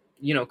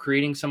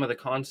 creating some of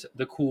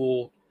the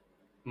cool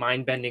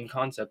mind-bending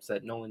concepts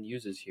that Nolan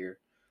uses here.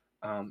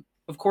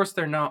 Of course,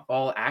 they're not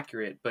all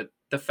accurate, but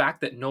the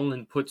fact that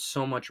Nolan puts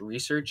so much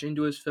research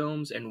into his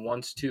films and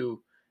wants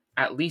to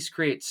at least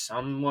create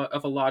somewhat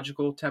of a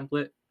logical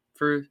template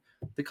for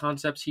the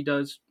concepts he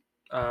does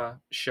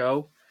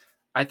show,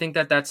 I think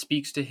that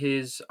speaks to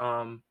his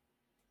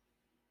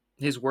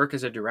work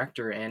as a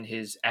director and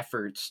his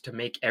efforts to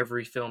make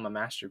every film a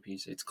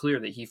masterpiece. It's clear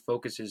that he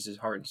focuses his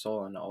heart and soul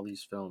on all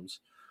these films.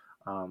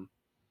 Um,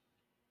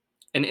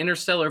 and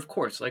Interstellar, of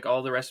course, like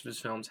all the rest of his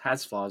films,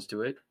 has flaws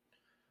to it,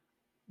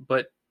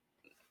 but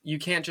you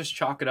can't just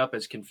chalk it up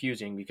as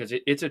confusing because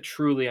it's a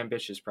truly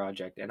ambitious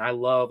project. And I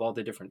love all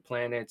the different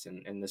planets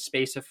and the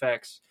space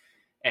effects.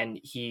 And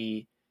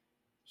he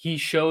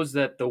shows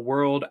that the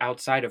world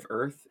outside of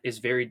Earth is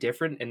very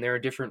different and there are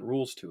different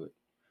rules to it.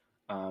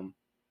 Um,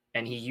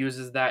 and he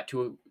uses that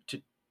to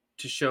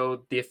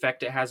show the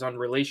effect it has on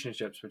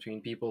relationships between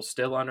people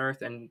still on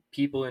Earth and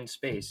people in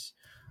space.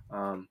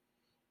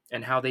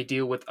 And how they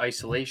deal with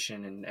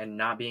isolation and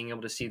not being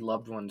able to see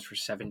loved ones for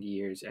 70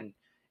 years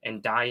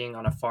and dying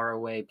on a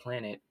faraway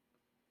planet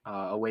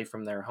away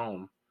from their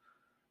home.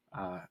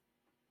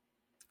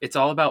 It's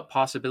all about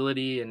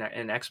possibility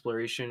and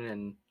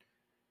exploration,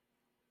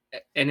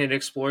 and it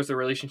explores the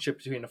relationship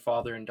between a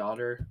father and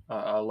daughter,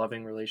 a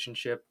loving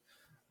relationship.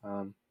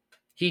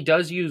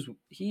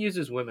 he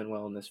uses women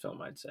well in this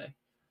film, I'd say.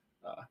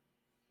 Uh,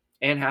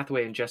 Anne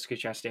Hathaway and Jessica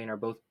Chastain are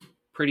both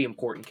pretty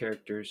important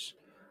characters,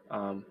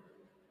 um,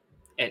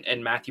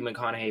 and Matthew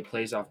McConaughey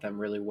plays off them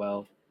really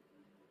well.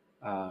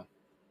 Uh,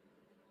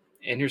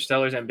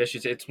 Interstellar's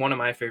ambitious. It's one of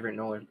my favorite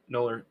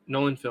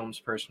Nolan films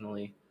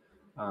personally.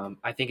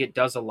 I think it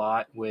does a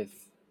lot with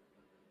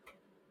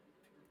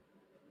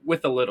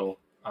a little,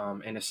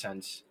 in a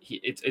sense.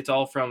 It's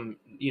all from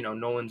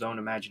Nolan's own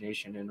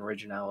imagination and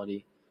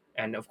originality,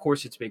 and of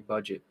course it's big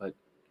budget, but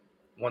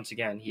once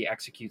again he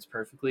executes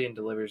perfectly and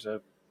delivers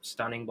a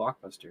stunning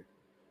blockbuster.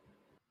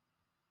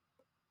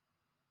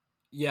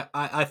 Yeah,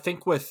 I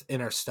think with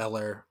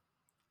Interstellar,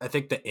 I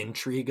think the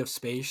intrigue of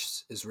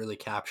space is really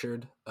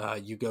captured.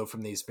 You go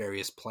from these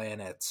various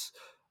planets,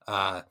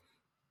 uh,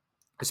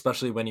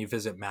 especially when you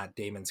visit Matt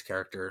Damon's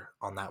character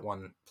on that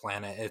one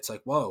planet. It's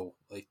like, whoa,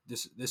 like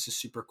this is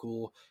super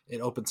cool.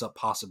 It opens up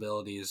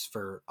possibilities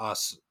for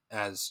us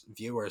as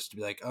viewers to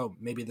be like, oh,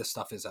 maybe this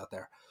stuff is out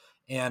there.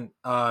 And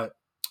I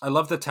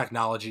love the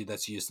technology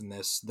that's used in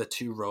this. The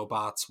two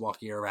robots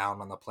walking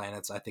around on the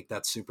planets, I think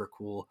that's super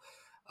cool.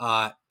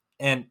 Uh,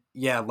 and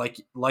yeah,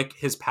 like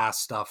his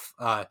past stuff,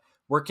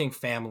 working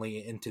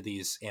family into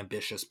these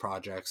ambitious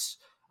projects,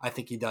 I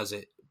think he does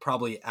it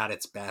probably at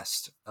its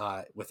best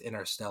with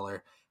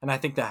Interstellar, and I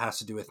think that has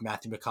to do with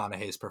Matthew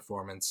McConaughey's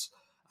performance.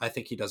 I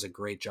think he does a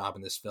great job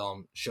in this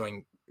film,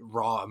 showing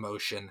raw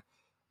emotion,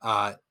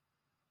 uh,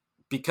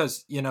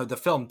 because the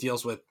film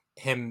deals with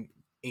him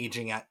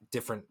aging at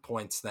different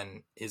points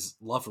than his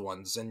loved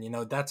ones, and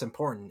that's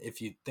important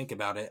if you think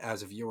about it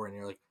as a viewer, and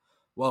you're like,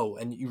 whoa,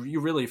 and you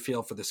really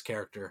feel for this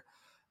character.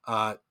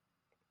 Uh,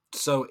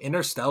 so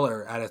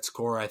Interstellar at its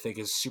core, I think,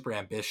 is super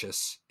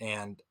ambitious,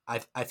 and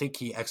I think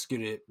he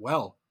executed it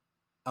well.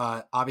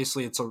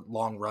 Obviously, it's a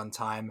long run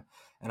time,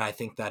 and I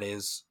think that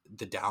is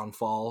the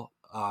downfall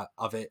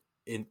of it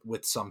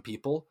with some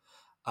people.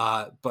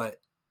 But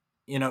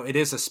it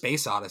is a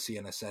space odyssey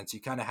in a sense. You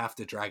kind of have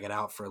to drag it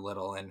out for a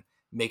little and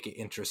make it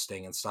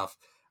interesting and stuff.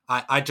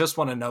 I just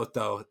want to note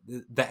though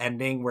the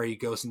ending where he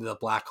goes into the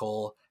black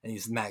hole and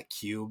he's in that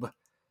cube.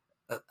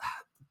 Uh,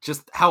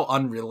 just how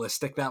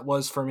unrealistic that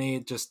was for me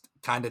just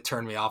kind of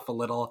turned me off a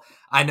little.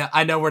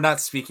 I know we're not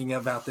speaking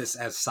about this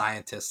as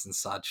scientists and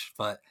such,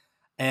 but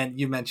and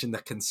you mentioned the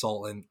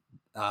consultant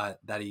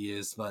that he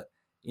used, but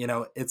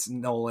it's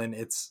Nolan.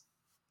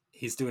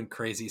 He's doing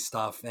crazy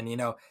stuff, and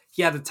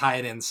he had to tie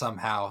it in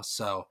somehow.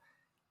 So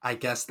I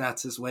guess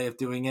that's his way of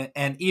doing it.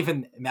 And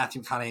even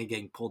Matthew McConaughey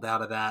getting pulled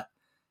out of that,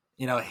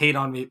 hate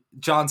on me.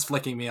 John's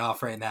flicking me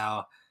off right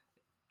now.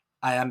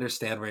 I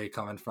understand where you're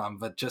coming from,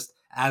 but just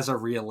as a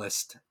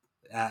realist,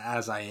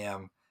 as I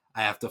am,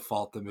 I have to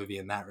fault the movie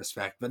in that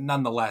respect. But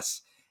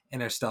nonetheless,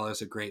 Interstellar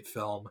is a great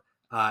film.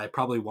 I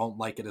probably won't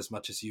like it as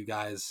much as you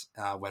guys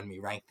when we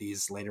rank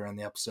these later in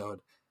the episode,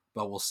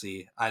 but we'll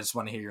see. I just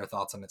want to hear your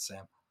thoughts on it,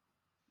 Sam.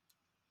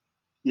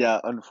 Yeah,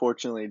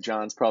 unfortunately,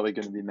 John's probably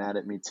going to be mad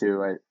at me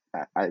too.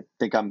 I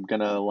think I'm going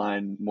to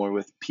align more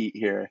with Pete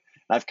here.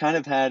 I've kind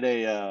of had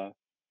a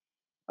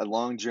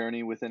long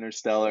journey with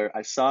Interstellar.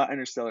 I saw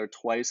Interstellar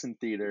twice in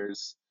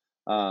theaters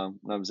when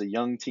I was a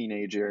young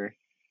teenager,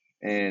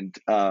 and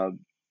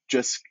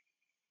just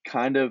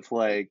kind of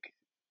like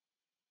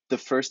the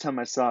first time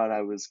I saw it,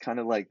 I was kind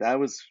of like I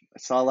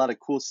saw a lot of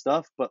cool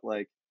stuff, but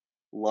like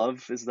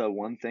love is the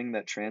one thing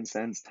that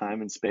transcends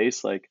time and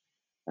space. Like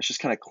that's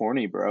just kind of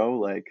corny, bro.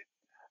 Like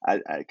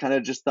I kind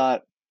of just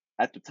thought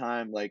at the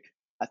time, like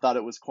I thought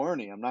it was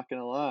corny. I'm not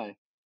gonna lie.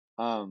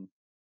 Um,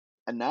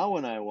 and now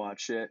when I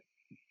watch it,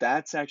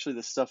 that's actually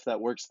the stuff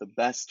that works the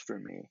best for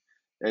me.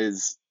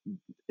 Is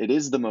it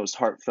is the most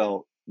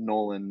heartfelt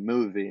Nolan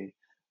movie.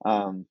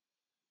 Um,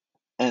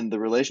 and the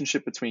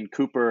relationship between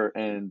Cooper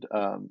and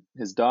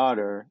his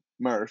daughter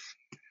Murph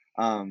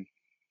um,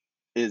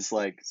 is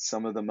like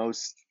some of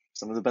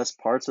the best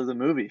parts of the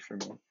movie for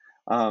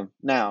me.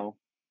 Now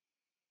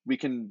we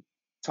can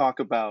talk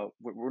about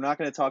we're not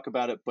going to talk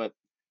about it, but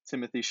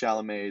Timothy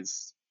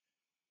Chalamet's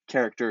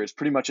character is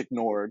pretty much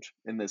ignored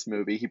in this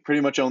movie. He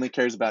pretty much only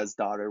cares about his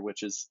daughter,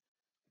 which is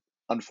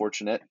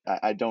unfortunate.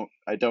 I don't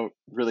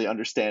really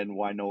understand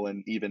why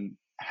Nolan even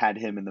had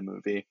him in the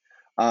movie.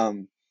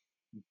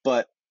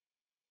 But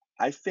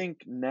I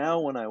think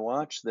now when I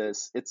watch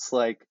this, it's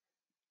like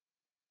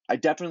I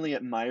definitely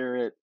admire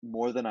it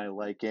more than I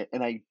like it,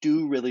 and I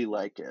do really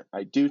like it.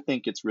 I do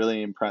think it's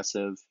really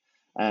impressive,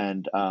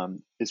 and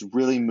it's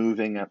really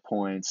moving at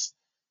points.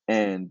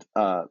 And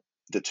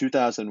the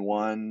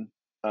 2001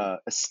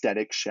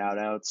 aesthetic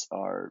shoutouts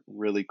are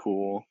really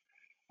cool.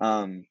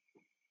 Um,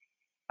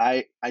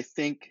 I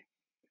think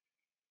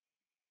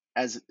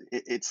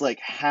it's like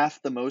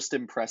half the most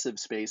impressive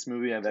space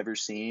movie I've ever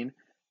seen,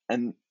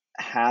 and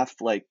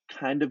half like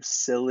kind of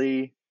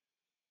silly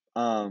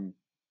um,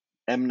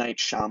 M Night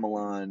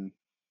Shyamalan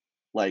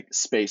like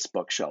space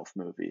bookshelf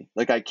movie.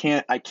 Like I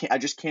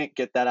just can't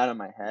get that out of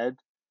my head.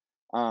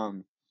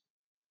 Um,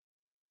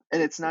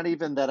 and it's not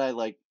even that I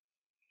like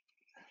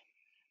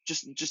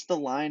just the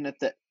line at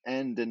the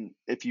end. And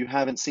if you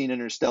haven't seen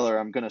Interstellar,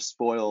 I'm gonna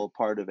spoil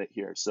part of it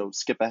here, so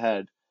skip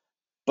ahead.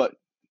 But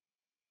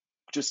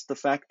just the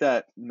fact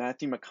that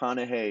Matthew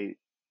McConaughey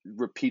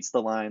repeats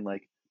the line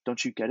like,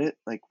 "Don't you get it?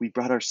 Like we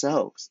brought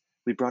ourselves.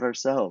 We brought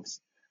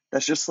ourselves."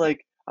 That's just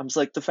like I'm just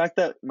like the fact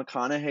that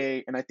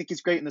McConaughey, and I think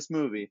he's great in this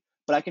movie,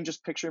 but I can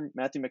just picture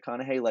Matthew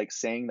McConaughey like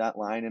saying that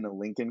line in a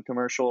Lincoln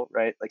commercial,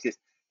 right? Like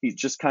he's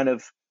just kind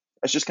of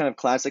it's just kind of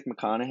classic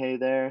McConaughey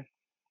there.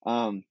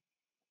 Um,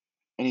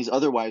 and he's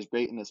otherwise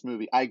great in this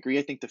movie. I agree.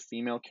 I think the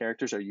female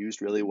characters are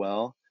used really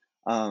well.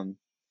 Um,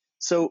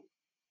 so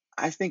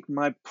I think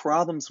my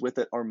problems with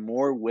it are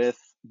more with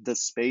the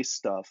space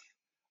stuff,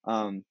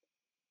 um,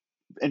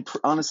 and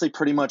honestly,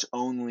 pretty much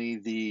only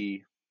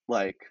the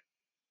like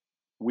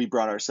we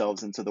brought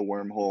ourselves into the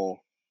wormhole.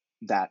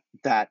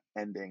 That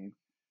ending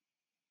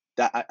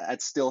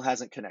that still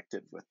hasn't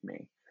connected with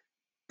me.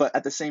 But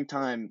at the same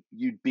time,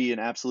 you'd be an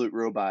absolute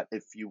robot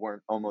if you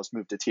weren't almost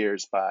moved to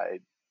tears by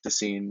the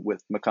scene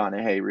with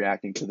McConaughey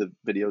reacting to the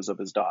videos of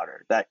his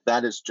daughter.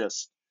 That is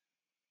just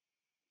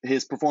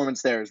his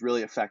performance there is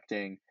really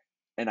affecting,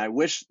 and I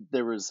wish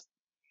there was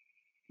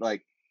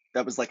like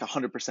that was like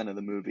 100% of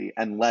the movie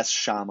and less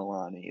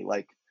Shyamalan-y.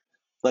 Like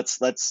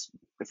let's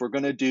if we're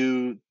gonna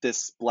do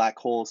this black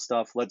hole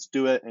stuff, let's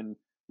do it and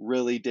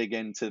really dig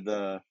into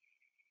the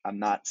I'm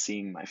not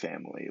seeing my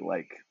family.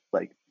 Like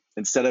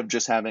instead of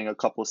just having a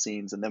couple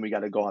scenes and then we got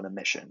to go on a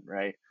mission,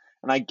 right?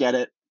 And I get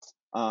it.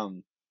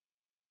 Um,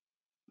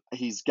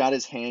 he's got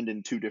his hand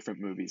in two different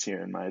movies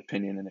here, in my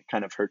opinion, and it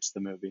kind of hurts the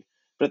movie.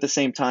 But at the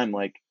same time,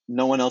 like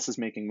no one else is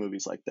making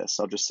movies like this.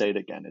 I'll just say it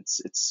again.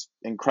 It's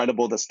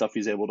incredible the stuff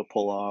he's able to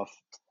pull off.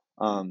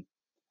 Um,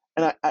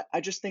 and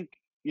I just think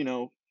you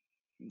know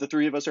the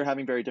three of us are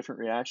having very different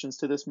reactions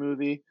to this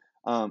movie.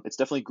 It's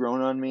definitely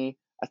grown on me.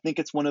 I think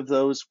it's one of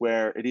those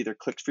where it either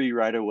clicks for you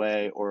right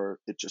away or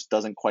it just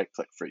doesn't quite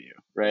click for you,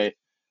 right?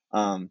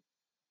 Um,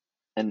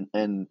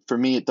 and for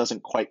me, it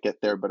doesn't quite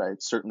get there, but I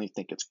certainly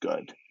think it's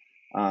good.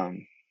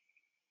 Um,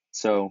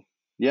 so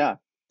yeah,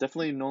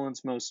 definitely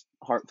Nolan's most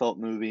heartfelt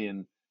movie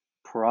and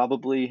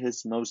probably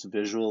his most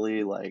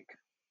visually like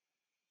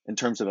in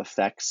terms of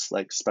effects,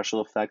 like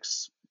special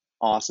effects,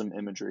 awesome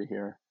imagery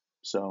here.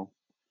 So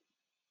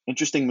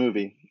interesting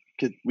movie.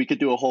 We could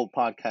do a whole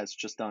podcast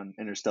just on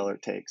Interstellar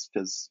takes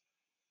because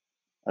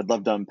I'd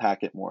love to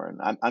unpack it more,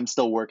 and I'm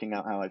still working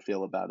out how I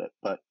feel about it.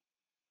 But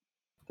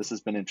this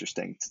has been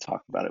interesting to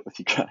talk about it with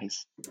you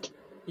guys.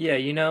 Yeah,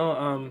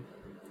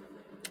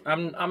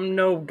 I'm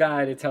no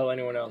guy to tell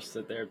anyone else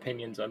that their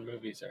opinions on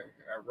movies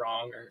are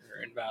wrong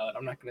or invalid.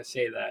 I'm not going to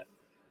say that.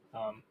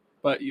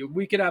 But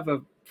we could have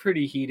a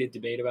pretty heated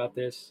debate about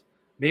this.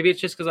 Maybe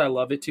it's just because I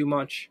love it too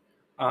much.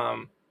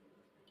 Um,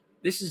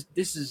 this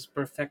is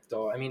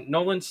perfecto. I mean,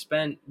 Nolan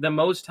spent the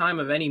most time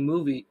of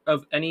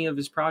any of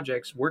his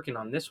projects working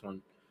on this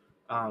one.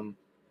 Um,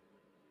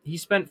 he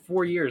spent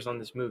 4 years on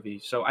this movie,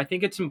 so I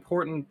think it's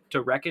important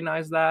to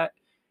recognize that.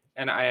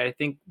 And I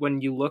think when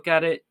you look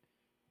at it,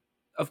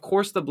 of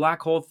course, the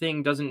black hole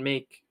thing doesn't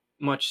make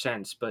much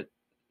sense, but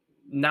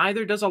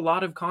neither does a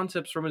lot of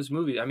concepts from his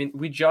movie. I mean,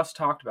 we just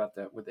talked about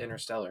that with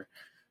Interstellar,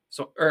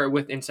 or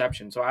with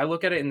Inception. So I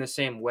look at it in the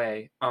same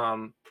way.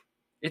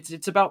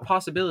 It's about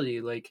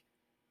possibility. Like,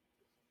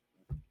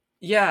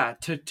 yeah,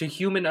 to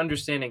human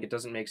understanding, it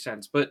doesn't make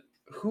sense, but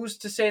who's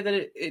to say that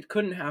it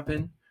couldn't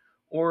happen?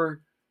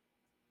 Or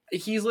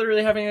he's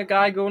literally having a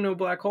guy go into a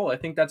black hole. I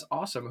think that's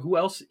awesome. Who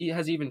else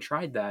has even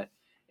tried that?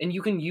 And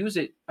you can use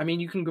it. I mean,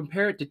 you can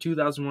compare it to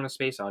 2001: A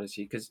Space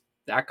Odyssey because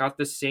that got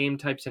the same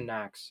types of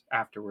knacks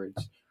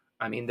afterwards.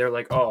 I mean, they're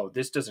like, oh,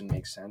 this doesn't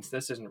make sense.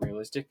 This isn't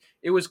realistic.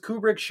 It was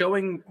Kubrick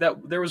showing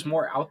that there was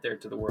more out there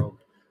to the world.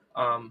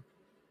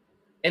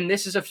 And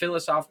this is a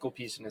philosophical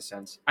piece in a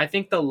sense. I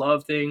think the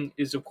love thing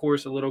is, of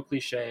course, a little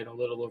cliche and a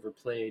little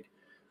overplayed,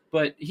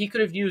 but he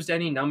could have used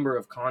any number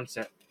of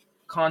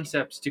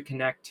concepts to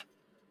connect,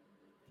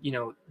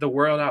 the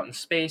world out in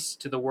space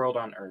to the world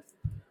on Earth.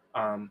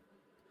 Um,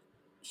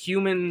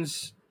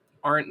 Humans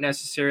aren't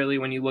necessarily,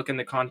 when you look in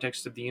the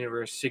context of the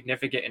universe,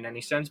 significant in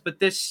any sense, but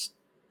this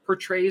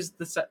portrays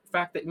the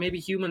fact that maybe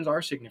humans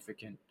are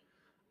significant.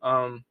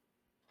 Um,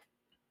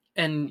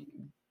 and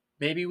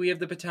maybe we have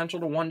the potential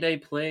to one day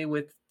play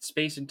with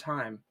space and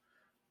time.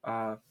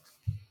 Uh,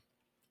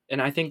 and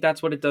I think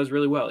that's what it does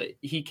really well.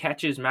 He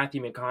catches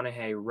Matthew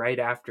McConaughey right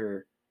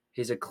after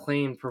his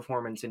acclaimed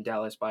performance in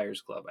Dallas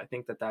Buyers Club. I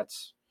think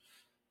that's,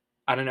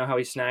 I don't know how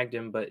he snagged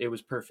him, but it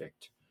was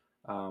perfect.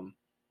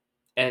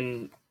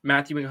 And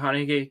Matthew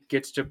McConaughey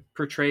gets to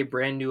portray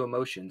brand new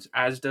emotions,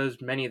 as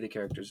does many of the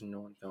characters in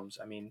Nolan films.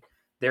 I mean,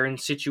 they're in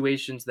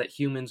situations that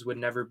humans would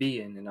never be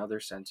in other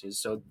senses.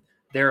 So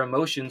their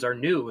emotions are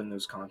new in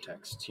those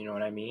contexts. You know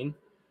what I mean?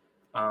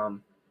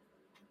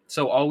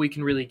 So all we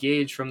can really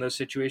gauge from those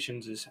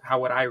situations is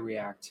how would I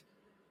react?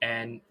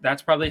 And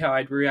that's probably how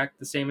I'd react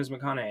the same as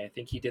McConaughey. I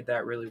think he did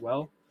that really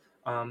well.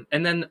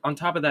 And then on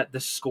top of that, the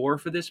score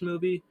for this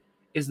movie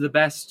is the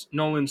best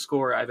Nolan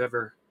score I've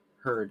ever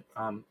heard.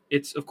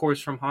 It's, of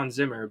course, from Hans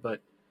Zimmer, but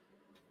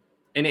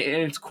and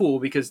it's cool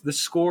because the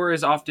score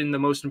is often the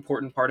most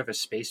important part of a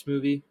space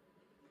movie.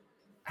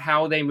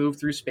 How they move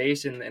through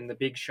space and the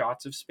big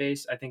shots of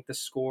space, I think the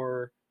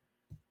score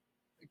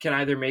can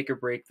either make or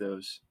break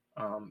those.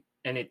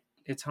 And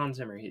it's Hans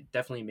Zimmer. He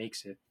definitely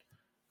makes it.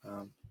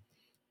 Um,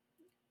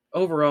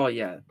 Overall,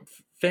 yeah,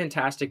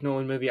 fantastic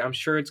Nolan movie. I'm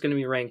sure it's going to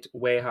be ranked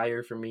way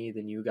higher for me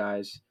than you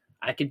guys.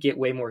 I could get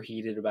way more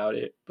heated about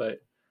it, but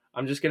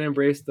I'm just going to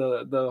embrace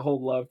the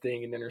whole love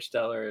thing in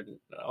Interstellar, and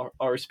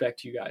I'll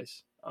respect you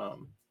guys.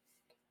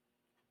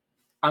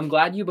 I'm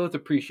glad you both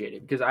appreciate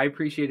it because I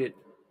appreciate it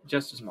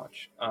just as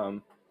much.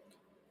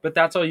 But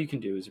that's all you can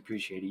do is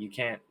appreciate it. You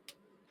can't.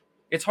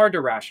 It's hard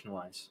to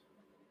rationalize.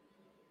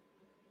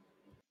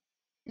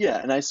 Yeah,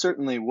 and I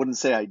certainly wouldn't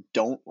say I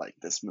don't like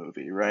this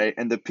movie, right?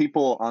 And the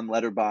people on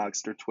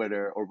Letterboxd or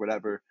Twitter or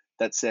whatever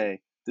that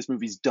say this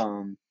movie's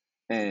dumb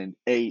and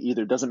A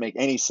either doesn't make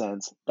any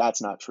sense,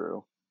 that's not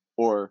true,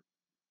 or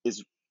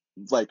is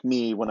like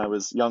me when I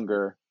was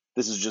younger,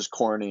 this is just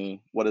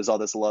corny. What is all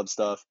this love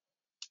stuff?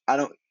 I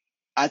don't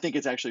I think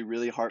it's actually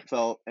really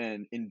heartfelt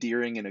and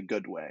endearing in a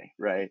good way,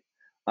 right?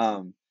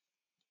 Um,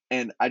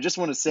 and I just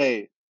want to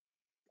say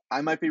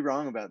I might be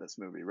wrong about this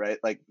movie, right?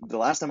 Like the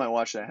last time I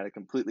watched it, I had a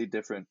completely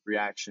different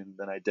reaction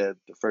than I did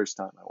the first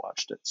time I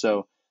watched it.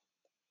 So,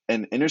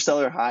 and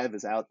Interstellar Hive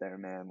is out there,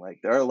 man. Like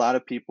there are a lot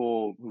of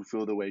people who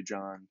feel the way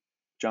John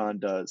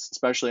does,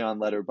 especially on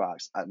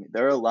Letterboxd. I mean,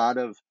 there are a lot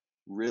of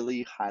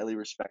really highly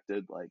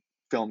respected like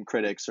film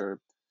critics or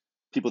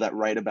people that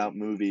write about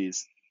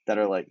movies that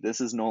are like,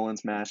 this is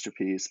Nolan's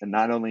masterpiece, and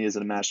not only is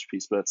it a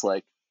masterpiece, but it's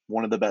like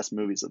one of the best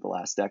movies of the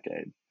last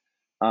decade.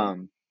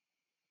 Um,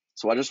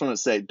 so I just want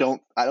to say, I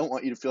don't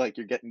want you to feel like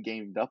you're getting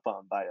gamed up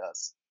on by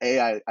us.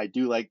 I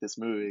do like this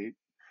movie,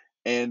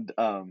 and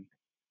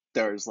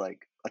there's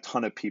like a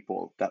ton of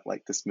people that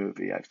like this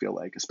movie. I feel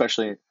like,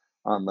 especially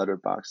on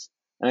Letterboxd,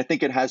 and I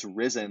think it has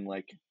risen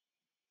like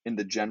in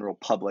the general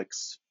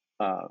public's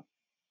uh,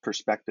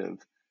 perspective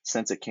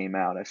since it came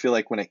out. I feel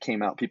like when it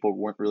came out, people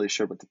weren't really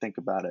sure what to think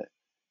about it,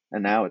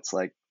 and now it's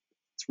like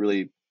it's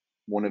really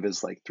one of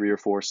his like 3 or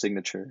 4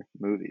 signature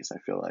movies. I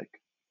feel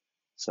like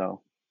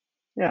so.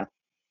 Yeah,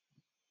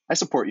 I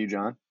support you,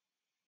 John.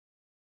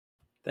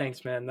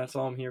 Thanks, man. That's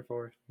all I'm here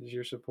for is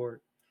your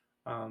support.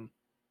 Um,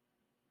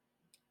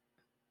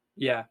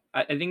 yeah,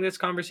 I think this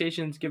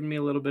conversation's given me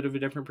a little bit of a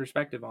different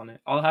perspective on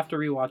it. I'll have to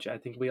rewatch it. I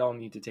think we all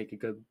need to take a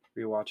good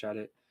rewatch at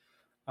it.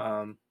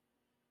 Um,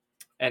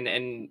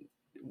 and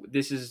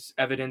this is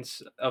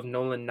evidence of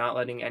Nolan not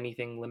letting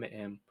anything limit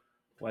him,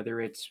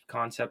 whether it's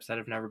concepts that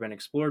have never been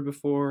explored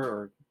before,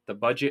 or the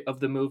budget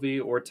of the movie,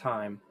 or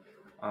time.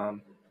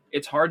 Um,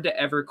 it's hard to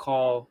ever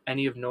call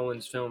any of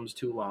Nolan's films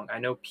too long. I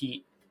know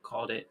Pete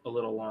called it a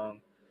little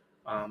long,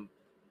 um,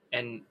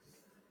 and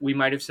we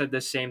might have said the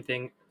same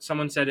thing.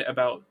 Someone said it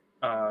about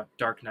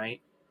Dark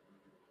Knight,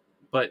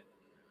 but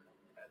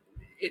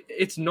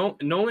it's no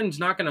Nolan's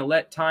not going to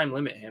let time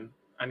limit him.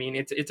 I mean,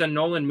 it's a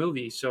Nolan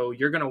movie, so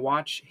you're going to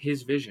watch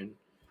his vision,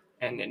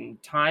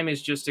 and time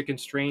is just a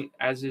constraint,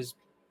 as is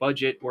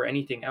budget or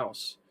anything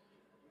else.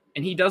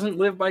 And he doesn't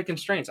live by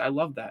constraints. I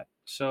love that.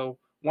 So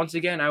once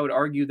again, I would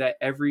argue that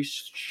every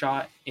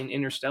shot in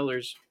Interstellar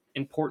is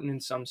important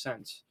in some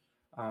sense.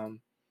 Um,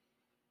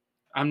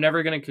 I'm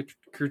never going to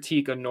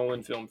critique a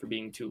Nolan film for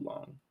being too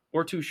long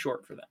or too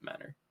short, for that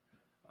matter.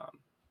 Um,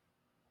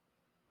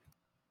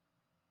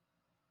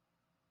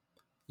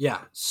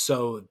 Yeah,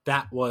 so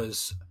that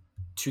was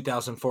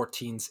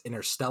 2014's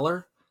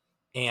Interstellar,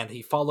 and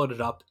he followed it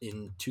up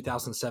in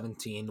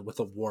 2017 with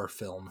a war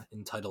film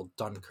entitled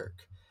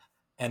Dunkirk.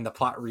 And the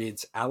plot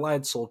reads: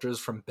 Allied soldiers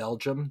from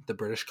Belgium, the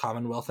British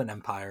Commonwealth and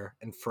Empire,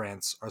 and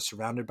France are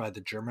surrounded by the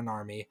German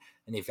army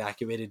and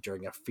evacuated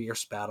during a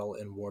fierce battle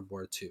in World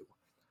War II.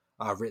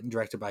 Written and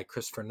directed by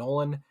Christopher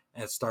Nolan,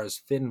 and it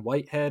stars Finn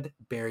Whitehead,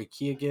 Barry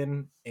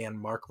Keoghan, and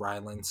Mark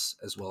Rylance,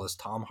 as well as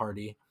Tom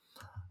Hardy.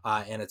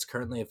 And it's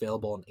currently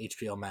available on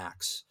HBO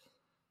Max.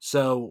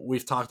 So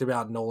we've talked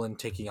about Nolan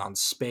taking on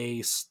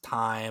space,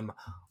 time,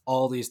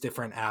 all these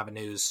different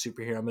avenues,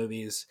 superhero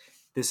movies.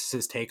 This is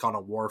his take on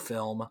a war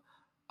film.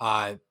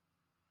 Uh,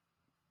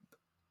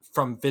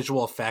 from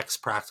visual effects,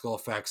 practical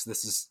effects,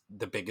 this is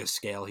the biggest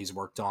scale he's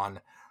worked on.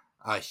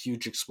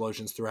 Huge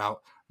explosions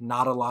throughout.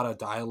 Not a lot of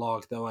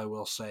dialogue, though, I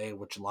will say,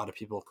 which a lot of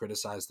people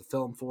criticize the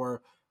film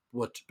for.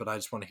 But I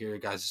just want to hear your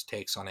guys'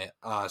 takes on it.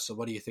 So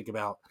what do you think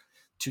about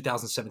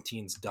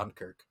 2017's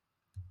Dunkirk?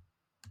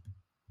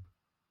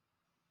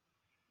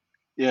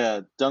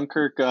 Yeah,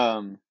 Dunkirk.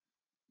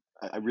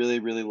 I really,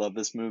 really love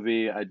this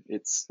movie.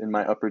 It's in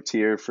my upper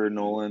tier for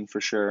Nolan for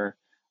sure.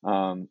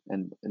 And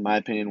in my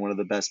opinion, one of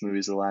the best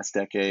movies of the last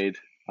decade.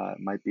 It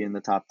might be in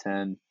the top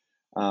 10.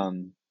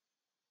 Um,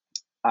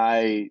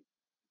 I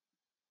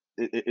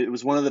it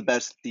was one of the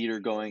best theater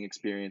going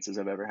experiences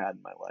I've ever had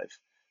in my life.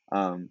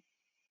 Um,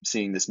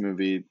 Seeing this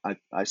movie, I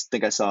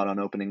think I saw it on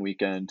opening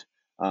weekend,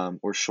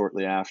 or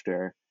shortly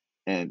after,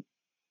 and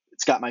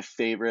it's got my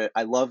favorite.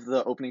 I love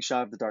the opening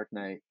shot of The Dark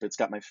Knight, but it's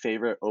got my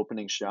favorite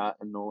opening shot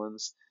in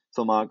Nolan's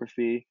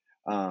filmography,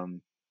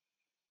 um,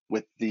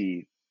 with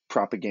the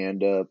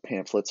propaganda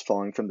pamphlets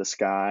falling from the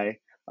sky,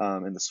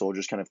 and the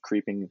soldiers kind of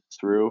creeping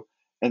through.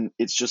 And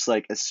it's just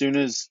like as soon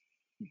as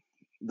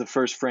the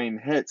first frame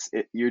hits,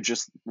 you're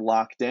just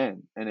locked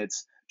in, and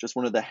it's just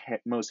one of the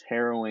most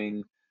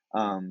harrowing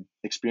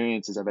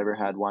experiences I've ever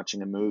had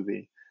watching a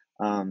movie.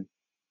 Um,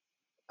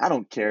 I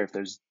don't care if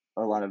there's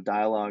a lot of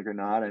dialogue or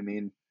not. I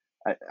mean,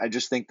 I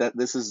just think that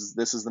this is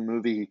the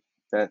movie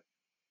that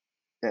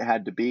it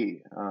had to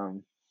be.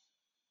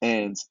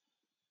 And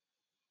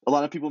a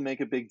lot of people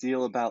make a big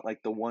deal about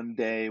like the 1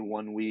 day,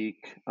 1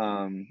 week,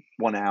 1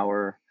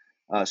 hour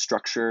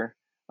structure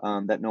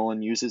that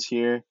Nolan uses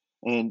here.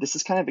 And this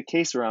is kind of a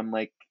case where I'm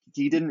like,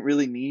 he didn't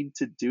really need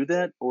to do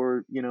that.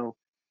 Or,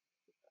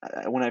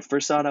 when I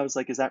first saw it, I was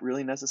like, is that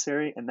really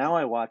necessary? And now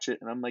I watch it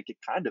and I'm like, it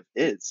kind of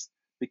is.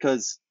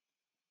 Because,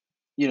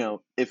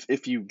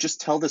 if you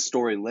just tell the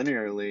story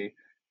linearly,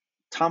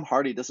 Tom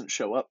Hardy doesn't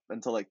show up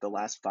until like the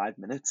last 5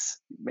 minutes,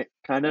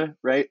 kind of,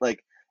 right?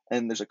 Like,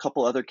 and there's a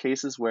couple other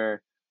cases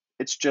where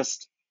it's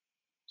just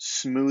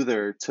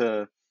smoother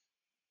to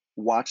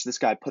watch this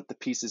guy put the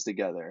pieces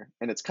together,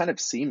 and it's kind of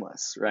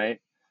seamless, right?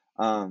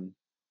 Um,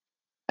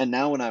 and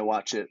now when I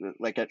watch it,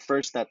 like at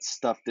first that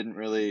stuff didn't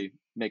really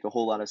make a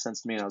whole lot of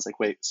sense to me, and I was like,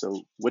 wait,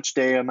 so which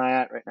day am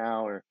I at right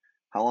now, or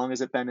how long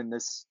has it been in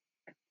this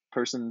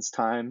person's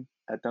time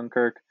at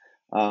Dunkirk?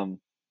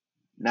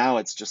 Now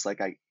it's just like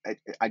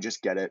I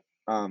just get it.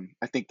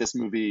 I think this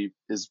movie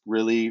is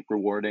really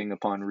rewarding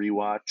upon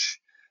rewatch.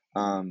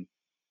 Um,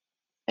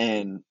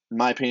 and in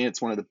my opinion,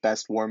 it's one of the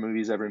best war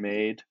movies ever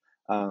made.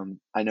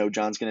 I know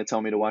John's going to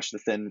tell me to watch The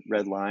Thin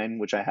Red Line,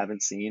 which I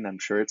haven't seen. I'm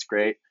sure it's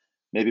great.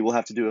 Maybe we'll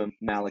have to do a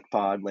Malik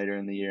pod later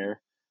in the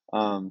year.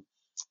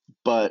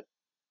 But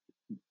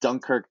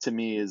Dunkirk to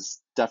me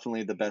is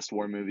definitely the best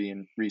war movie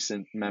in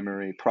recent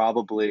memory.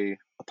 Probably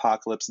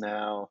Apocalypse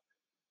Now,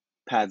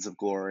 Paths of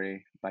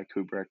Glory by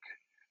Kubrick,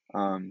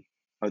 are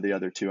the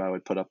other two I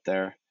would put up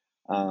there.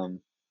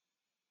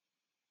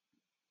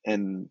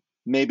 And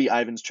maybe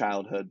Ivan's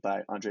Childhood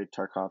by Andrei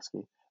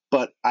Tarkovsky.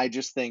 But I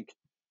just think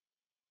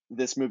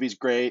this movie's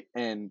great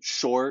and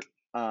short.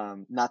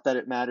 Not that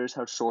it matters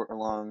how short or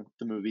long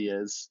the movie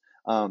is,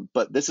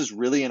 but this is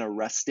really an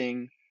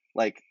arresting,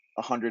 like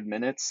 100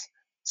 minutes.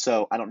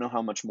 So I don't know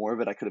how much more of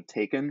it I could have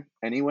taken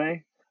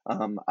anyway.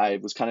 I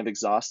was kind of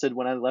exhausted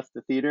when I left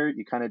the theater.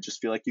 You kind of just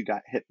feel like you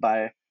got hit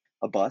by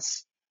a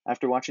bus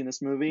after watching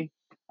this movie.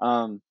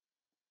 And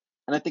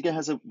I think it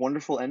has a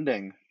wonderful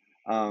ending.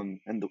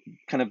 And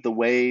kind of the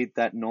way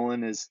that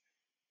Nolan is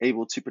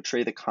able to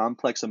portray the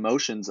complex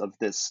emotions of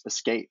this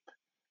escape.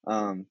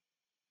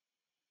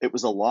 It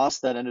was a loss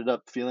that ended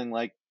up feeling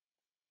like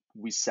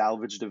we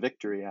salvaged a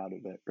victory out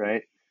of it,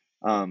 right?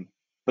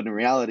 But in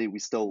reality, we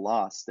still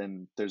lost,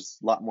 and there's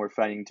a lot more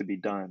fighting to be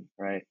done,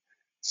 right?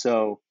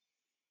 So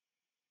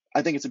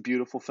I think it's a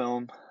beautiful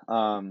film,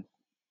 and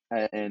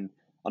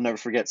I'll never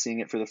forget seeing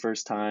it for the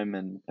first time,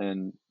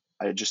 and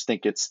I just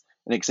think it's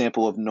an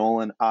example of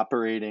Nolan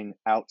operating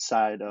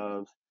outside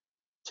of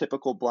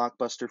typical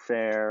blockbuster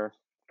fare,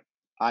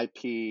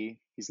 IP.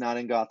 He's not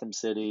in Gotham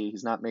City.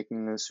 He's not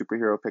making a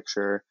superhero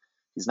picture.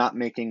 He's not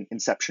making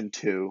Inception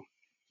 2.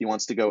 He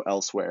wants to go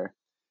elsewhere.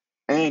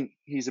 And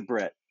he's a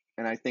Brit.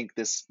 And I think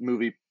this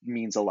movie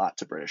means a lot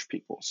to British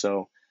people.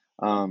 So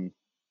I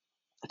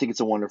think it's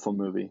a wonderful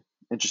movie.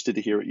 Interested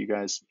to hear what you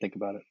guys think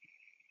about it.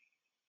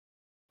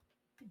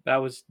 That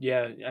was,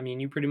 yeah, I mean,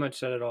 you pretty much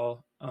said it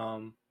all.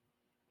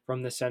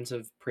 From the sense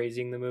of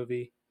praising the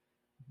movie,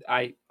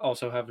 I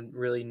also haven't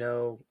really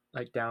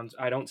like downs.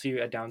 I don't see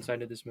a downside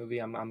to this movie.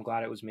 I'm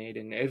glad it was made,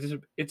 and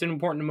it's an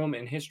important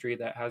moment in history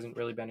that hasn't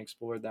really been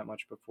explored that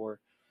much before.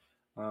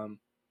 Um,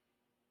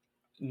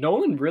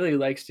 Nolan really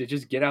likes to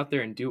just get out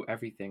there and do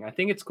everything. I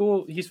think it's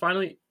cool.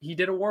 He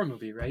did a war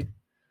movie, right?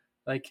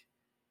 Like,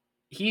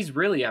 he's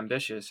really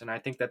ambitious, and I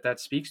think that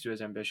speaks to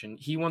his ambition.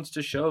 He wants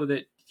to show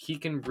that he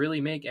can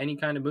really make any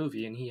kind of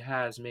movie, and he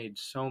has made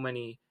so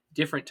many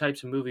different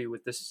types of movie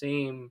with the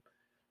same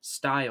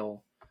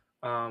style.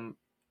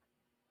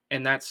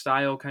 And that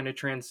style kind of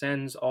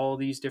transcends all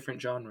these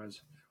different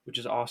genres, which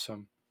is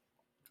awesome.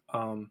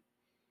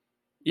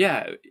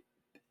 Yeah,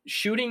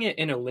 shooting it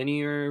in a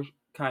linear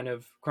kind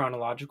of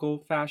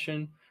chronological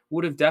fashion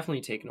would have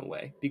definitely taken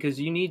away, because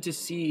you need to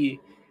see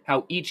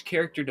how each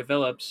character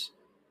develops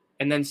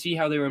and then see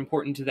how they're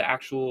important to the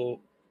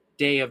actual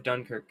day of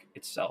Dunkirk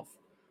itself.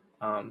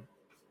 And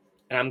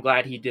I'm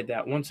glad he did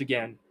that. Once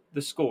again,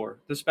 the score,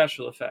 the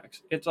special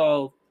effects, it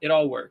all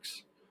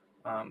works.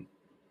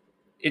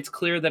 It's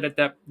clear that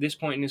at this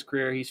point in his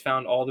career, he's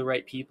found all the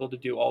right people to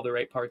do all the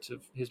right parts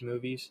of his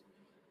movies.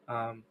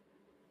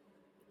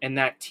 And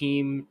that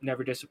team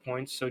never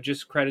disappoints. So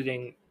just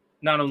crediting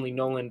not only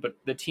Nolan, but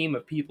the team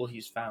of people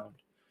he's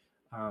found.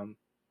 And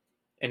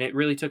it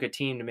really took a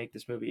team to make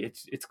this movie.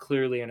 It's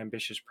clearly an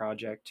ambitious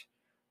project.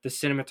 The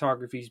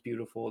cinematography is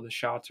beautiful. The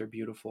shots are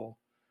beautiful.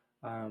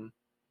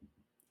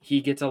 He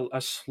gets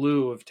a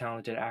slew of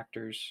talented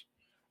actors.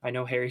 I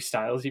know Harry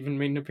Styles even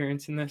made an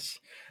appearance in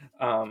this.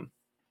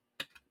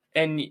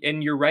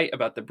 And you're right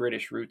about the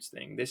British roots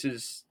thing. This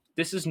is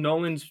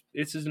Nolan's.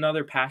 This is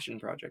another passion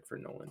project for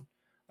Nolan.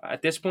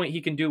 At this point,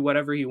 he can do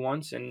whatever he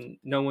wants, and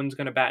no one's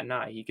gonna bat an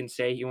eye. He can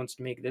say he wants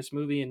to make this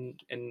movie,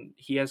 and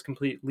he has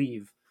complete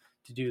leave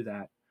to do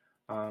that.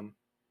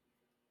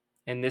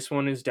 And this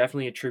one is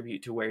definitely a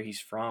tribute to where he's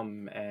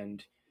from,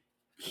 and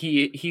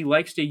he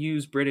likes to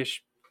use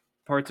British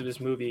parts of his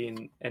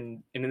movie,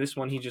 and in this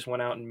one he just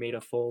went out and made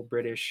a full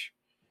British,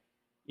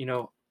 you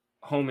know,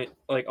 home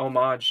like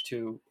homage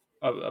to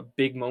a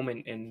big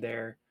moment in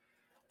their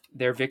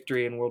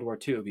victory in World War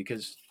II,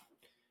 because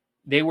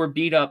they were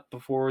beat up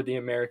before the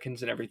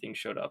Americans and everything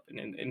showed up,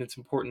 and it's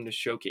important to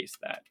showcase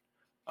that.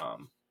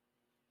 Um,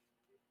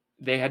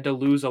 they had to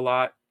lose a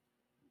lot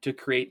to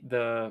create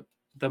the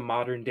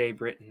modern day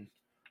Britain,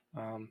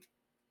 um,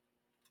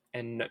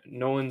 and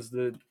Nolan's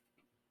the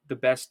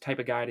best type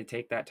of guy to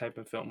take that type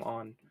of film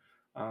on.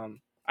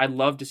 I'd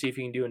love to see if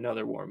he can do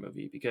another war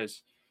movie,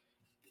 because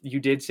you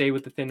did say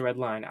with the Thin Red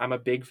Line, I'm a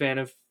big fan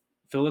of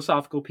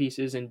philosophical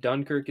pieces, and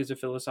Dunkirk is a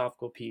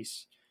philosophical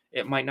piece.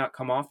 It might not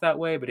come off that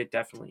way, but it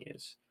definitely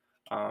is.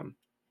 Um,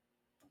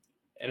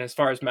 and as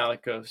far as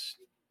Malik goes,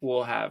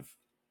 we'll have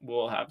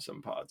we'll have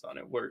some pods on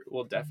it.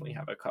 We'll definitely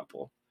have a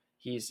couple.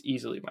 He's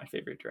easily my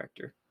favorite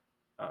director.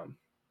 Um,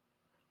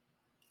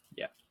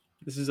 yeah,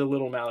 this is a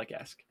little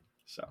Malik-esque.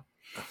 So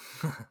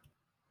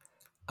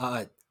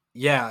uh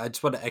yeah, I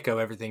just want to echo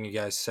everything you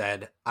guys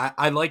said.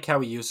 I like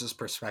how he uses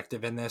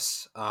perspective in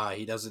this.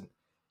 He doesn't,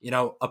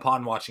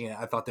 upon watching it,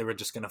 I thought they were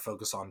just going to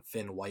focus on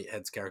Finn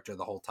Whitehead's character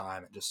the whole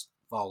time and just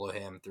follow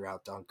him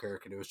throughout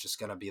Dunkirk, and it was just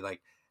going to be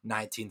like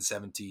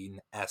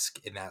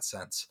 1917-esque in that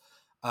sense.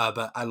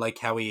 But I like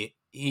how he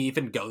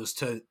even goes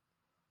to,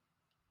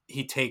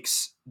 he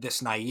takes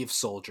this naive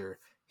soldier,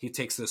 he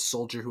takes this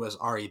soldier who has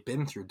already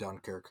been through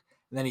Dunkirk,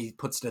 and then he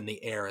puts it in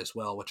the air as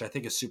well, which I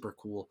think is super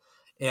cool.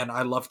 And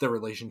I love the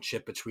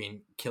relationship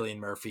between Cillian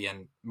Murphy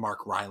and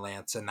Mark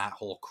Rylance and that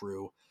whole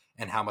crew,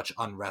 and how much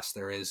unrest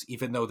there is,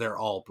 even though they're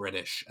all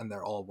British and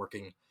they're all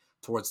working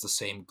towards the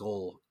same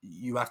goal.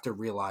 You have to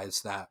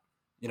realize that,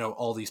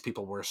 all these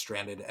people were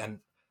stranded, and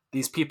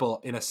these people,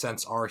 in a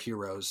sense, are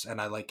heroes.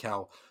 And I like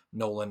how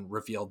Nolan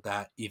revealed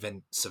that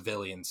even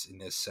civilians, in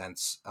this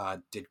sense,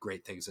 did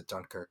great things at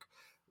Dunkirk,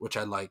 which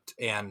I liked.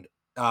 And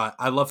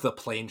I love the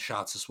plane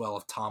shots as well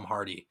of Tom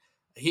Hardy.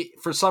 He,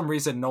 for some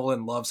reason,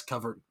 Nolan loves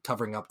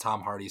covering up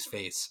Tom Hardy's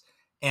face,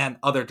 and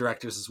other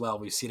directors as well.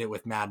 We've seen it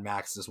with Mad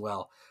Max as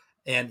well.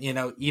 And,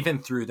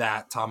 even through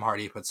that, Tom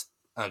Hardy puts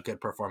a good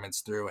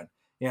performance through. And,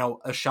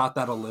 a shot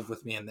that'll live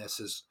with me in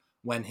this is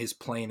when his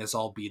plane is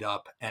all beat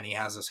up and he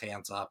has his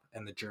hands up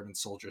and the German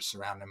soldiers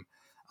surround him.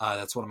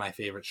 That's one of my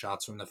favorite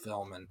shots from the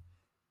film. And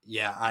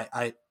yeah,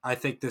 I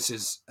think this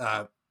is,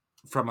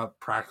 from a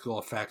practical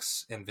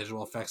effects and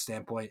visual effects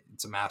standpoint,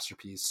 it's a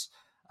masterpiece.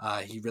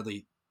 He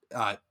really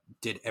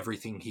did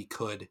everything he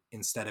could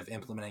instead of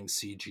implementing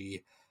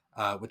CG,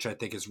 which I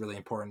think is really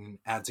important and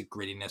adds a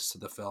grittiness to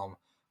the film,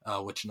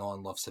 which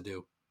Nolan loves to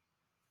do.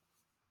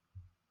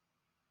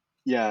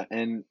 Yeah,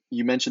 and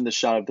you mentioned the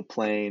shot of the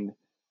plane.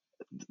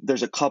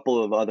 There's a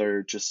couple of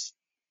other just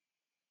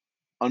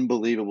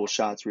unbelievable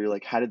shots where you're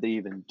like, how did they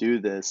even do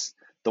this?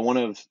 The one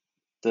of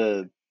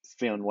the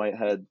Fionn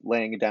Whitehead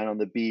laying down on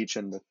the beach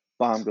and the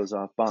bomb goes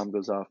off, bomb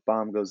goes off,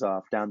 bomb goes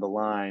off down the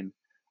line.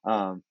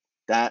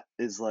 That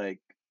is like,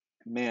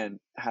 man,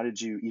 how did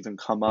you even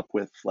come up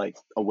with like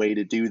a way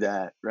to do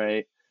that,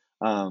 right?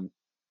 And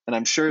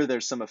I'm sure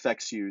there's some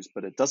effects used,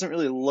 but it doesn't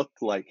really look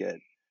like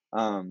it.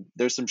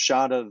 There's some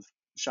shots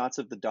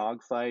of the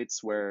dogfights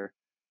where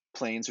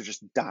planes are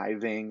just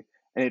diving,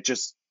 and it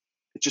just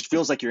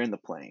feels like you're in the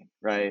plane,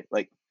 right?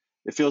 Like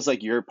it feels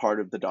like you're part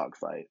of the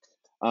dogfight.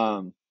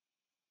 Um,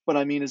 but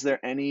I mean, is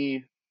there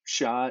any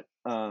shot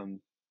in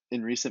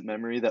recent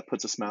memory that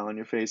puts a smile on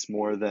your face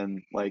more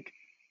than like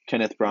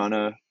Kenneth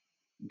Branagh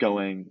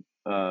going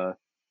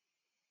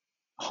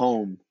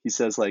home? He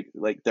says like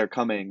they're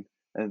coming,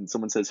 and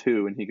someone says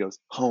who, and he goes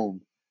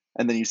home,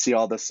 and then you see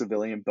all the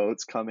civilian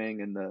boats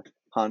coming, and the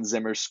Hans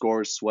Zimmer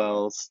score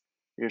swells.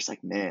 You're just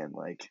like, man,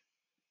 like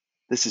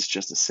this is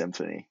just a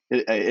symphony.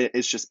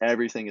 It's just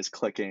everything is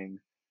clicking.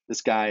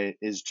 This guy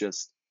is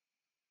just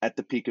at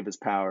the peak of his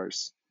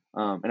powers.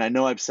 And I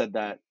know I've said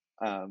that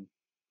a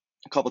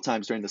couple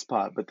times during this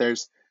pod, but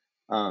there's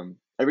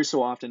every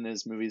so often in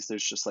his movies,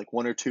 there's just like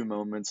one or two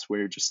moments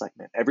where you're just like,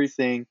 man,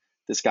 everything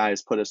this guy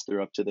has put us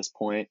through up to this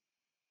point,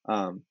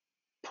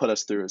 put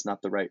us through is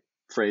not the right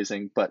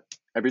phrasing, but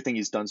everything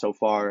he's done so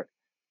far,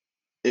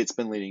 it's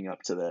been leading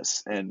up to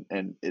this, and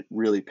it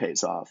really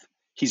pays off.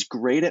 He's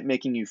great at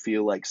making you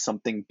feel like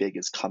something big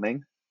is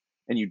coming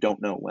and you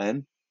don't know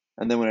when.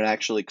 And then when it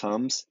actually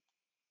comes,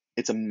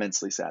 it's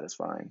immensely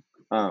satisfying.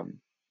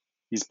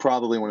 He's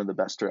probably one of the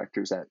best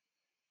directors at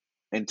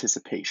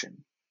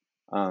anticipation.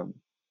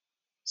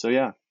 So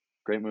yeah,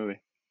 great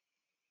movie.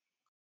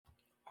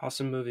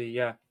 awesome movie,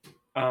 yeah.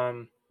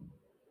 Um,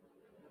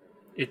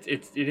 it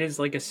is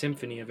like a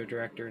symphony of a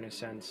director in a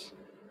sense.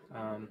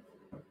 Um,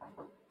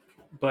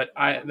 but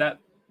I that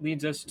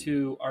leads us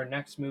to our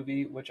next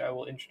movie, which I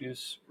will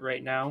introduce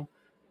right now,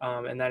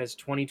 and that is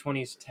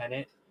 2020's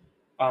Tenet.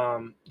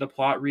 The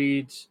plot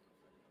reads: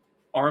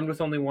 armed with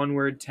only one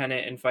word,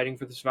 Tenet, and fighting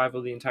for the survival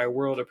of the entire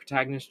world, a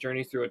protagonist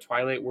journeys through a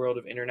twilight world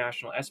of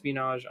international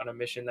espionage on a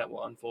mission that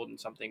will unfold in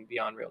something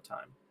beyond real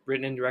time.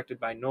 Written and directed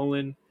by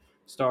Nolan,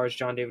 stars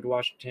John David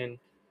Washington,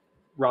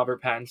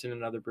 Robert Pattinson,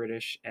 another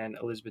British, and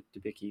Elizabeth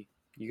Debicki.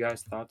 You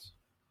guys thoughts?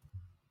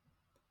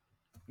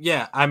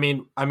 Yeah, I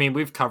mean,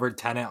 we've covered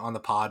Tenet on the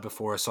pod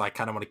before, so I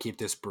kind of want to keep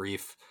this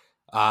brief.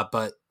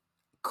 But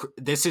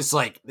this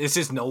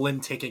is Nolan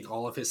taking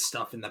all of his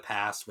stuff in the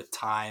past with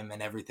time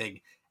and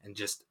everything, and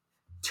just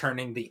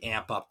turning the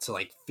amp up to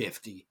like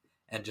 50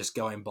 and just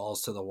going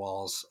balls to the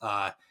walls.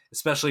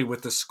 Especially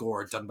with the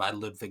score done by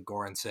Ludwig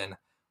Göransson,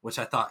 which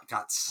I thought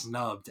got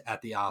snubbed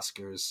at the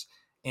Oscars,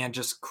 and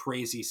just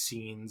crazy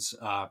scenes.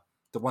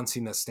 The one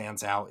scene that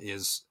stands out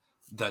is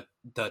the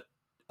the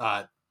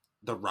uh,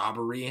 the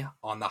robbery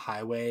on the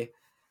highway.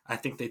 I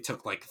think they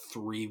took like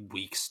 3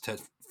 weeks to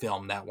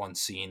film that one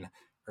scene,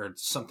 or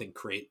something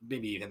great,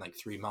 maybe even like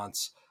 3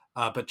 months.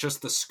 But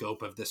just the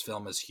scope of this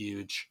film is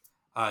huge.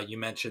 You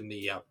mentioned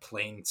the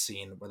plane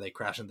scene where they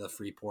crash into the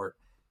Freeport.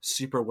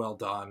 Super well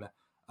done.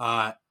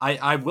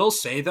 I will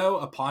say, though,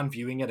 upon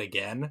viewing it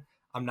again,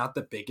 I'm not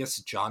the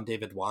biggest John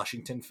David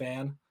Washington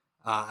fan.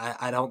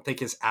 I don't think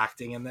his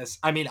acting in this,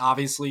 I mean,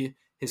 obviously,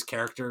 his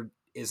character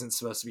isn't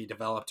supposed to be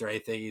developed or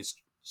anything. He's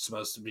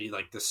supposed to be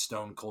like this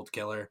stone cold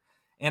killer.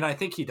 And I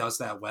think he does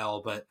that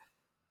well, but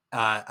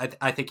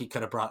I think he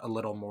could have brought a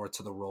little more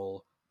to the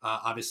role.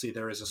 Obviously,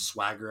 there is a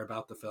swagger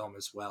about the film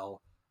as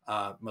well,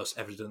 most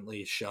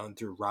evidently shown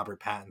through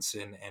Robert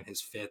Pattinson and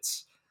his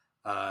fits.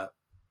 Uh,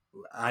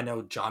 I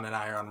know John and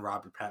I are on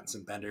Robert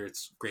Pattinson bender.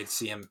 It's great to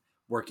see him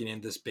working in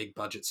this big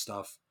budget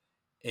stuff.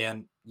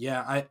 And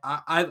yeah,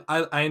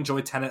 I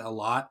enjoy Tenet a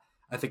lot.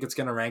 I think it's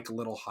going to rank a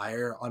little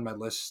higher on my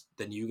list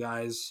than you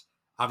guys.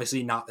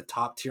 Obviously, not a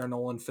top tier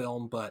Nolan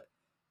film, but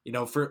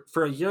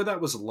for a year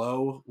that was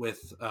low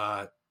with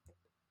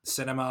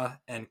cinema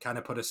and kind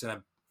of put us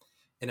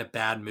in a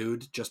bad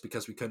mood just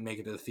because we couldn't make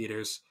it to the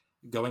theaters.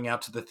 Going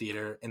out to the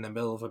theater in the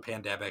middle of a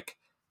pandemic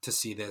to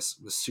see this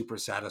was super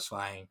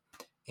satisfying,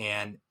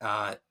 and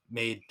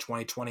made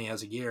 2020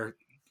 as a year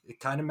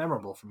kind of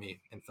memorable for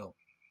me in film.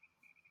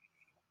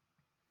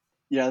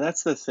 Yeah,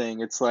 that's the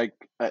thing. It's like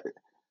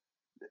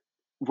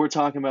we're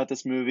talking about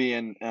this movie,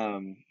 and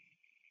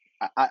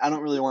I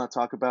don't really want to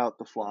talk about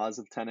the flaws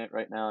of Tenet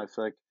right now. I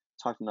feel like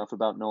I talked enough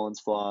about Nolan's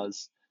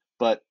flaws,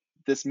 but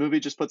this movie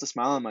just puts a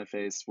smile on my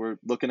face. We're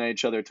looking at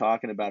each other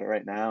talking about it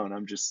right now, and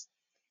I'm just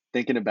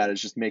thinking about it.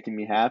 It's just making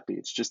me happy.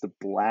 It's just a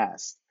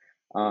blast.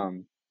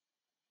 Um,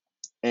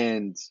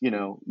 and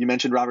you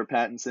mentioned Robert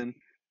Pattinson.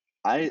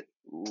 I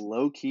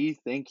low key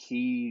think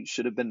he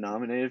should have been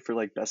nominated for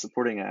like best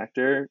supporting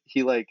actor.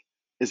 He like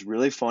is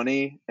really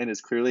funny and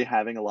is clearly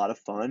having a lot of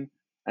fun,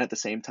 and at the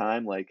same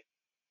time like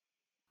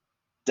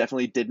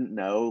definitely didn't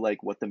know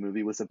like what the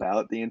movie was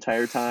about the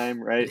entire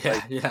time, right? Yeah,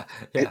 Like yeah,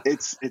 it, yeah.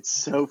 it's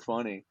so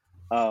funny.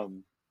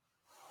 Um,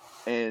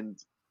 and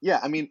yeah,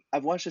 I mean,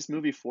 I've watched this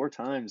movie 4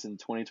 times in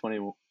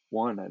 2021.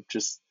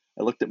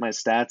 I looked at my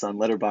stats on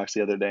Letterboxd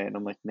the other day, and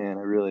I'm like, man,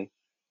 I really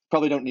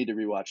probably don't need to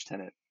rewatch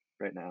Tenet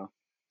right now.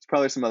 There's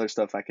probably some other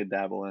stuff I could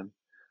dabble in.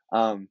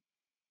 Um,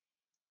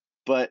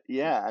 but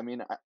yeah, I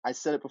mean, I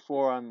said it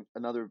before on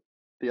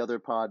the other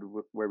pod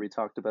where we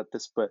talked about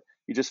this, but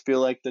you just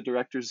feel like the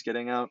director's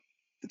getting out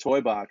the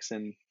toy box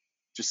and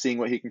just seeing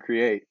what he can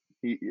create.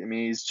 I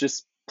mean, he's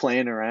just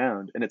playing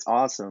around, and it's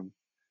awesome.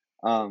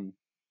 Um,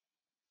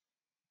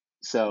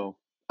 so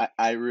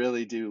I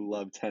really do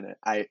love Tenet.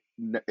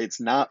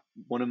 It's not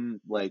one of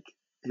like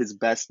his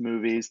best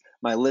movies.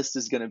 My list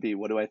is gonna be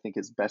what do I think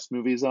his best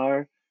movies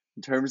are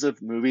in terms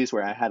of movies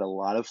where I had a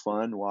lot of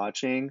fun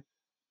watching.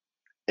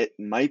 It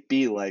might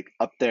be like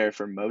up there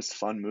for most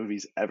fun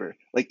movies ever.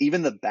 Like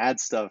even the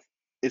bad stuff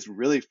is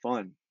really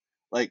fun.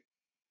 Like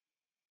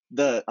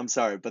I'm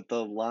sorry, but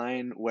the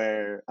line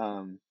where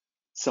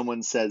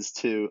someone says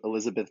to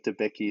Elizabeth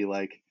Debicki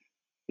like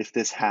if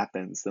this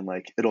happens then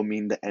like it'll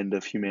mean the end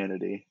of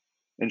humanity,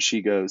 and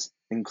she goes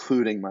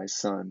including my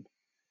son.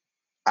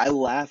 I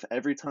laugh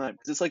every time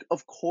because it's like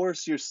of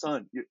course your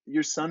son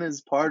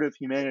is part of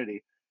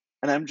humanity.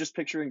 And I'm just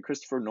picturing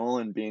Christopher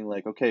Nolan being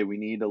like, okay, we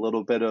need a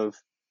little bit of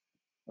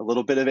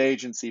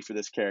agency for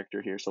this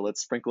character here, so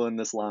let's sprinkle in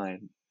this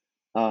line.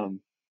 Um,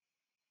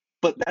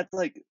 but that's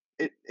like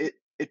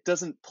it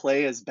doesn't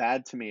play as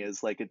bad to me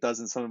as like it does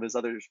in some of his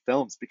other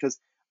films because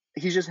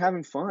he's just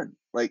having fun.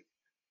 Like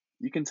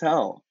you can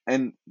tell.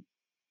 And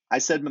I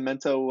said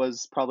Memento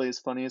was probably his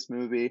funniest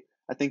movie.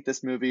 I think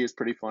this movie is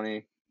pretty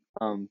funny.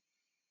 Um,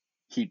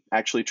 he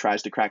actually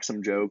tries to crack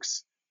some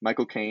jokes.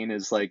 Michael Caine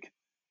is like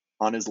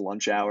on his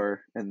lunch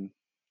hour and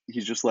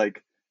he's just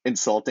like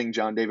insulting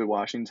John David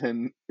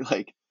Washington.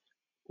 Like,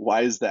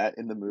 why is that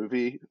in the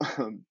movie?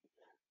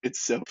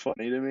 It's so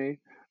funny to me.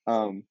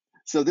 Um,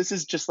 so this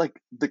is just like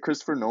the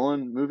Christopher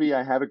Nolan movie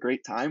I have a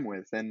great time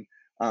with, and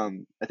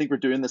I think we're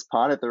doing this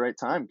pod at the right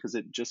time because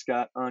it just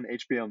got on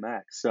HBO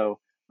Max. So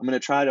I'm gonna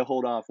try to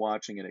hold off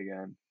watching it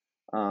again.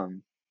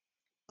 Um,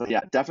 but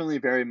yeah, definitely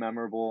very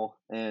memorable,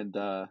 and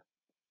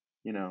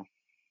you know,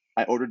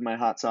 I ordered my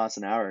hot sauce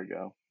an hour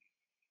ago,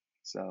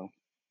 so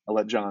I'll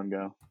let John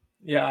go.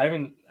 Yeah,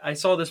 I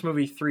saw this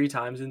movie 3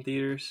 times in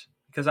theaters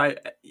because I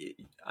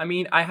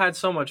mean, I had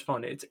so much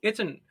fun.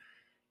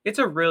 It's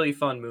a really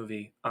fun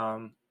movie.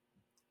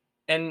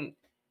 And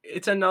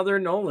it's another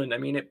Nolan. I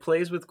mean, it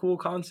plays with cool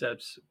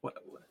concepts.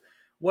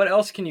 What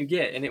else can you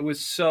get? And it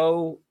was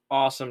so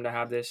awesome to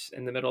have this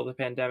in the middle of the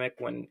pandemic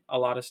when a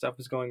lot of stuff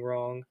was going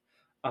wrong.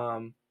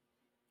 Um,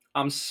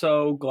 I'm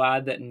so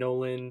glad that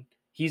Nolan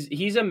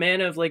he's a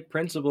man of like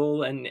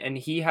principle, and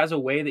he has a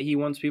way that he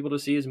wants people to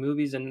see his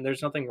movies, and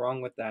there's nothing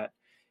wrong with that.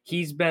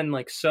 He's been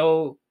like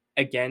so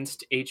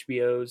against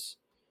HBO's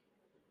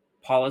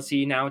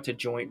policy now to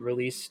joint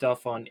release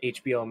stuff on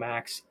HBO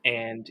Max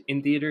and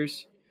in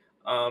theaters.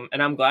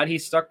 And I'm glad he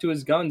stuck to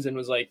his guns and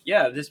was like,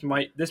 yeah, this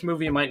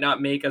movie might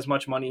not make as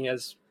much money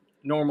as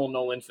normal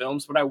Nolan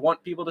films, but I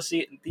want people to see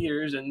it in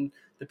theaters, and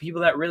the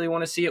people that really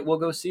want to see it will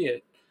go see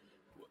it.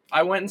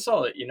 I went and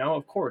saw it,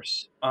 of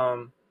course.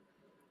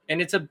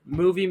 And it's a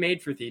movie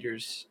made for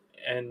theaters,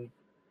 and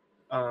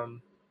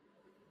um,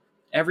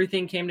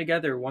 everything came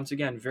together once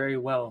again very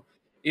well.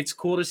 It's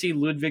cool to see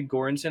Ludwig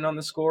Göransson on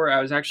the score.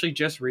 I was actually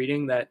just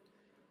reading that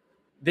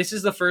this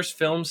is the first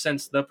film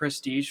since The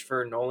Prestige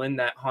for Nolan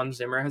that Hans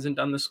Zimmer hasn't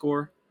done the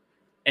score,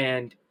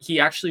 and he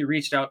actually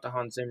reached out to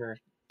Hans Zimmer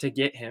to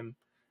get him,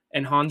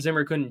 and Hans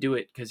Zimmer couldn't do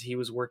it because he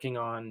was working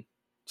on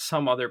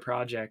some other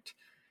project.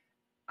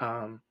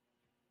 Um,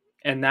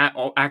 and that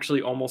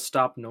actually almost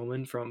stopped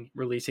Nolan from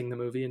releasing the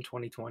movie in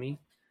 2020,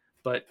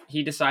 but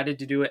he decided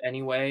to do it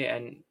anyway,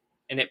 and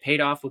it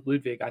paid off with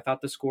Ludwig. I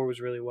thought the score was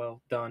really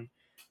well done.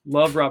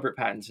 Love Robert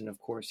Pattinson, of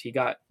course. He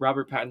got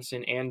Robert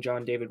Pattinson and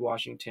John David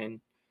Washington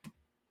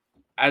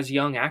as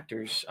young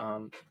actors,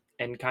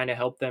 and kind of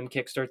helped them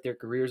kickstart their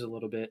careers a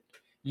little bit,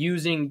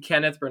 using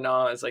Kenneth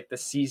Branagh as like the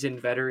seasoned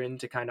veteran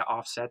to kind of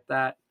offset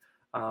that.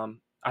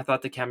 I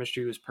thought the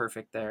chemistry was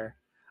perfect there.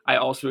 I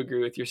also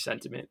agree with your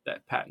sentiment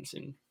that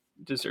Pattinson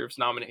deserves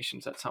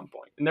nominations at some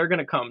point, and they're going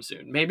to come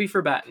soon. Maybe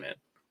for Batman,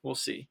 we'll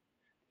see.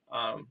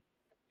 Um,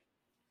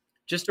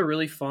 just a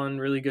really fun,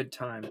 really good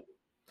time.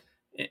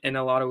 In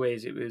a lot of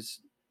ways,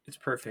 it's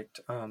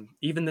perfect.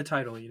 Even the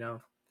title,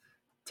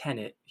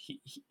 Tenet.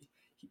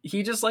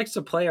 He just likes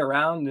to play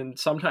around, and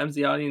sometimes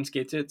the audience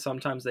gets it,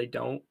 sometimes they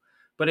don't.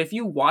 But if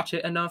you watch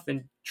it enough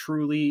and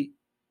truly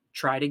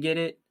try to get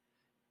it,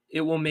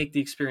 it will make the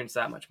experience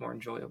that much more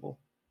enjoyable.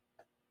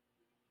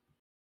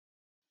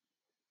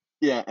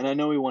 Yeah, and I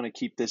know we want to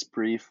keep this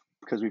brief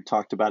because we've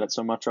talked about it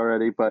so much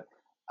already, but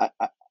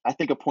I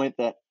think a point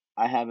that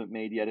I haven't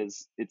made yet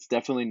is it's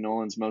definitely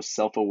Nolan's most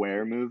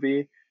self-aware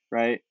movie,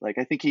 right? Like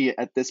I think he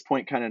at this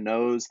point kind of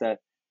knows that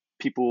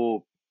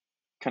people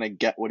kind of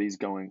get what he's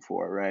going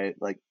for, right?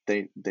 Like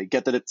they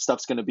get that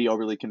stuff's going to be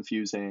overly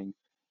confusing.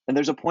 And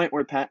there's a point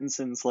where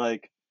Pattinson's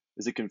like,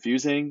 "Is it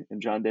confusing?"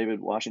 And John David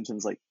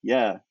Washington's like,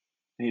 "Yeah."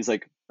 And he's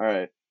like, "All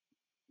right,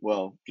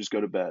 well, just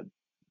go to bed."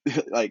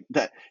 Like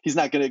that he's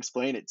not going to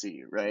explain it to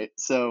you, right?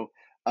 So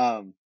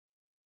um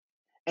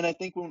and I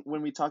think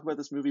when we talk about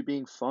this movie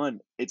being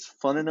fun, it's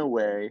fun in a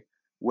way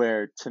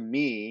where to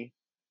me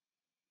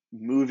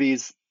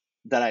movies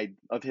that I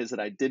of his that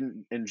I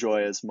didn't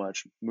enjoy as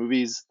much,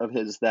 movies of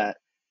his that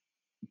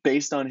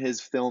based on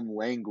his film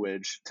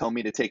language tell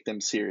me to take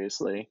them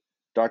seriously.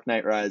 Dark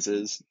Knight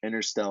Rises,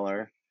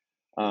 Interstellar,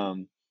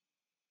 um,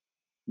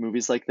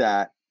 movies like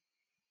that.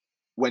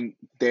 When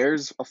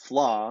there's a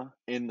flaw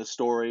in the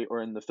story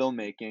or in the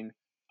filmmaking,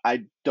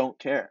 I don't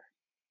care.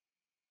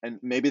 And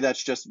maybe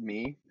that's just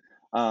me.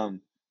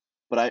 Um,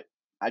 but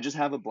I just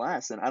have a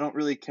blast, and I don't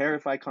really care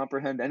if I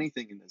comprehend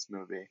anything in this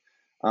movie.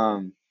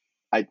 Um,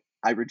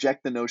 I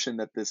reject the notion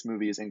that this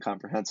movie is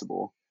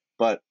incomprehensible,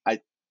 but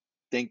I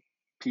think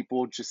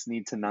people just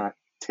need to not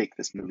take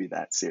this movie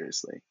that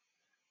seriously.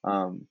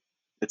 Um,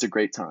 it's a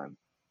great time.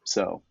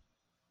 So,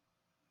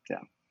 yeah.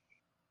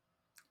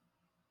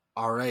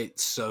 All right,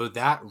 so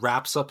that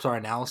wraps up our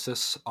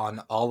analysis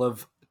on all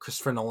of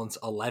Christopher Nolan's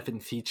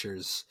 11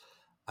 features.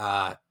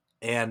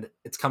 And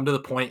it's come to the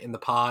point in the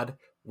pod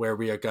where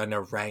we are going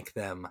to rank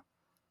them.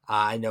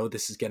 I know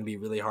this is going to be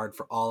really hard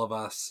for all of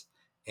us,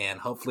 and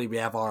hopefully we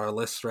have our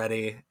list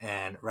ready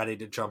and ready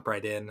to jump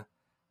right in.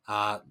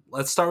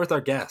 Let's start with our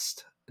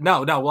guest.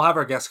 No, we'll have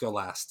our guest go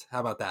last. How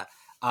about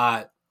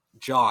that?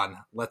 John,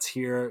 let's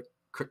hear.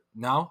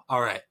 No?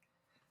 All right.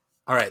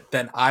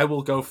 Then I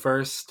will go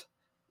first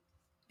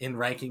in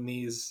ranking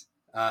these,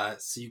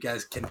 so you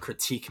guys can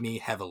critique me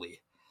heavily.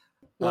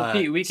 Well,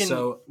 Pete, we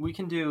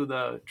can do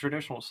the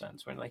traditional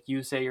sense when like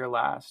you say your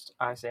last,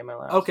 I say my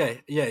last.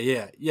 Okay,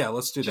 yeah.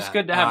 Let's do that. Just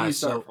good to have you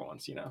start for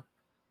once,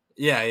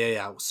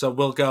 Yeah. So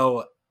we'll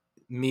go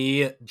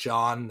me,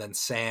 John, then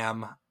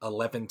Sam,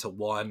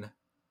 11-1.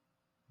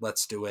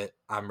 Let's do it.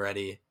 I'm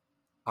ready.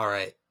 All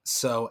right.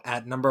 So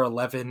at number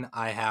 11,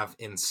 I have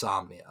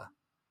Insomnia.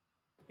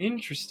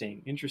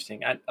 Interesting.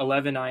 At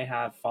 11, I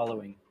have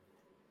Following.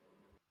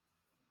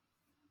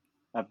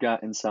 I've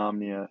got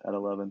Insomnia at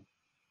 11.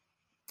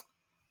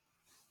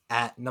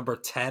 At number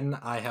 10,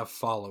 I have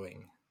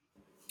Following.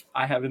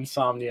 I have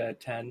Insomnia at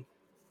 10.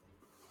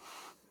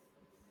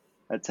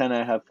 At 10,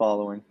 I have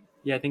Following.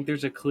 Yeah, I think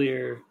there's a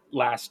clear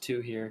last two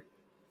here.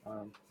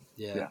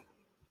 Yeah.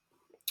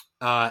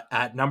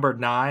 At number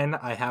 9,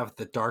 I have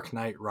The Dark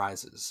Knight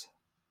Rises.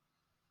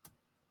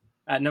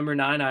 At number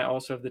 9, I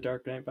also have The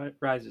Dark Knight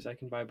Rises. I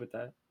can vibe with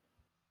that.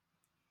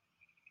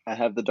 I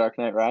have The Dark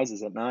Knight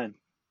Rises at 9.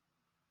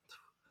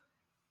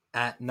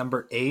 At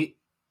number 8,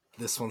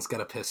 this one's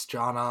gonna piss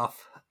John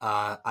off.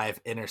 I have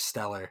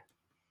Interstellar.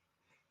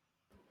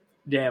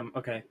 Damn.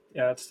 Okay.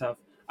 Yeah, that's tough.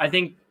 I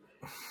think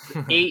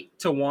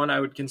 8-1, I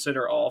would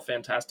consider all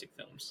fantastic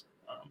films.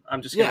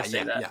 I'm just gonna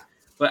say that. Yeah.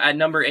 But at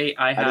number 8,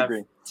 I I'd have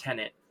agree.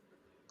 Tenet.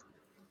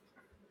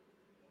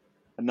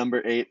 At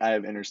number 8, I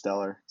have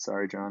Interstellar.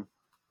 Sorry, John.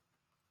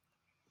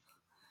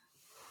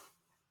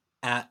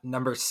 At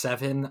number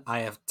 7, I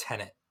have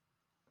Tenet.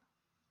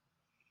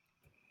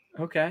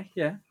 Okay.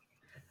 Yeah.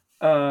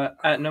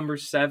 At number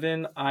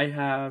 7, I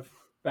have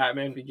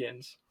Batman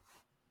Begins.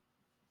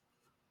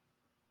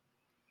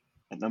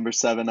 At number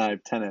 7, I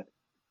have Tenet.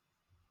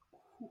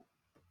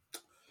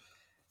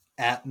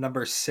 At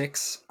number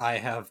 6, I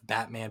have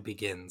Batman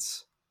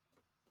Begins.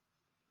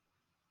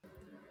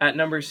 At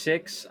number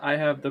 6, I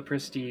have The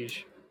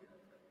Prestige.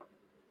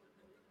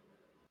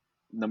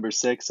 Number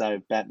 6, I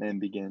have Batman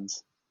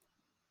Begins.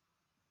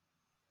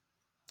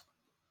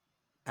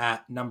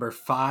 At number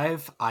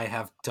 5, I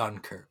have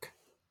Dunkirk.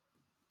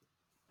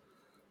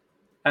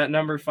 At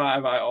number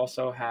 5, I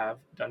also have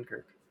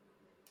Dunkirk.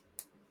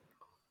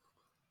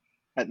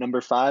 At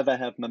number 5, I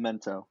have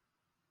Memento.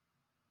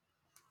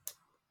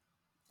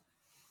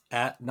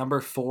 At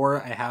number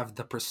 4, I have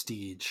The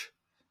Prestige.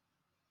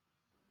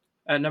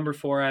 At number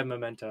 4, I have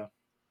Memento.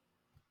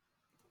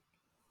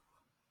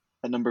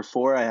 At number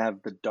 4, I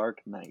have The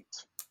Dark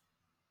Knight.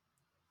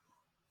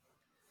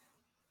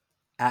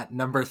 At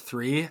number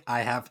 3,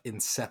 I have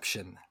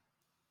Inception.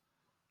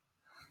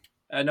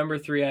 At number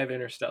 3, I have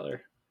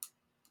Interstellar.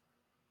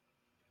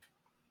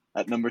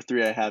 At number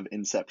 3, I have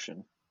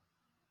Inception.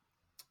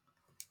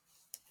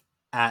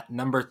 At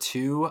number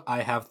 2,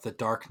 I have The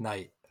Dark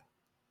Knight.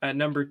 At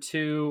number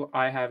 2,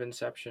 I have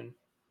Inception.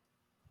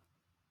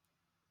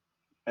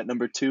 At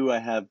number 2, I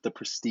have The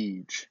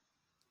Prestige.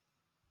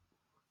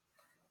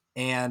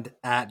 And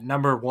at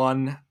number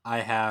 1, I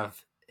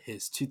have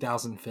his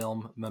 2000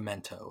 film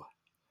Memento.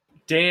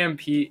 Damn,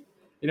 Pete.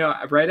 You know,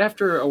 right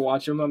after a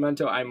watch of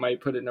Memento, I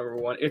might put it number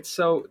 1.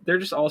 They're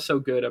just all so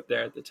good up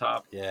there at the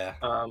top. Yeah.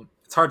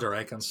 It's hard to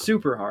rank them.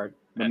 Super hard.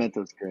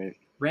 Memento's great.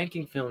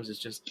 Ranking films is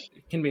just,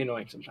 it can be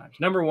annoying sometimes.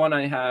 Number 1,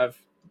 I have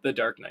The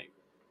Dark Knight.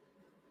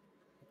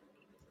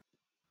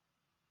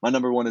 My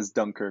number 1 is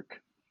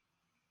Dunkirk.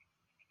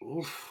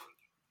 Oof.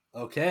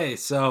 Okay,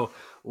 so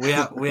we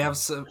have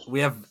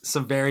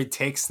some varied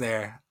takes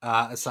there.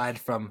 Aside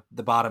from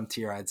the bottom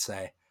tier, I'd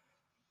say.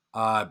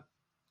 I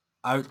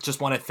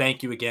just want to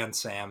thank you again,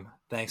 Sam.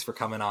 Thanks for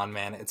coming on,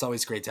 man. It's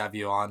always great to have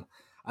you on.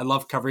 I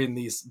love covering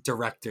these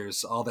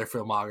directors, all their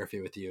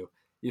filmography with you.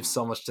 You have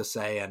so much to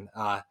say, and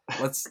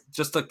let's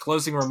just the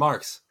closing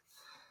remarks.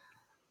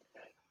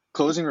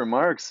 Closing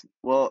remarks.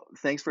 Well,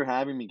 thanks for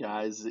having me,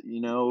 guys.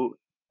 You know,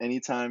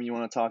 anytime you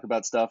want to talk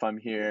about stuff, I'm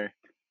here.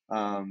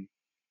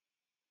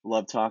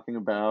 Love talking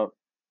about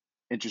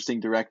interesting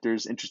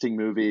directors, interesting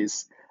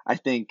movies. I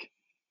think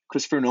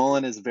Christopher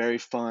Nolan is a very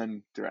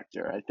fun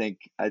director. I think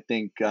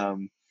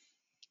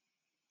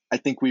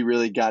we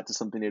really got to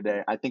something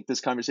today. I think this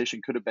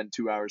conversation could have been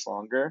 2 hours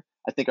longer.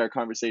 I think our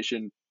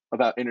conversation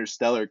about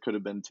Interstellar could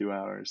have been 2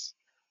 hours.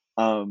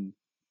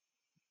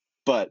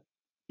 But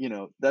you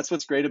know, that's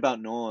what's great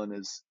about Nolan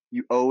is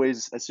you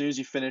always, as soon as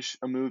you finish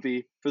a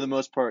movie, for the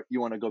most part, you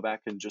want to go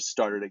back and just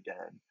start it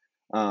again,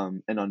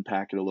 and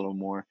unpack it a little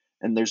more.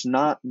 And there's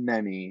not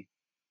many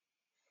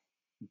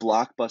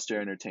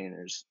blockbuster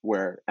entertainers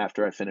where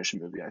after I finish a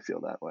movie, I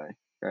feel that way,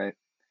 right?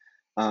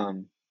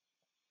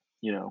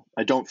 You know,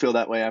 I don't feel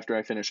that way after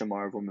I finish a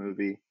Marvel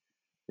movie.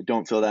 I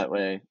don't feel that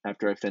way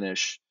after I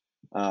finish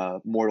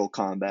Mortal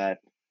Kombat.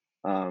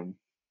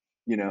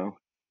 You know,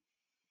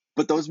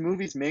 but those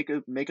movies make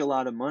a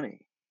lot of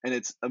money, and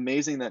it's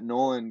amazing that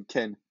Nolan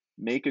can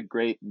make a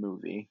great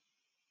movie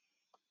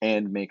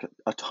and make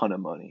a ton of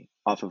money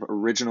off of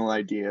original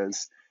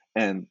ideas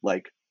and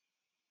like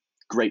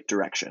great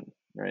direction,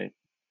 right?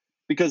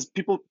 Because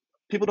people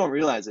don't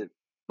realize it,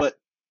 but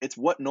it's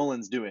what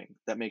Nolan's doing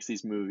that makes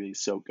these movies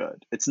so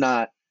good. It's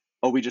not,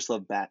 oh, we just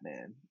love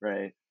Batman,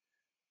 right?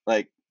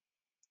 Like,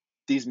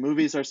 these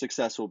movies are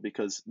successful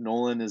because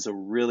Nolan is a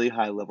really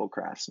high level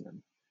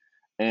craftsman.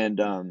 And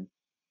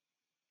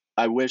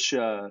I wish,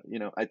 you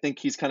know, I think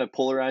he's kind of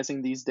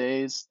polarizing these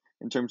days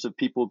in terms of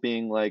people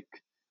being like,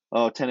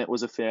 oh, Tenet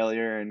was a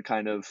failure and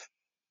kind of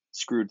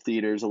screwed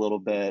theaters a little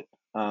bit.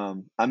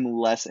 I'm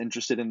less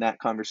interested in that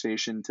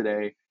conversation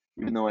today,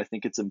 even though I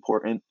think it's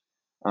important.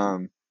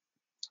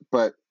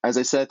 But as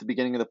I said at the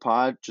beginning of the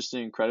pod, just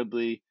an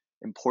incredibly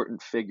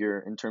important figure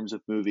in terms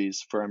of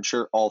movies for, I'm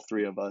sure, all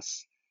three of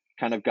us.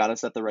 Kind of got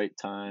us at the right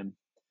time,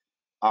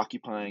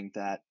 occupying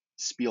that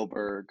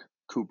Spielberg,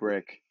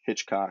 Kubrick,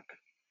 Hitchcock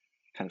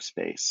kind of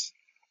space.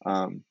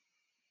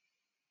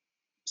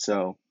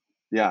 So,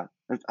 yeah,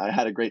 I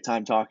had a great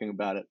time talking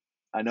about it.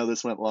 I know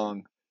this went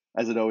long,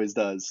 as it always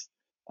does.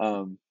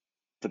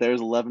 But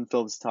there's 11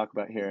 films to talk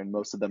about here, and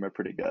most of them are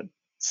pretty good.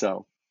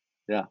 So,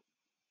 yeah.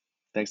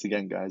 Thanks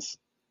again, guys.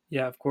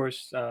 Yeah, of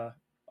course.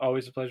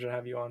 Always a pleasure to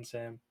have you on,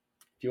 Sam.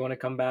 If you want to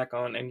come back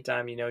on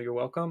anytime, you know you're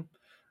welcome.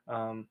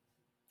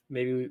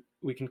 Maybe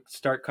we can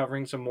start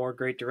covering some more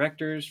great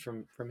directors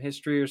from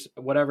history or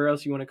whatever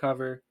else you want to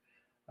cover.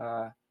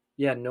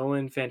 Yeah,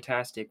 Nolan,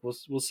 fantastic.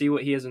 We'll see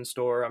what he has in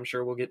store. I'm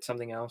sure we'll get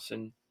something else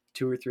in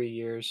 2 or 3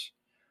 years,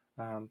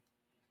 and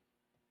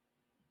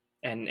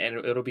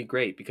it'll be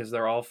great because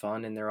they're all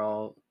fun and they're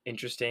all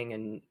interesting.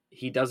 And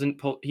he doesn't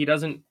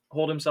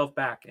hold himself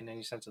back in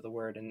any sense of the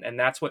word, and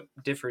that's what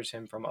differs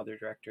him from other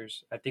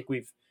directors. I think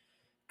we've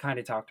kind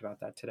of talked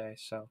about that today.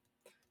 So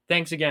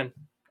thanks again.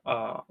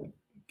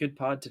 Good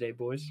pod today,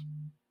 boys.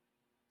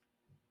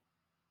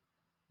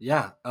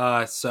 Yeah.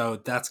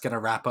 So that's gonna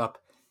wrap up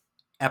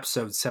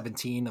episode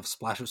 17 of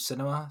Splash of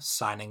Cinema.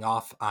 Signing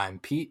off, I'm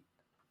Pete.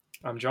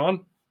 I'm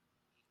John.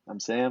 I'm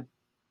Sam.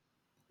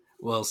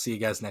 We'll see you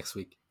guys next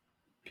week.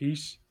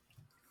 Peace.